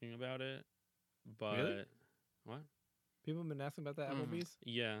asking about it. But Really? what? People have been asking about that Mhm. Applebee's?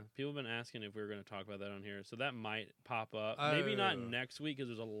 Yeah, people have been asking if we were going to talk about that on here, so that might pop up. Maybe not Oh. next week because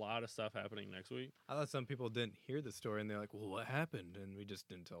there's a lot of stuff happening next week. I thought some people didn't hear the story and they're like, well, what happened? And we just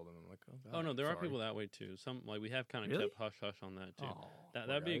didn't tell them. I'm like, Oh no, there are sorry. people that way too. Some we have kind of Really? kept hush hush on that too. Aw, poor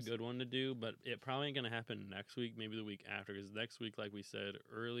That'd be a guys. good one to do, but it probably ain't gonna happen next week. Maybe the week after, because next week, like we said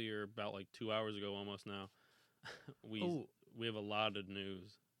earlier, about like 2 hours ago, almost now, we Oh, we have a lot of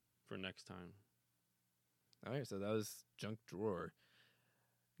news for next time. all right. So that was Junk Drawer.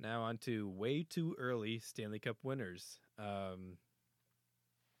 Now on to way too early Stanley Cup winners. I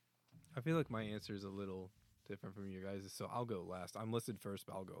feel like my answer is a little different from your guys', so I'll go last. I'm listed first,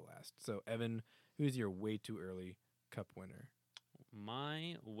 but I'll go last. So Evan, who's your way too early Cup winner?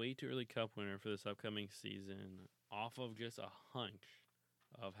 My way too early Cup winner for this upcoming season, off of just a hunch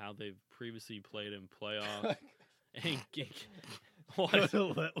of how they've previously played in playoffs. and what?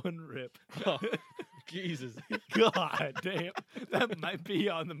 Let one rip. Oh, Jesus. God damn. That might be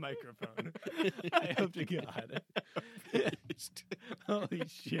on the microphone. I hope to God. Holy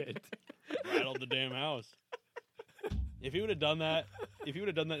shit. Rattled the damn house. If he would have done that,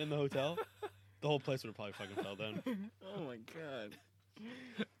 in the hotel, the whole place would have probably fucking fell down. Oh my god.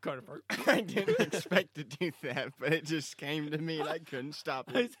 Carter Park. I didn't expect to do that, but it just came to me and I couldn't stop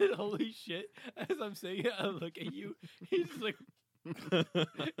I it. said, holy shit. As I'm saying it, I look at you. He's just like,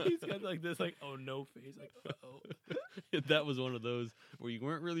 he's got like this, like, oh no face. Like, oh. That was one of those where you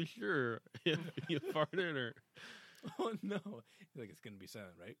weren't really sure if you farted or. Oh no. He's like, it's going to be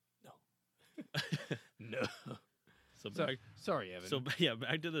silent, right? No. No. So So, back, sorry, Evan. so yeah,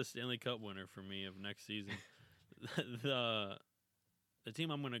 back to the Stanley Cup winner for me of next season. The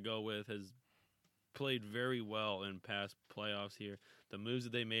team I'm going to go with has played very well in past playoffs here. The moves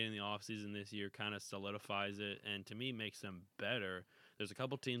that they made in the offseason this year kind of solidifies it, and to me makes them better. There's a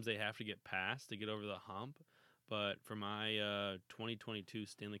couple teams they have to get past to get over the hump, but for my 2022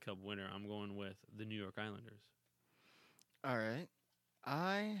 Stanley Cup winner, I'm going with the New York Islanders. All right.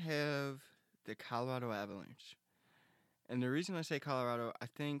 I have the Colorado Avalanche. And the reason I say Colorado, I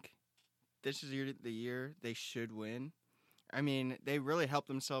think this is the year they should win. I mean, they really helped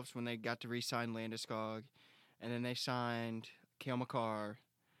themselves when they got to re-sign Landeskog, and then they signed Cale Makar,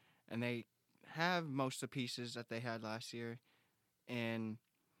 and they have most of the pieces that they had last year, and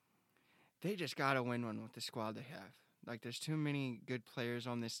they just got to win one with the squad they have. Like, there's too many good players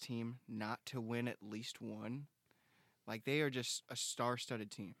on this team not to win at least one. Like, they are just a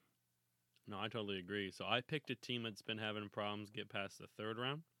star-studded team. No, I totally agree. So I picked a team that's been having problems get past the third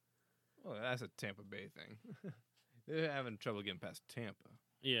round. Well, that's a Tampa Bay thing. They're having trouble getting past Tampa.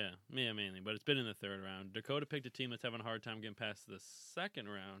 Yeah, mainly, but it's been in the third round. Dakota picked a team that's having a hard time getting past the second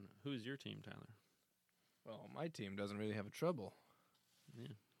round. Who's your team, Tyler? Well, my team doesn't really have trouble. Yeah.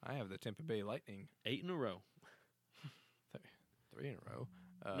 I have the Tampa Bay Lightning 8 in a row. 3 in a row.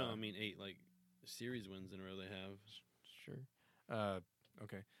 No, I mean 8 like series wins in a row they have. Sure.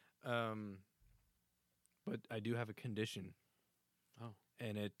 Okay. But I do have a condition. Oh.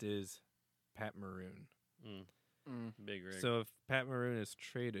 And it is Pat Maroon. Big rig. So if Pat Maroon is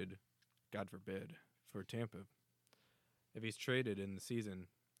traded, God forbid, for Tampa, if he's traded in the season,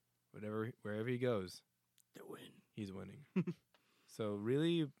 wherever he goes, The win. he's winning. So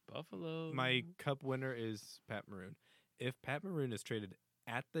really, Buffalo. my cup winner is Pat Maroon. If Pat Maroon is traded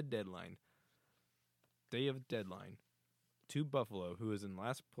at the deadline, day of deadline, to Buffalo, who is in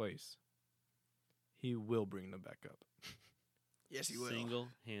last place, he will bring them back up. Yes, he will.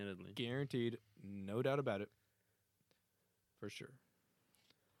 Single-handedly. Guaranteed, no doubt about it. For sure.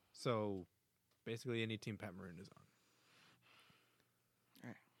 So, basically any team Pat Maroon is on.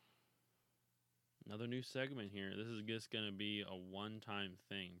 Another new segment here. This is just going to be a one-time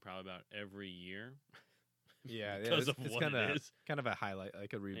thing, probably about every year. Yeah, because of it's what kind it is. of a highlight,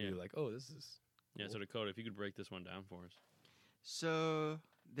 like a review, Yeah. like, oh, this is Yeah, cool. so Dakota, if you could break this one down for us. So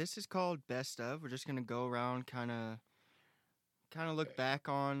this is called Best of. We're just gonna go around, kind of look back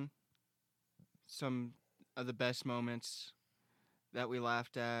on some of the best moments that we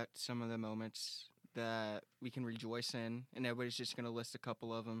laughed at, some of the moments that we can rejoice in, and everybody's just gonna list a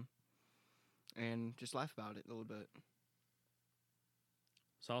couple of them and just laugh about it a little bit.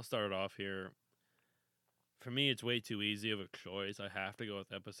 So I'll start it off here. For me, it's way too easy of a choice. I have to go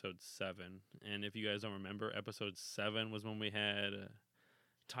with episode 7. And if you guys don't remember, episode 7 was when we had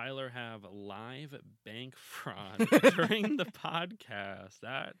Tyler have live bank fraud during the podcast.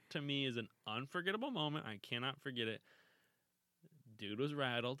 That, to me, is an unforgettable moment. I cannot forget it. Dude was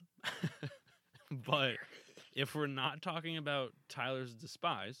rattled. But if we're not talking about Tyler's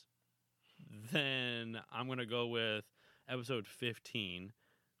despise, then I'm going to go with episode 15.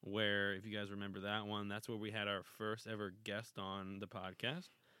 Where, if you guys remember that one, that's where we had our first ever guest on the podcast.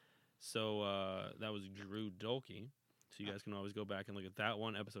 So that was Drew Dolke. So you guys can always go back and look at that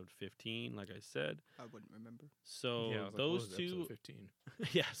one, episode 15, like I said. I wouldn't remember. So yeah, I was like, what those was two, episode 15.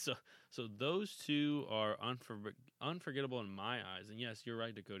 yeah. So those two are unforgettable in my eyes. And yes, you're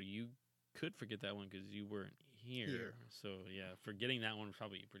right, Dakota. You could forget that one because you weren't here. So yeah, forgetting that one was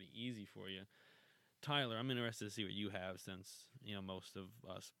probably pretty easy for you. Tyler, I'm interested to see what you have since, most of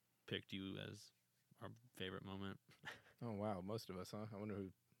us picked you as our favorite moment. Oh, wow. Most of us, huh? I wonder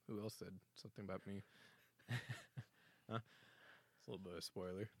who else said something about me. Huh? It's a little bit of a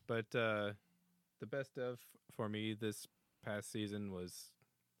spoiler. But the best of for me this past season was,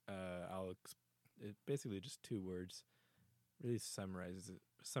 basically just 2 words. Really summarizes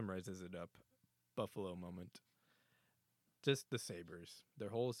it up. Buffalo moment. Just the Sabres. Their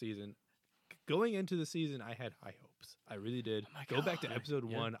whole season. Going into the season, I had high hopes. I really did. Oh my Go back to God. episode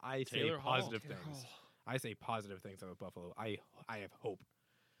Yeah. 1. I Taylor say Hall. positive things. I say positive things about Buffalo. I have hope.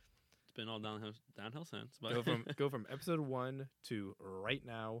 It's been all downhill since. But Go from episode 1 to right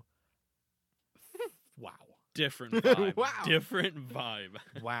now. Wow. different vibe. Wow. Different vibe.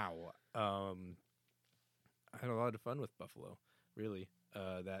 Wow. I had a lot of fun with Buffalo. Really.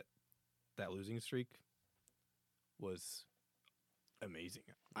 That losing streak was amazing.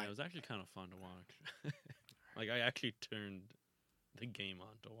 Yeah, it was actually kind of fun to watch. Like, I actually turned the game on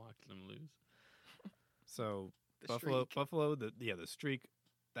to watch them lose. So The Buffalo, streak, the streak,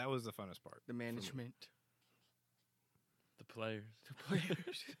 that was the funnest part. the management, The players. the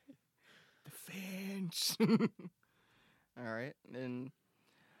players, the fans. All right, and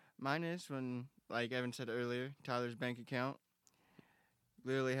mine is when, like Evan said earlier, Tyler's bank account.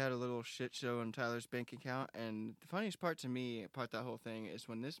 Literally had a little shit show in Tyler's bank account, and the funniest part to me about that whole thing is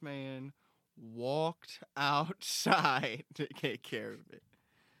when this man walked outside to take care of it.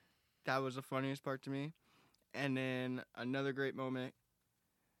 That was the funniest part to me. And then another great moment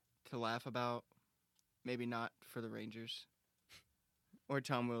to laugh about, maybe not for the Rangers or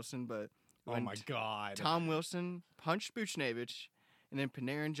Tom Wilson, but Oh when my God. Tom Wilson punched Buchnevich, and then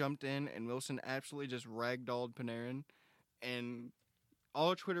Panarin jumped in, and Wilson absolutely just ragdolled Panarin, and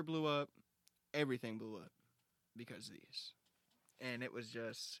all Twitter blew up. Everything blew up because of these. And it was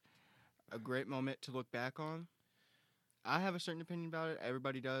just a great moment to look back on. I have a certain opinion about it.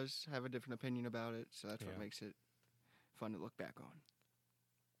 Everybody does have a different opinion about it, so that's what Yeah. makes it fun to look back on.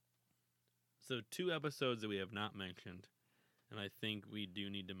 So 2 episodes that we have not mentioned, and I think we do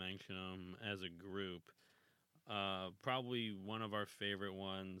need to mention them as a group. Probably one of our favorite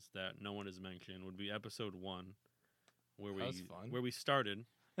ones that no one has mentioned would be episode 1, where That was fun. where we started.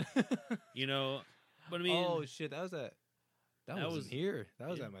 But I mean, oh shit, that wasn't was- here. That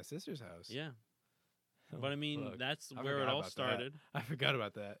was yeah. at my sister's house. yeah. Oh, But I mean, fuck. that's I where it forgot all about that. started. I forgot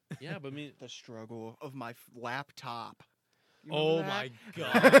about that. Yeah, but I mean, The struggle of my laptop. You Oh remember my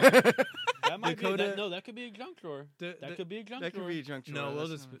that? God. that might Dakota- be that could be a junk drawer. That could be a junk That drawer. could be a junk No, drawer. we'll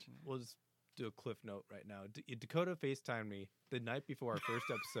Let's just not mention it. we'll just do a cliff note right now. Dakota FaceTimed me the night before our first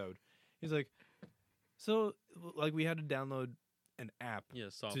episode. He's like, so like we had to download an app Yeah,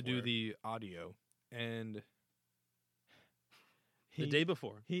 software. to do the audio, and The day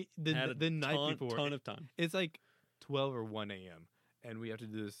before. Had The night ton, before. ton of time. It's like 12 or 1 a.m. and we have to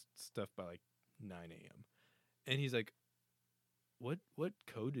do this stuff by like 9 a.m. And he's like, what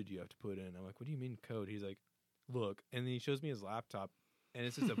code did you have to put in? I'm like, what do you mean code? He's like, look. And then he shows me his laptop, and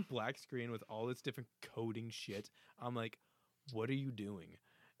it's just a black screen with all this different coding shit. I'm like, what are you doing?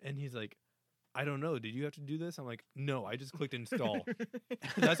 And he's like, I don't know. Did you have to do this? I'm like, no, I just clicked install.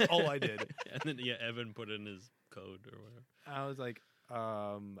 That's all I did. And then Evan put in his code or whatever. I was like,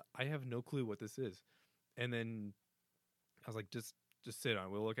 I have no clue what this is. And then I was like, just sit on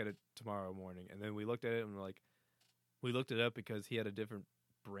it. We'll look at it tomorrow morning. And then we looked at it and we're like, we looked it up because he had a different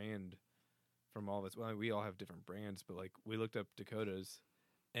brand from all of us. Well, we all have different brands, but like we looked up Dakota's,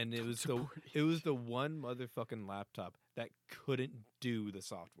 and it was the one motherfucking laptop that couldn't do the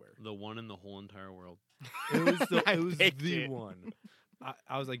software. The one in the whole entire world. It was the it. one.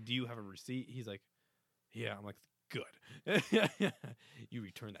 I was like, do you have a receipt? He's like, yeah. I'm like, good. You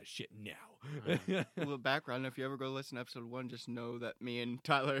return that shit now. A little background: if you ever go listen to episode 1, just know that me and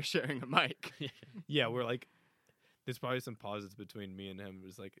Tyler are sharing a mic. Yeah, we're like, there's probably some pauses between me and him. It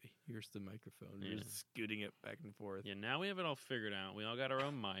was like, here's the microphone. We're just scooting it back and forth. Yeah, now we have it all figured out. We all got our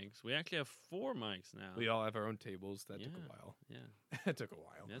own mics. We actually have 4 mics now. We all have our own tables. That took Yeah. a while. Yeah, That took a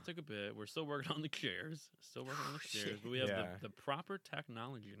while. that took a bit. We're still working on the chairs. Still working on the chairs. shit. But we have Yeah. the proper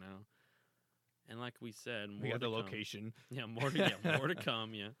technology now. And like we said, more We got to the come. location. Yeah, more to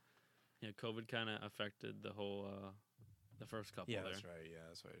come. Yeah, yeah. COVID kind of affected the whole the first couple Yeah, there. that's right. Yeah,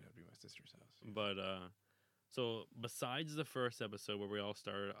 that's why I had to be my sister's house. But so besides the first episode where we all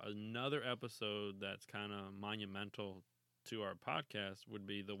started, another episode that's kind of monumental to our podcast would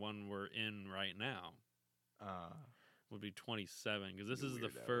be the one we're in right now. Would be 27 because this You is the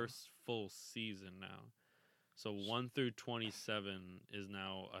weirdo. first full season now. So 1 through 27 is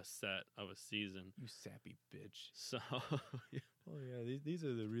now a set of a season. You sappy bitch. So, Oh yeah, these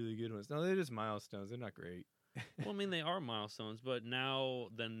are the really good ones. No, they're just milestones. They're not great. well, I mean, they are milestones, but now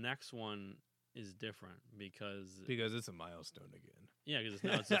the next one is different because Because it's a milestone again. yeah, because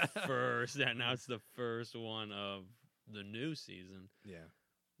now it's the first. Yeah, now it's the first one of the new season. Yeah.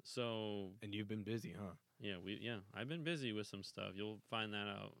 So And you've been busy, huh? yeah, I've been busy with some stuff. You'll find that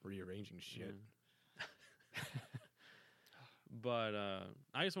out. Rearranging shit. Yeah. But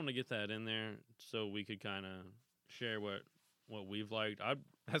I just want to get that in there so we could kind of share what we've liked.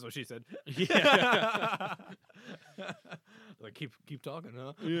 That's what she said. Yeah. Like keep talking,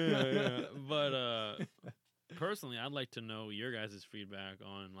 huh? yeah. But personally, I'd like to know your guys' feedback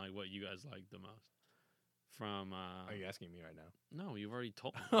on like what you guys like the most from. Are you asking me right now? No, you've already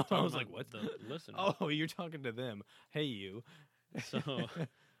told me. I I'm talking was like, about what? The listener. Oh, you're talking to them. Hey, you.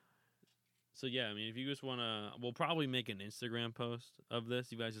 So yeah, I mean, if you just want to, we'll probably make an Instagram post of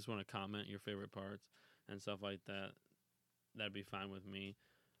this. You guys just want to comment your favorite parts and stuff like that. That'd be fine with me.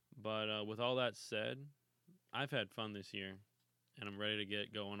 But with all that said, I've had fun this year, and I'm ready to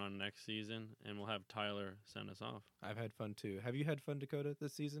get going on next season. And we'll have Tyler send us off. I've had fun too. Have you had fun, Dakota,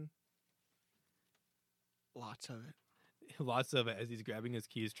 this season? Lots of it. Lots of it as he's grabbing his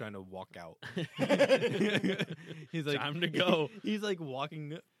keys trying to walk out. He's like, Time to go. He's like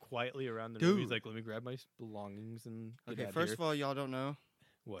walking quietly around the room. He's Dude. like, let me grab my belongings and get Okay, out first here. of all, y'all don't know,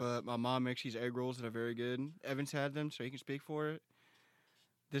 What? but my mom makes these egg rolls that are very good. Evan's had them, so he can speak for it.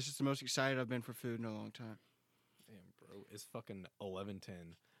 This is the most excited I've been for food in a long time. Damn, bro. It's fucking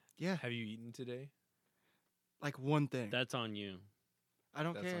 11:10. Yeah, Have you eaten today? like one thing. That's on you. I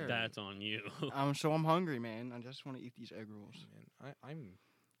don't that's on care. That's on you. So I'm hungry, man. I just want to eat these egg rolls. Man, I'm.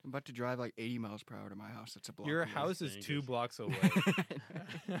 I'm about to drive like 80 miles per hour to my house. That's a block. Your away. house is 2 dangerous. blocks away.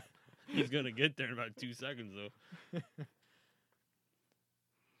 He's gonna get there in about 2 seconds though.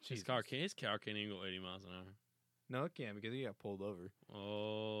 His car can't even go 80 miles an hour. No, it can't because he got pulled over.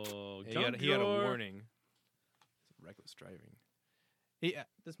 Oh, He got a warning. It's reckless driving.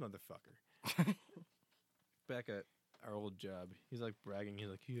 This motherfucker. Back at our old job, he's like bragging. He's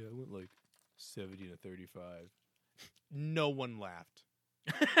like, yeah, I went like 70 to 35. No one laughed.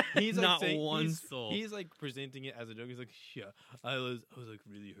 He's like Not saying- one he's, soul. He's like presenting it as a joke. He's like, yeah, I was like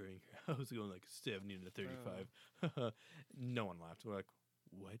really hurrying. I was going like 70 to 35. No one laughed. We're like,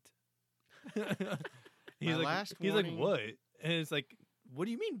 what? My last he's warning- like, what? And it's like, what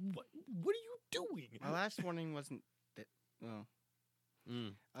do you mean? What are you doing? My last warning wasn't that. Well,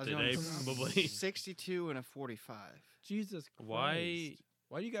 Mm. I was Today, on probably. 62 and a 45. Jesus Christ. Why-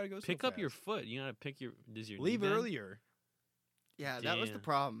 Why do you gotta go so Pick up your fast? foot. You gotta pick your. Does your Leave knee bend? earlier. Yeah, that was the Damn.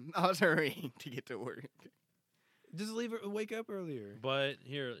 problem. I was hurrying to get to work. Just leave it. Wake up earlier. But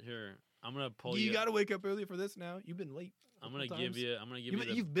here, I'm gonna pull you. You gotta wake up earlier for this now. You've been late. I'm couple gonna give times. you. I'm gonna give you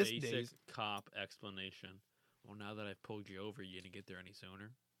the You've missed basic days. cop explanation. Well, now that I've pulled you over, you gonna get there any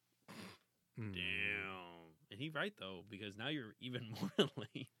sooner? Mm. Damn. And he's right though, because now you're even more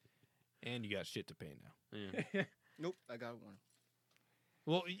late. And you got shit to pay now. Yeah. Nope, I got one.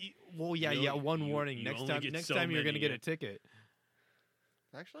 Well, yeah, You yeah. only- One you- warning. you Next only time, get next so time you're gonna many, get yeah. a ticket.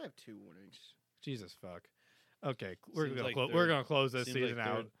 Actually, I have 2 warnings. Jesus fuck. Okay, we're Seems gonna like we're third- gonna close this Seems season like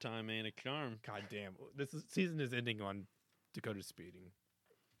out. third time ain't a charm. God damn, season is ending on Dakota speeding.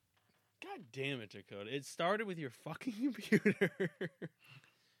 God damn it, Dakota. It started with your fucking computer.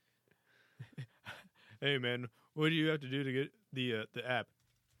 Hey man, what do you have to do to get the app?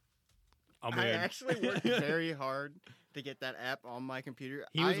 I'm I in. actually worked very hard to get that app on my computer.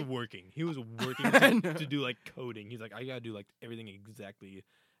 He was I- working. He was working I to, know. to do like coding. He's like, I gotta do like everything exactly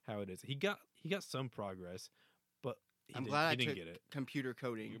how it is. He got some progress, but I'm he glad I didn't took get it. computer You're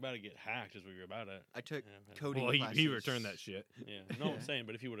coding. about to get hacked is what you're about to. I took Yeah, but- coding Well, he classes. returned that shit. Yeah. No, I'm saying,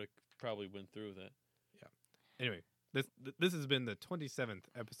 but if he would have probably went through with it. Anyway, this has been the 27th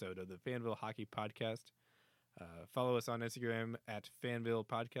episode of the Fanville Hockey Podcast. Follow us on Instagram at Fanville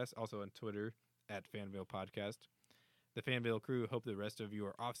Podcast, also on Twitter at Fanville Podcast. The Fanville crew hope the rest of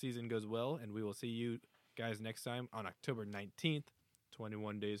your off season goes well, and we will see you guys next time on October 19th,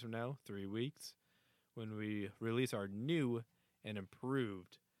 21 days from now, 3 weeks, when we release our new and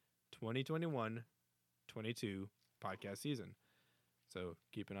improved 2021-22 podcast season. So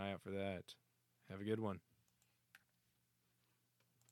keep an eye out for that. Have a good one.